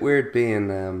 it's a bit weird being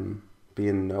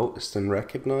noticed and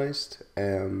recognized.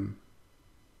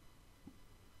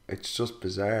 It's just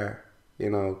bizarre, you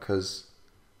know,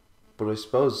 but I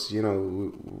suppose, you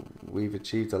know, we've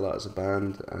achieved a lot as a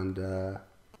band, and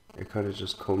it kind of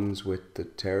just comes with the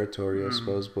territory, I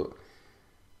suppose. But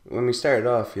when we started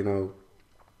off, you know,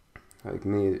 like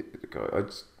me,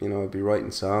 I'd be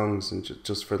writing songs and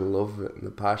just for the love of it and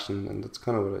the passion, and that's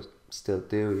kind of what I still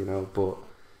do, you know. But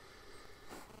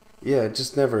yeah, I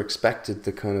just never expected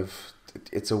the kind of.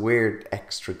 It's a weird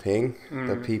extra thing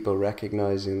that people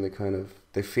recognizing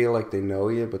they feel like they know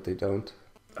you, but they don't.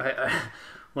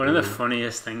 One of the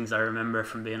funniest things I remember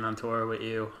from being on tour with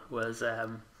you was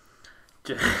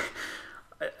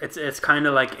it's kind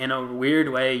of like, in a weird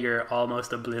way, you're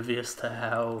almost oblivious to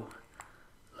how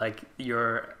like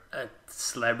you're a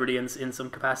celebrity in some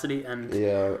capacity, and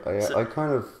yeah, I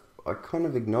kind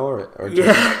of ignore it, or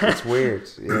just, it's weird.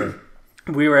 Yeah,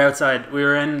 we were outside. We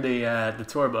were in the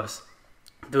tour bus.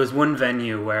 There was one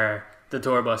venue where the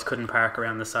tour bus couldn't park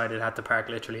around the side; it had to park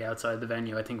literally outside the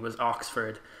venue. I think it was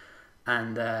Oxford,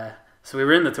 and so we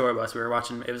were in the tour bus. We were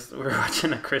watching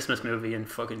a Christmas movie in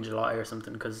fucking July or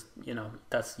something, because you know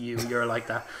that's you. You're like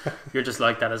that. You're just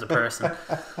like that as a person.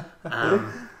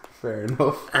 Fair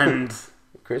enough. And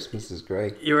Christmas is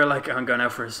great. You were like, I'm going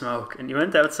out for a smoke, and you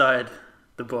went outside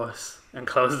the bus and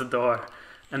closed the door,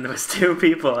 and there was two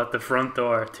people at the front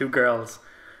door, two girls,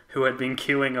 who had been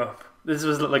queuing up. This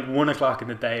was like 1 o'clock in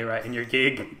the day, right? And your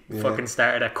gig fucking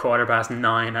started at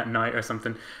 9:15 at night or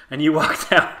something, and you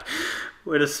walked out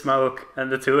with a smoke,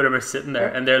 and the two of them are sitting there,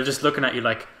 and they're just looking at you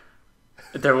like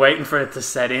they're waiting for it to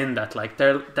set in, that like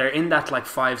they're in that like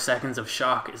 5 seconds of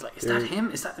shock. It's like, is that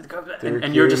him? Is that the guy?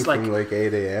 And you're just like, from like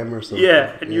 8 a.m. or something.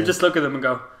 Yeah, and you just look at them and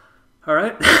go, all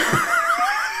right.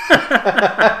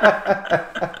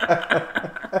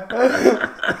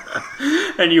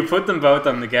 And you put them both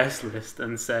on the guest list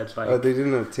and said like, oh, they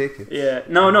didn't have tickets. Yeah,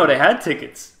 no, they had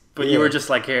tickets, but you were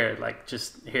just like, here, like,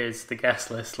 just here's the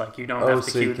guest list, like you don't have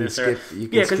to queue this, you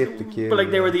can skip the queue. But like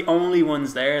they were the only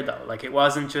ones there though, like it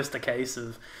wasn't just a case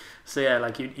of. So yeah,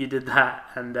 like you did that,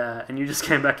 and you just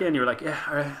came back in. You were like, yeah,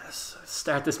 all right, let's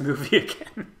start this movie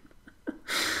again.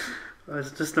 It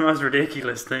was just the most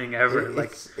ridiculous thing ever.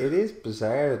 It is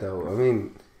bizarre though. I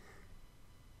mean,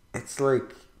 it's like,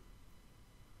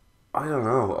 I don't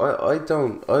know.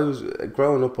 I was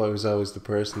growing up. I was always the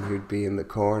person who'd be in the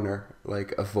corner,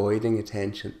 like avoiding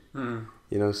attention.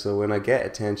 You know, so when I get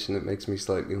attention, it makes me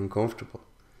slightly uncomfortable.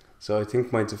 So I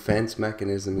think my defense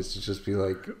mechanism is to just be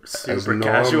like super as normal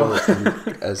casual. and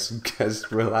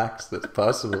as relaxed as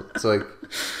possible. It's like,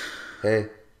 hey,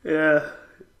 yeah.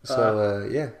 So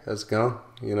yeah, how's it going?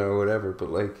 You know, or whatever. But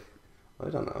like, I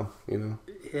don't know. You know.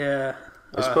 Yeah.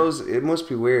 I suppose it must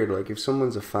be weird. Like if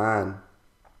someone's a fan,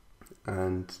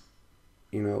 and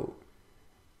you know,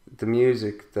 the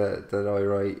music that I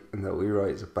write and that we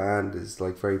write as a band is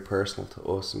like very personal to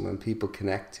us, and when people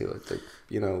connect to it, like,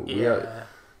 you know,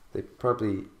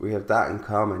 we have that in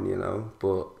common, you know.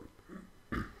 But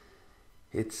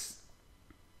it's,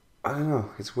 I don't know,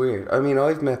 it's weird. I mean,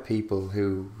 I've met people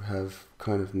who have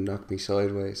kind of knocked me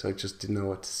sideways. I just didn't know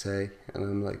what to say, and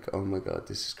I'm like, oh my god,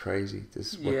 this is crazy.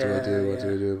 This, what do I do? What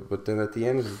do I do? But then at the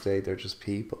end of the day, they're just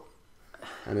people.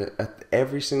 And at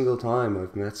every single time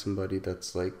I've met somebody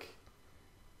that's like,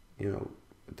 you know,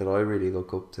 that I really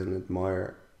look up to and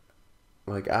admire,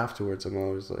 like afterwards I'm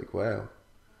always like, wow,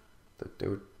 that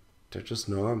they're just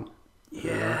normal.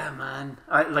 Yeah, you know? Man.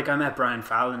 I met Brian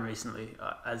Fallon recently,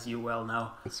 as you well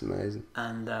know. It's amazing.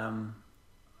 And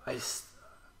I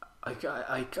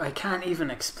can't even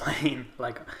explain.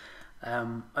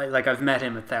 I've met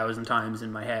him 1,000 times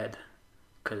in my head,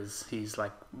 because he's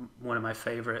like one of my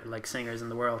favorite like singers in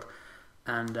the world.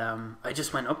 And I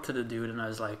just went up to the dude and I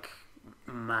was like,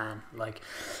 man, like,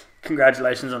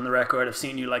 congratulations on the record. I've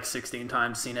seen you like 16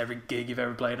 times, seen every gig you've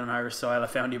ever played on Irish Soil. I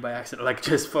found you by accident. Like,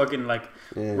 just fucking like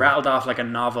rattled off like a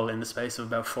novel in the space of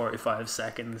about 45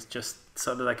 seconds, just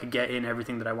so that I could get in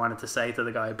everything that I wanted to say to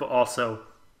the guy, but also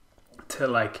to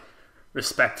like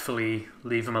respectfully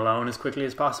leave him alone as quickly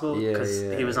as possible, because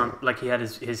he was on, like, he had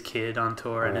his kid on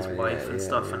tour and his wife and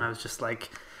stuff, and I was just like,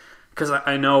 because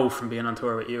I know from being on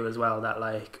tour with you as well that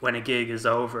like when a gig is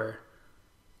over,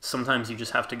 sometimes you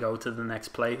just have to go to the next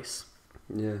place,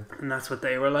 and that's what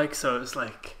they were like. So it was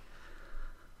like,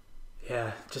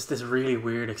 yeah, just this really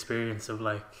weird experience of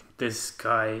like, this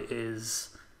guy is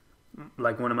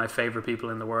like one of my favorite people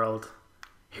in the world,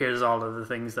 here's all of the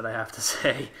things that I have to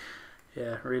say.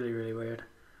 Yeah, really, really weird.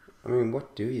 I mean,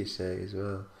 what do you say as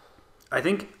well? I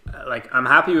think, like, I'm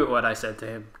happy with what I said to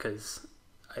him, because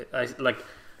I like.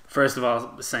 First of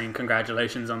all, saying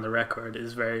congratulations on the record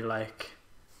is very like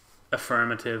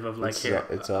affirmative of like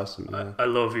it's awesome. Yeah. I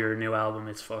love your new album.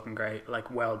 It's fucking great. Like,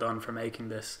 well done for making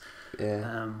this.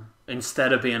 Yeah.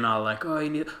 Instead of being all like, oh, you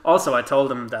need. Also, I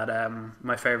told him that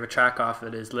my favorite track off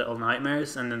it is Little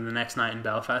Nightmares, and then the next night in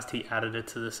Belfast, he added it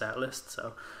to the set list.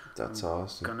 So that's I'm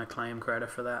awesome. Gonna claim credit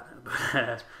for that.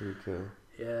 That's pretty cool.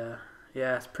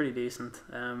 Yeah, it's pretty decent.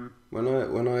 When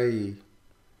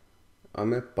I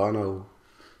met Bono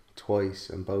twice,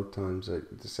 and both times,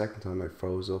 the second time I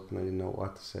froze up and I didn't know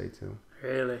what to say to him.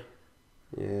 Really?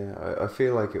 Yeah, I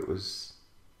feel like it was,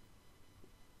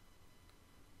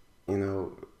 you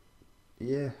know,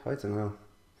 yeah, I don't know.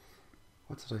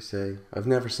 What did I say? I've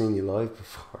never seen you live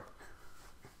before.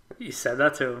 You said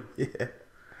that to him? Yeah.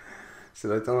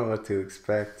 So I don't know what to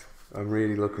expect. I'm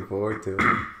really looking forward to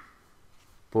it.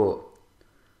 But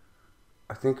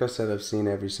I think I said I've seen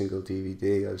every single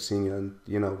DVD. I've seen you on,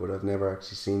 you know, but I've never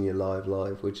actually seen you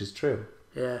live, which is true.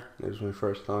 Yeah. It was my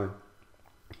first time.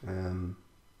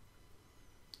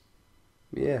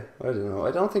 Yeah, I don't know.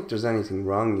 I don't think there's anything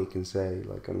wrong you can say,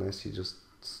 like, unless you just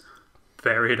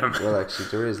buried him. Well, actually,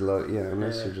 there is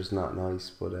unless you're just not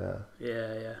nice. But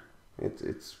yeah.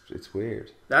 It's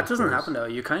weird. That doesn't happen though.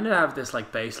 You kind of have this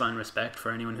like baseline respect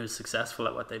for anyone who's successful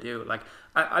at what they do. Like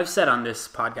I've said on this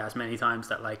podcast many times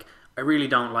that like I really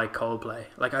don't like Coldplay.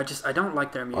 Like I don't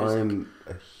like their music. I'm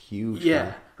a huge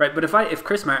fan. Right. But if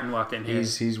Chris Martin walked in here,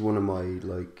 he's one of my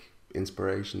like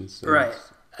inspirations. Right.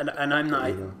 And I'm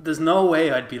not. There's no way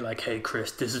I'd be like, hey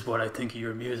Chris, this is what I think of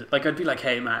your music. Like I'd be like,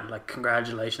 hey man, like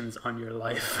congratulations on your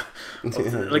life.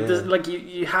 Like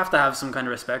you have to have some kind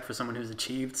of respect for someone who's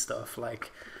achieved stuff.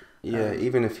 Like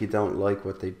even if you don't like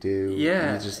what they do,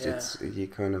 it's you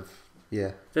kind of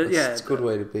it's a good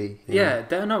way to be.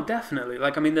 No, definitely.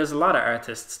 Like I mean, there's a lot of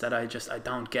artists that I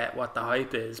don't get what the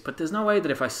hype is, but there's no way that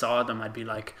if I saw them, I'd be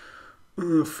like,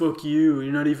 oh, fuck you,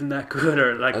 you're not even that good,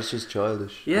 or like that's just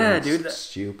childish. Yeah, dude, that's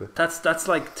stupid. That's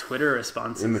like Twitter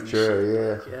responses.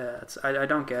 Immature, I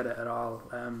don't get it at all.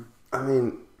 I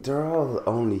mean, they're all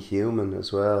only human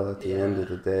as well. At the end of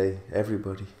the day,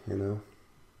 everybody, you know.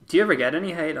 Do you ever get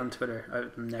any hate on Twitter?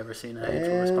 I've never seen a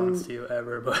hateful response to you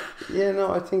ever, but yeah,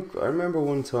 no, I remember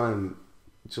one time,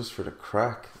 just for the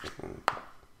crack.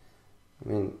 I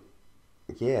mean,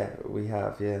 yeah, we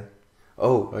have, yeah.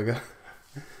 Oh, I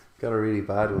got a really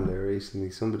bad one there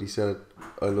recently. Somebody said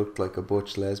I looked like a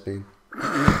butch lesbian.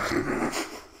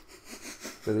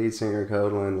 The lead singer of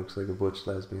Codeline looks like a butch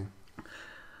lesbian.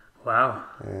 Wow.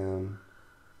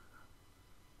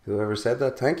 Whoever said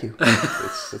that, thank you.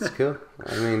 It's cool.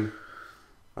 I mean,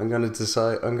 I'm gonna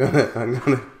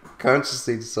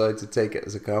consciously decide to take it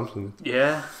as a compliment.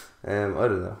 Yeah. I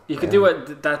don't know. You could do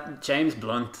what that James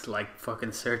Blunt like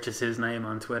fucking searches his name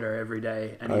on Twitter every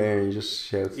day, and he just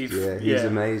shouts. He's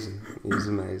amazing. He's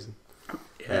amazing.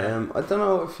 Yeah. I don't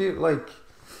know if you like.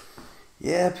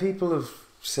 Yeah, people have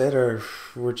said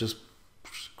we're just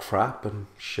crap and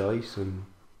shite and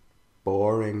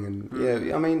boring and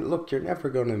I mean, look, you're never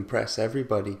going to impress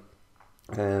everybody.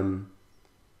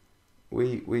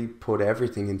 We put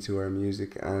everything into our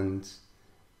music, and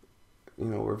you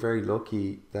know, we're very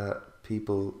lucky that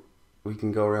we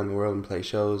can go around the world and play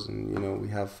shows, and you know, we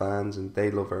have fans and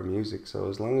they love our music. So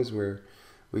as long as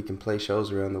we can play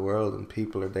shows around the world and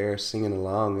people are there singing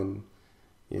along, and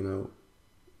you know,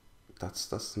 that's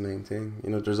the main thing. You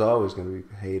know, there's always going to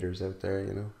be haters out there,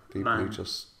 you know, people who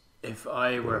just. If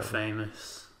I were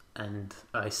famous and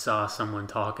I saw someone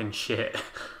talking shit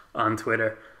on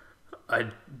Twitter,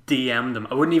 I'd DM them.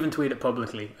 I wouldn't even tweet it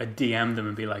publicly. I'd DM them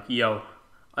and be like, yo,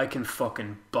 I can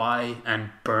fucking buy and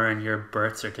burn your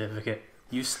birth certificate.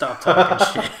 You stop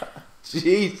talking shit.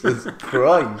 Jesus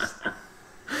Christ.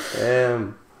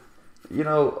 You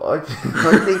know, I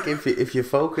think if you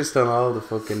focused on all the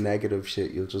fucking negative shit,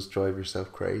 you'll just drive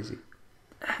yourself crazy.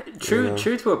 True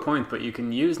to a point, but you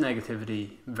can use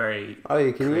negativity very. Oh,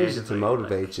 you can use it to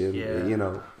motivate like, you, you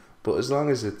know. But as long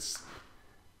as it's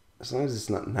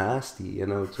not nasty, you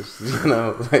know, just you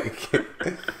know, like.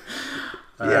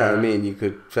 Yeah, I mean, you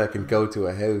could fucking go to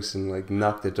a house and like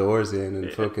knock the doors in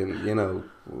and fucking, you know,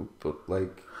 but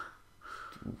like,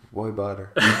 why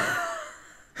bother?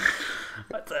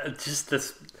 Just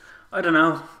this. I don't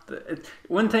know.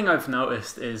 One thing I've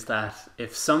noticed is that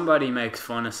if somebody makes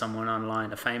fun of someone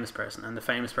online, a famous person, and the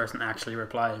famous person actually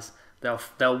replies,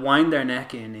 they'll wind their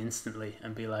neck in instantly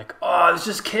and be like, "Oh, I was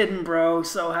just kidding, bro.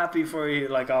 So happy for you."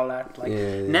 Like all that. Like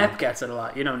Nep gets it a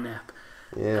lot. You know Nep.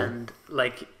 Yeah. And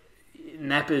like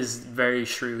Nep is very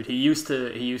shrewd. He used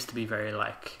to be very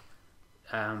like,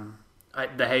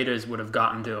 the haters would have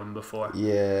gotten to him before.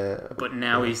 Yeah. But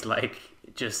now he's like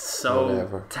just so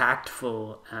Whatever.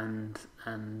 tactful and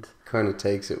Kind of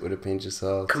takes it with a pinch of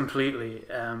salt completely.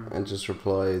 and just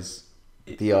replies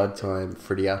the odd time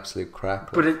for the absolute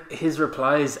crack. But his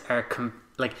replies are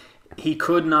like, he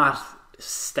could not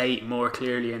state more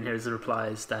clearly in his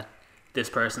replies that this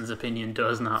person's opinion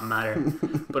does not matter.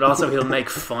 But also he'll make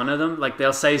fun of them. Like,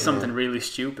 they'll say something really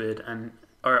stupid and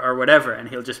or whatever, and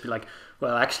he'll just be like,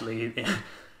 well, actually,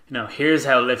 here's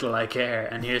how little I care,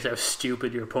 and here's how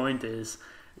stupid your point is.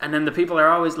 And then the people are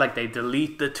always like, they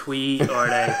delete the tweet, or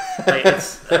they like,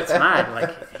 it's mad.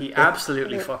 Like, he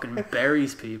absolutely fucking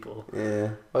buries people.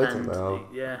 Yeah, I don't know.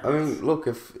 Yeah, I mean, look,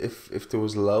 if there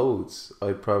was loads,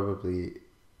 I'd probably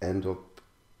end up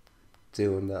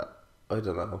doing that. I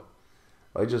don't know.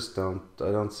 I just don't. I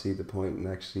don't see the point in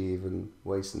actually even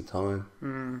wasting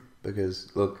time. Because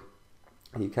look,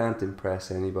 you can't impress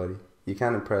anybody. You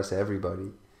can't impress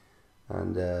everybody,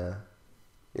 and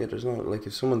there's no, like,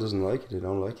 if someone doesn't like it, they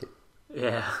don't like it.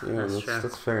 Yeah, that's true.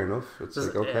 That's fair enough. It's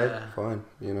like, okay, fine,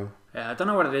 Yeah, I don't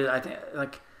know what it is. I think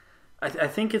I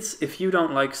think it's, if you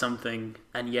don't like something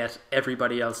and yet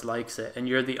everybody else likes it, and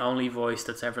you're the only voice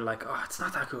that's ever like, oh, it's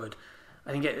not that good.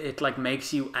 I think it like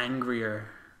makes you angrier.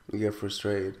 You get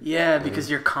frustrated. Yeah, because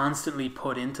you're constantly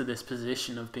put into this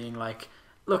position of being like,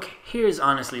 look, here's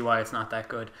honestly why it's not that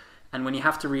good. And when you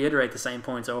have to reiterate the same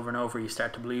points over and over, you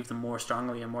start to believe them more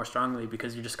strongly and more strongly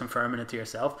because you're just confirming it to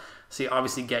yourself. So you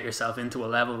obviously get yourself into a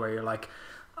level where you're like,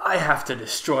 I have to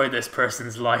destroy this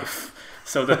person's life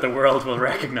so that the world will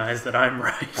recognize that I'm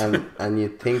right. And you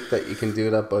think that you can do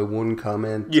that by one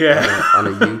comment on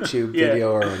a YouTube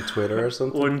video or on Twitter or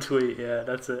something? One tweet, yeah,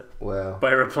 that's it. Wow.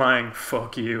 By replying,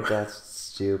 fuck you. That's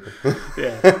stupid.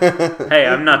 Yeah. Hey,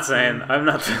 I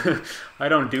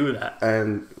don't do that.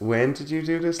 And when did you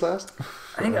do this last?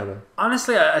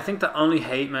 Honestly, I think the only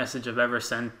hate message I've ever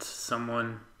sent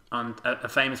someone, on a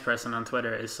famous person on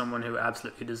Twitter, is someone who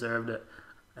absolutely deserved it.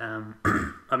 I'm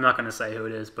not going to say who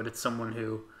it is, but it's someone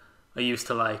who I used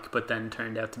to like, but then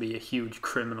turned out to be a huge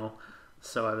criminal.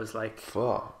 So I was like,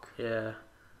 fuck. Yeah.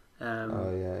 I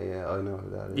know who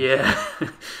that is. Yeah.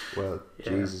 Well,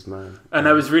 Jesus, man. And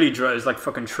I was really dry. It was like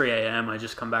fucking 3 a.m. I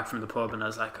just come back from the pub and I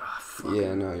was like, oh, fuck.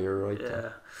 Yeah, no, you're right. Yeah.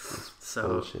 So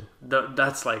bullshit.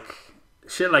 That's like,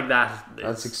 shit like that.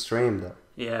 That's extreme, though.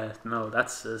 Yeah, no,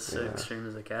 that's as extreme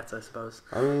as it gets, I suppose.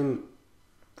 I mean,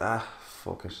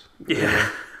 fuck it. Yeah.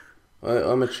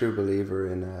 I'm a true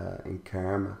believer in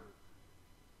karma.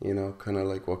 You know, kind of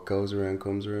like what goes around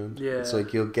comes around. Yeah. It's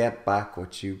like you'll get back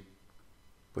what you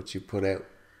put out.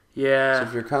 Yeah. So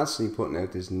if you're constantly putting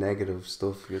out this negative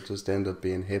stuff, you'll just end up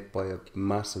being hit by a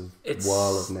massive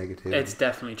wall of negativity. It's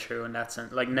definitely true in that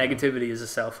sense. Like, negativity is a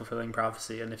self-fulfilling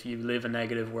prophecy, and if you live a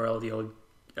negative world, you'll,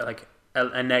 like,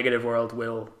 a negative world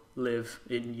will live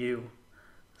in you.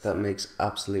 That makes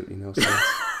absolutely no sense.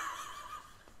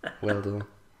 Well done.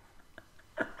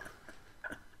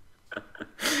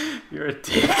 You're a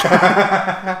dick.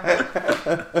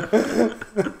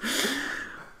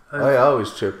 I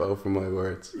always trip over my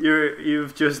words.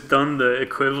 You've just done the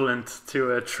equivalent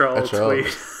to a troll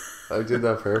tweet. I did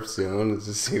that purposely. I wanted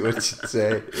to see what you'd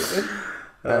say.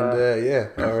 And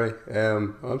alright.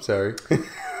 I'm sorry.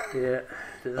 Yeah.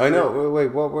 I know.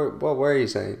 Wait, what were you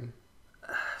saying?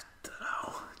 I don't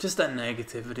know. Just that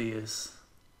negativity is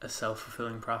a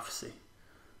self-fulfilling prophecy.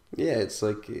 Yeah, it's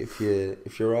like if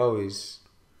you're always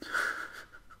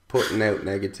putting out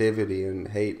negativity and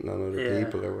hating on other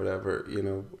people or whatever, you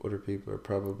know, other people are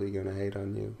probably going to hate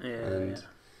on you.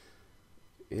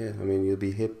 I mean, you'll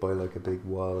be hit by like a big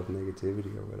wall of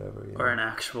negativity or whatever. You know? Or an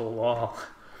actual wall.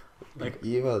 Like,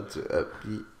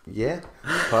 yeah,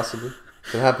 possibly.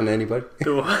 Could happen to anybody.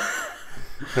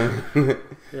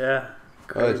 Yeah,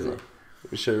 crazy. I don't know.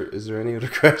 Sure. Is there any other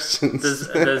questions?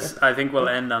 There's. I think we'll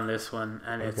end on this one,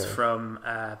 and it's from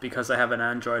because I have an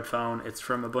Android phone. It's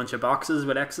from a bunch of boxes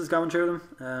with X's going through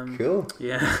them. Cool.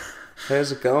 Yeah.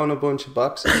 How's it going? A bunch of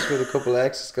boxes with a couple of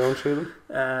X's going through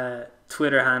them.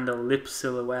 Twitter handle Lip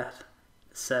Silhouette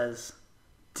says,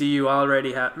 "Do you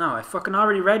already have?" No, I fucking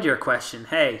already read your question.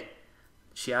 Hey,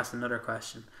 she asked another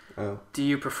question. Oh. Do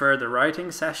you prefer the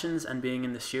writing sessions and being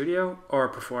in the studio, or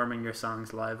performing your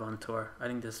songs live on tour? I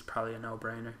think this is probably a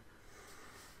no-brainer.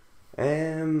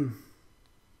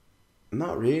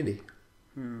 Not really.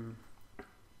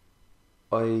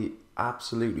 I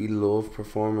absolutely love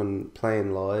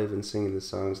playing live and singing the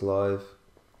songs live,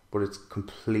 but it's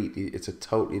a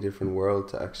totally different world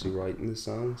to actually writing the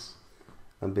songs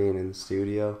and being in the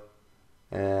studio.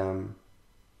 I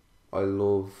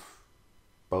love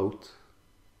both.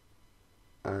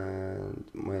 And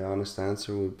my honest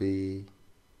answer would be,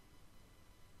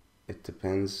 it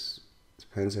depends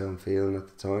Depends how I'm feeling at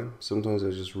the time. Sometimes I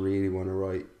just really want to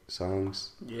write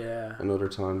songs, Yeah. and other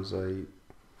times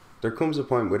there comes a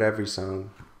point with every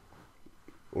song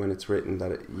when it's written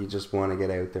that you just want to get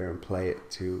out there and play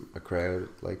it to a crowd,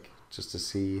 like just to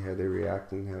see how they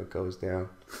react and how it goes down.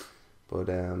 But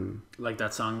like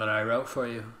that song that I wrote for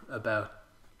you about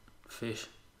fish.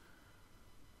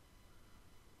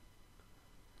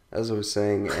 as I was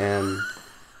saying,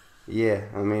 yeah,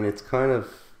 I mean it's kind of,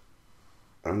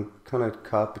 I'm kind of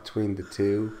caught between the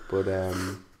two, but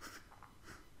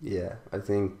yeah, I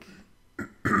think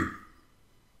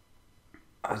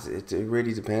it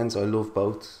really depends. I love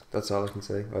both. That's all I can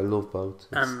say. I love both.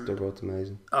 They're both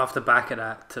amazing. Off the back of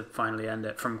that, to finally end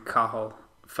it, from Cahill,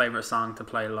 favourite song to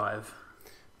play live?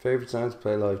 Favourite song to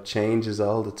play live changes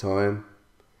all the time.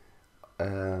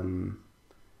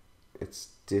 It's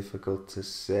difficult to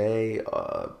say.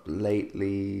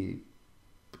 Lately,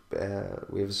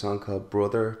 we have a song called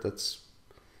Brother that's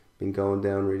been going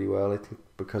down really well, I think,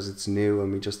 because it's new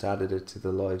and we just added it to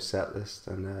the live set list.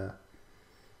 And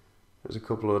there's a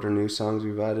couple other new songs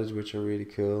we've added which are really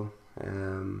cool.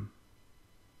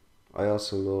 I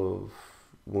also love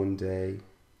One Day,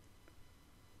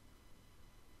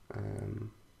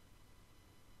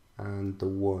 and The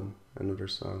One, another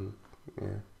song.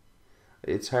 Yeah,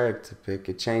 it's hard to pick.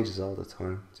 It changes all the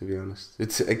time, to be honest. It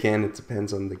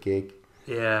depends on the gig.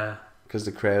 Yeah, because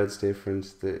the crowd's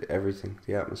different, everything,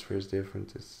 the atmosphere is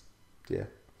different. Yeah.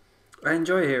 I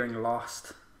enjoy hearing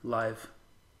Lost live.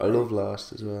 I love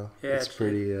Lost as well. Yeah, it's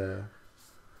pretty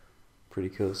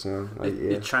cool song.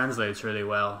 It translates really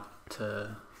well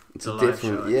to it's the a live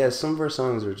different show. Yeah, some of our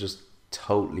songs are just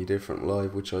totally different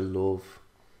live, which I love.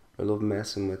 I love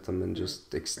messing with them and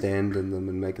just extending them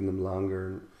and making them longer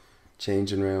and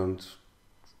changing around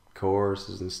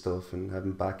choruses and stuff and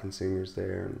having backing singers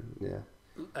there, and yeah,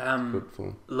 good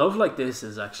fun. Love Like This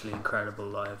is actually incredible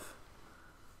live.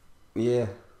 Yeah,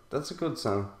 that's a good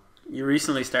song. You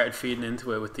recently started feeding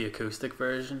into it with the acoustic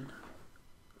version.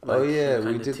 Oh yeah,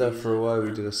 we did that for a while.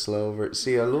 We did a slow version.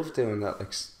 See, I love doing that,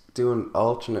 like doing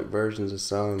alternate versions of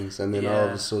songs and then all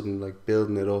of a sudden like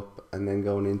building it up and then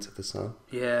going into the song.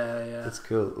 Yeah. It's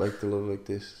cool, like the Love Like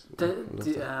This.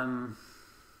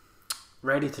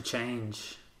 Ready to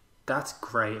Change, that's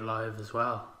great live as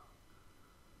well.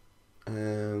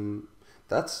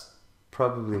 That's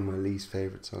probably my least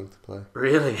favourite song to play.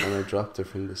 Really? And I dropped it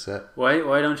from the set. Why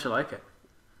don't you like it?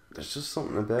 There's just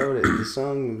something about it. The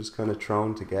song was kind of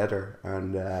thrown together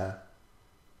and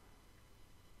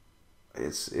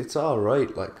it's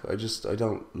alright. Like I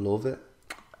don't love it.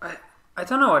 I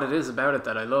don't know what it is about it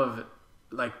that I love it.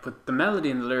 Like, but the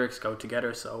melody and the lyrics go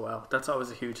together so well. That's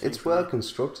always a huge thing. It's well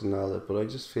constructed and all that, but I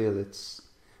just feel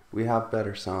we have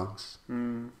better songs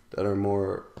that are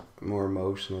more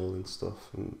emotional and stuff,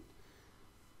 and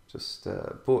just.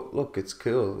 But look, it's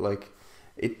cool. Like,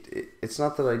 it's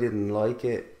not that I didn't like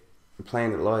it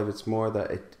playing it live. It's more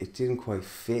that it didn't quite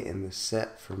fit in the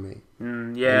set for me.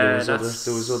 Yeah, there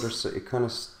was other. It kind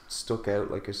of stuck out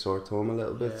like a sore thumb a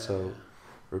little bit, so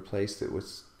replaced it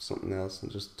with something else and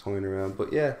just toying around.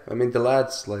 But yeah, I mean the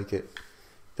lads like it.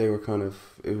 They were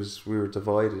we were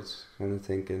divided, kind of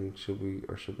thinking should we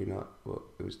or should we not, but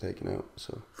it was taken out.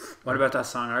 So what about that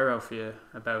song I wrote for you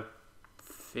about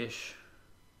fish?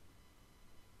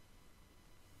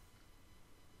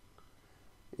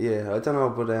 Yeah, I don't know,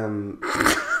 but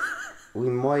we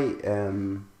might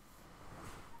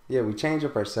we change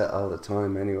up our set all the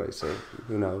time anyway, so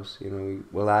who knows, you know,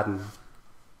 we'll add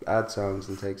songs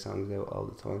and take songs out all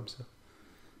the time. So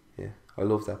yeah, I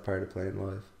love that part of playing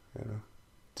live, you know,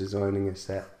 designing a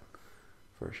set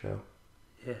for a show.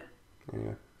 Yeah.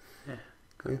 Anyway. Yeah.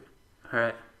 Good. Yeah.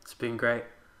 Alright, it's been great.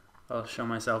 I'll show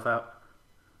myself out.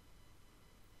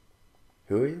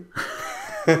 Who are you?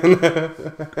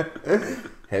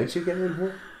 How'd you get in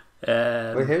here?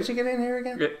 Wait, how'd you get in here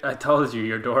again? I told you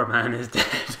your doorman is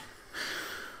dead.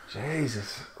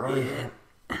 Jesus, right. Yeah.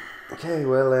 Okay,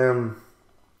 well,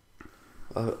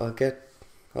 I'll get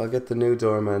the new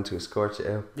doorman to escort you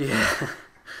out. Yeah.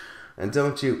 And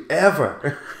don't you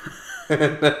ever.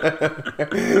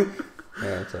 Yeah,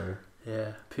 it's alright.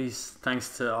 Yeah. Peace.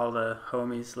 Thanks to all the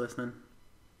homies listening.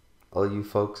 All you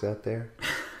folks out there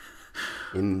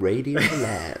in Radio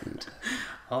Land.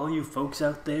 All you folks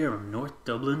out there on North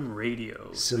Dublin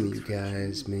Radio. Some of you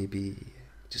guys may be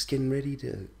just getting ready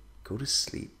to go to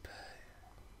sleep.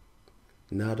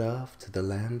 Nod off to the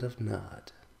land of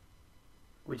Nod.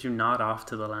 Would you nod off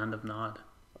to the land of Nod?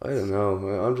 I don't know.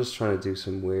 I'm just trying to do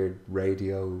some weird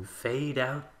radio fade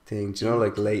out thing. Do you know,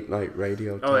 like late night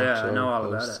radio? Oh yeah, I know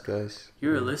all about it. Guys.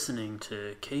 You're listening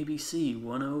to KBC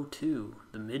 102,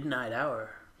 the Midnight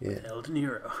Hour. with El De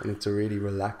Niro. And it's a really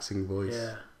relaxing voice.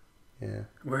 Yeah. Yeah.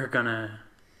 We're gonna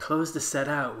close the set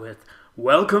out with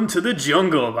Welcome to the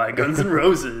Jungle by Guns N'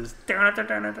 Roses.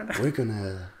 We're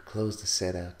gonna close the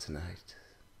set out tonight,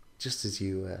 just as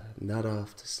you nod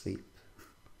off to sleep,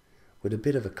 with a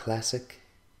bit of a classic.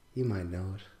 You might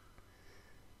know it.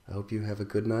 I hope you have a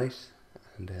good night,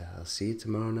 and I'll see you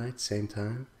tomorrow night, same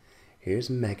time. Here's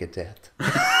Megadeth.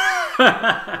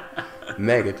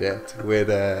 Megadeth with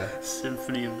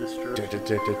Symphony of Destruction.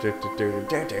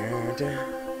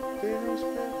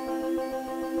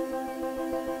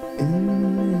 In the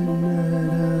midnight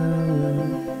hour,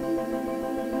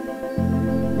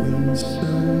 when the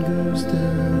sun goes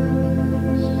down,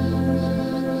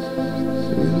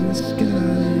 when the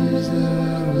sky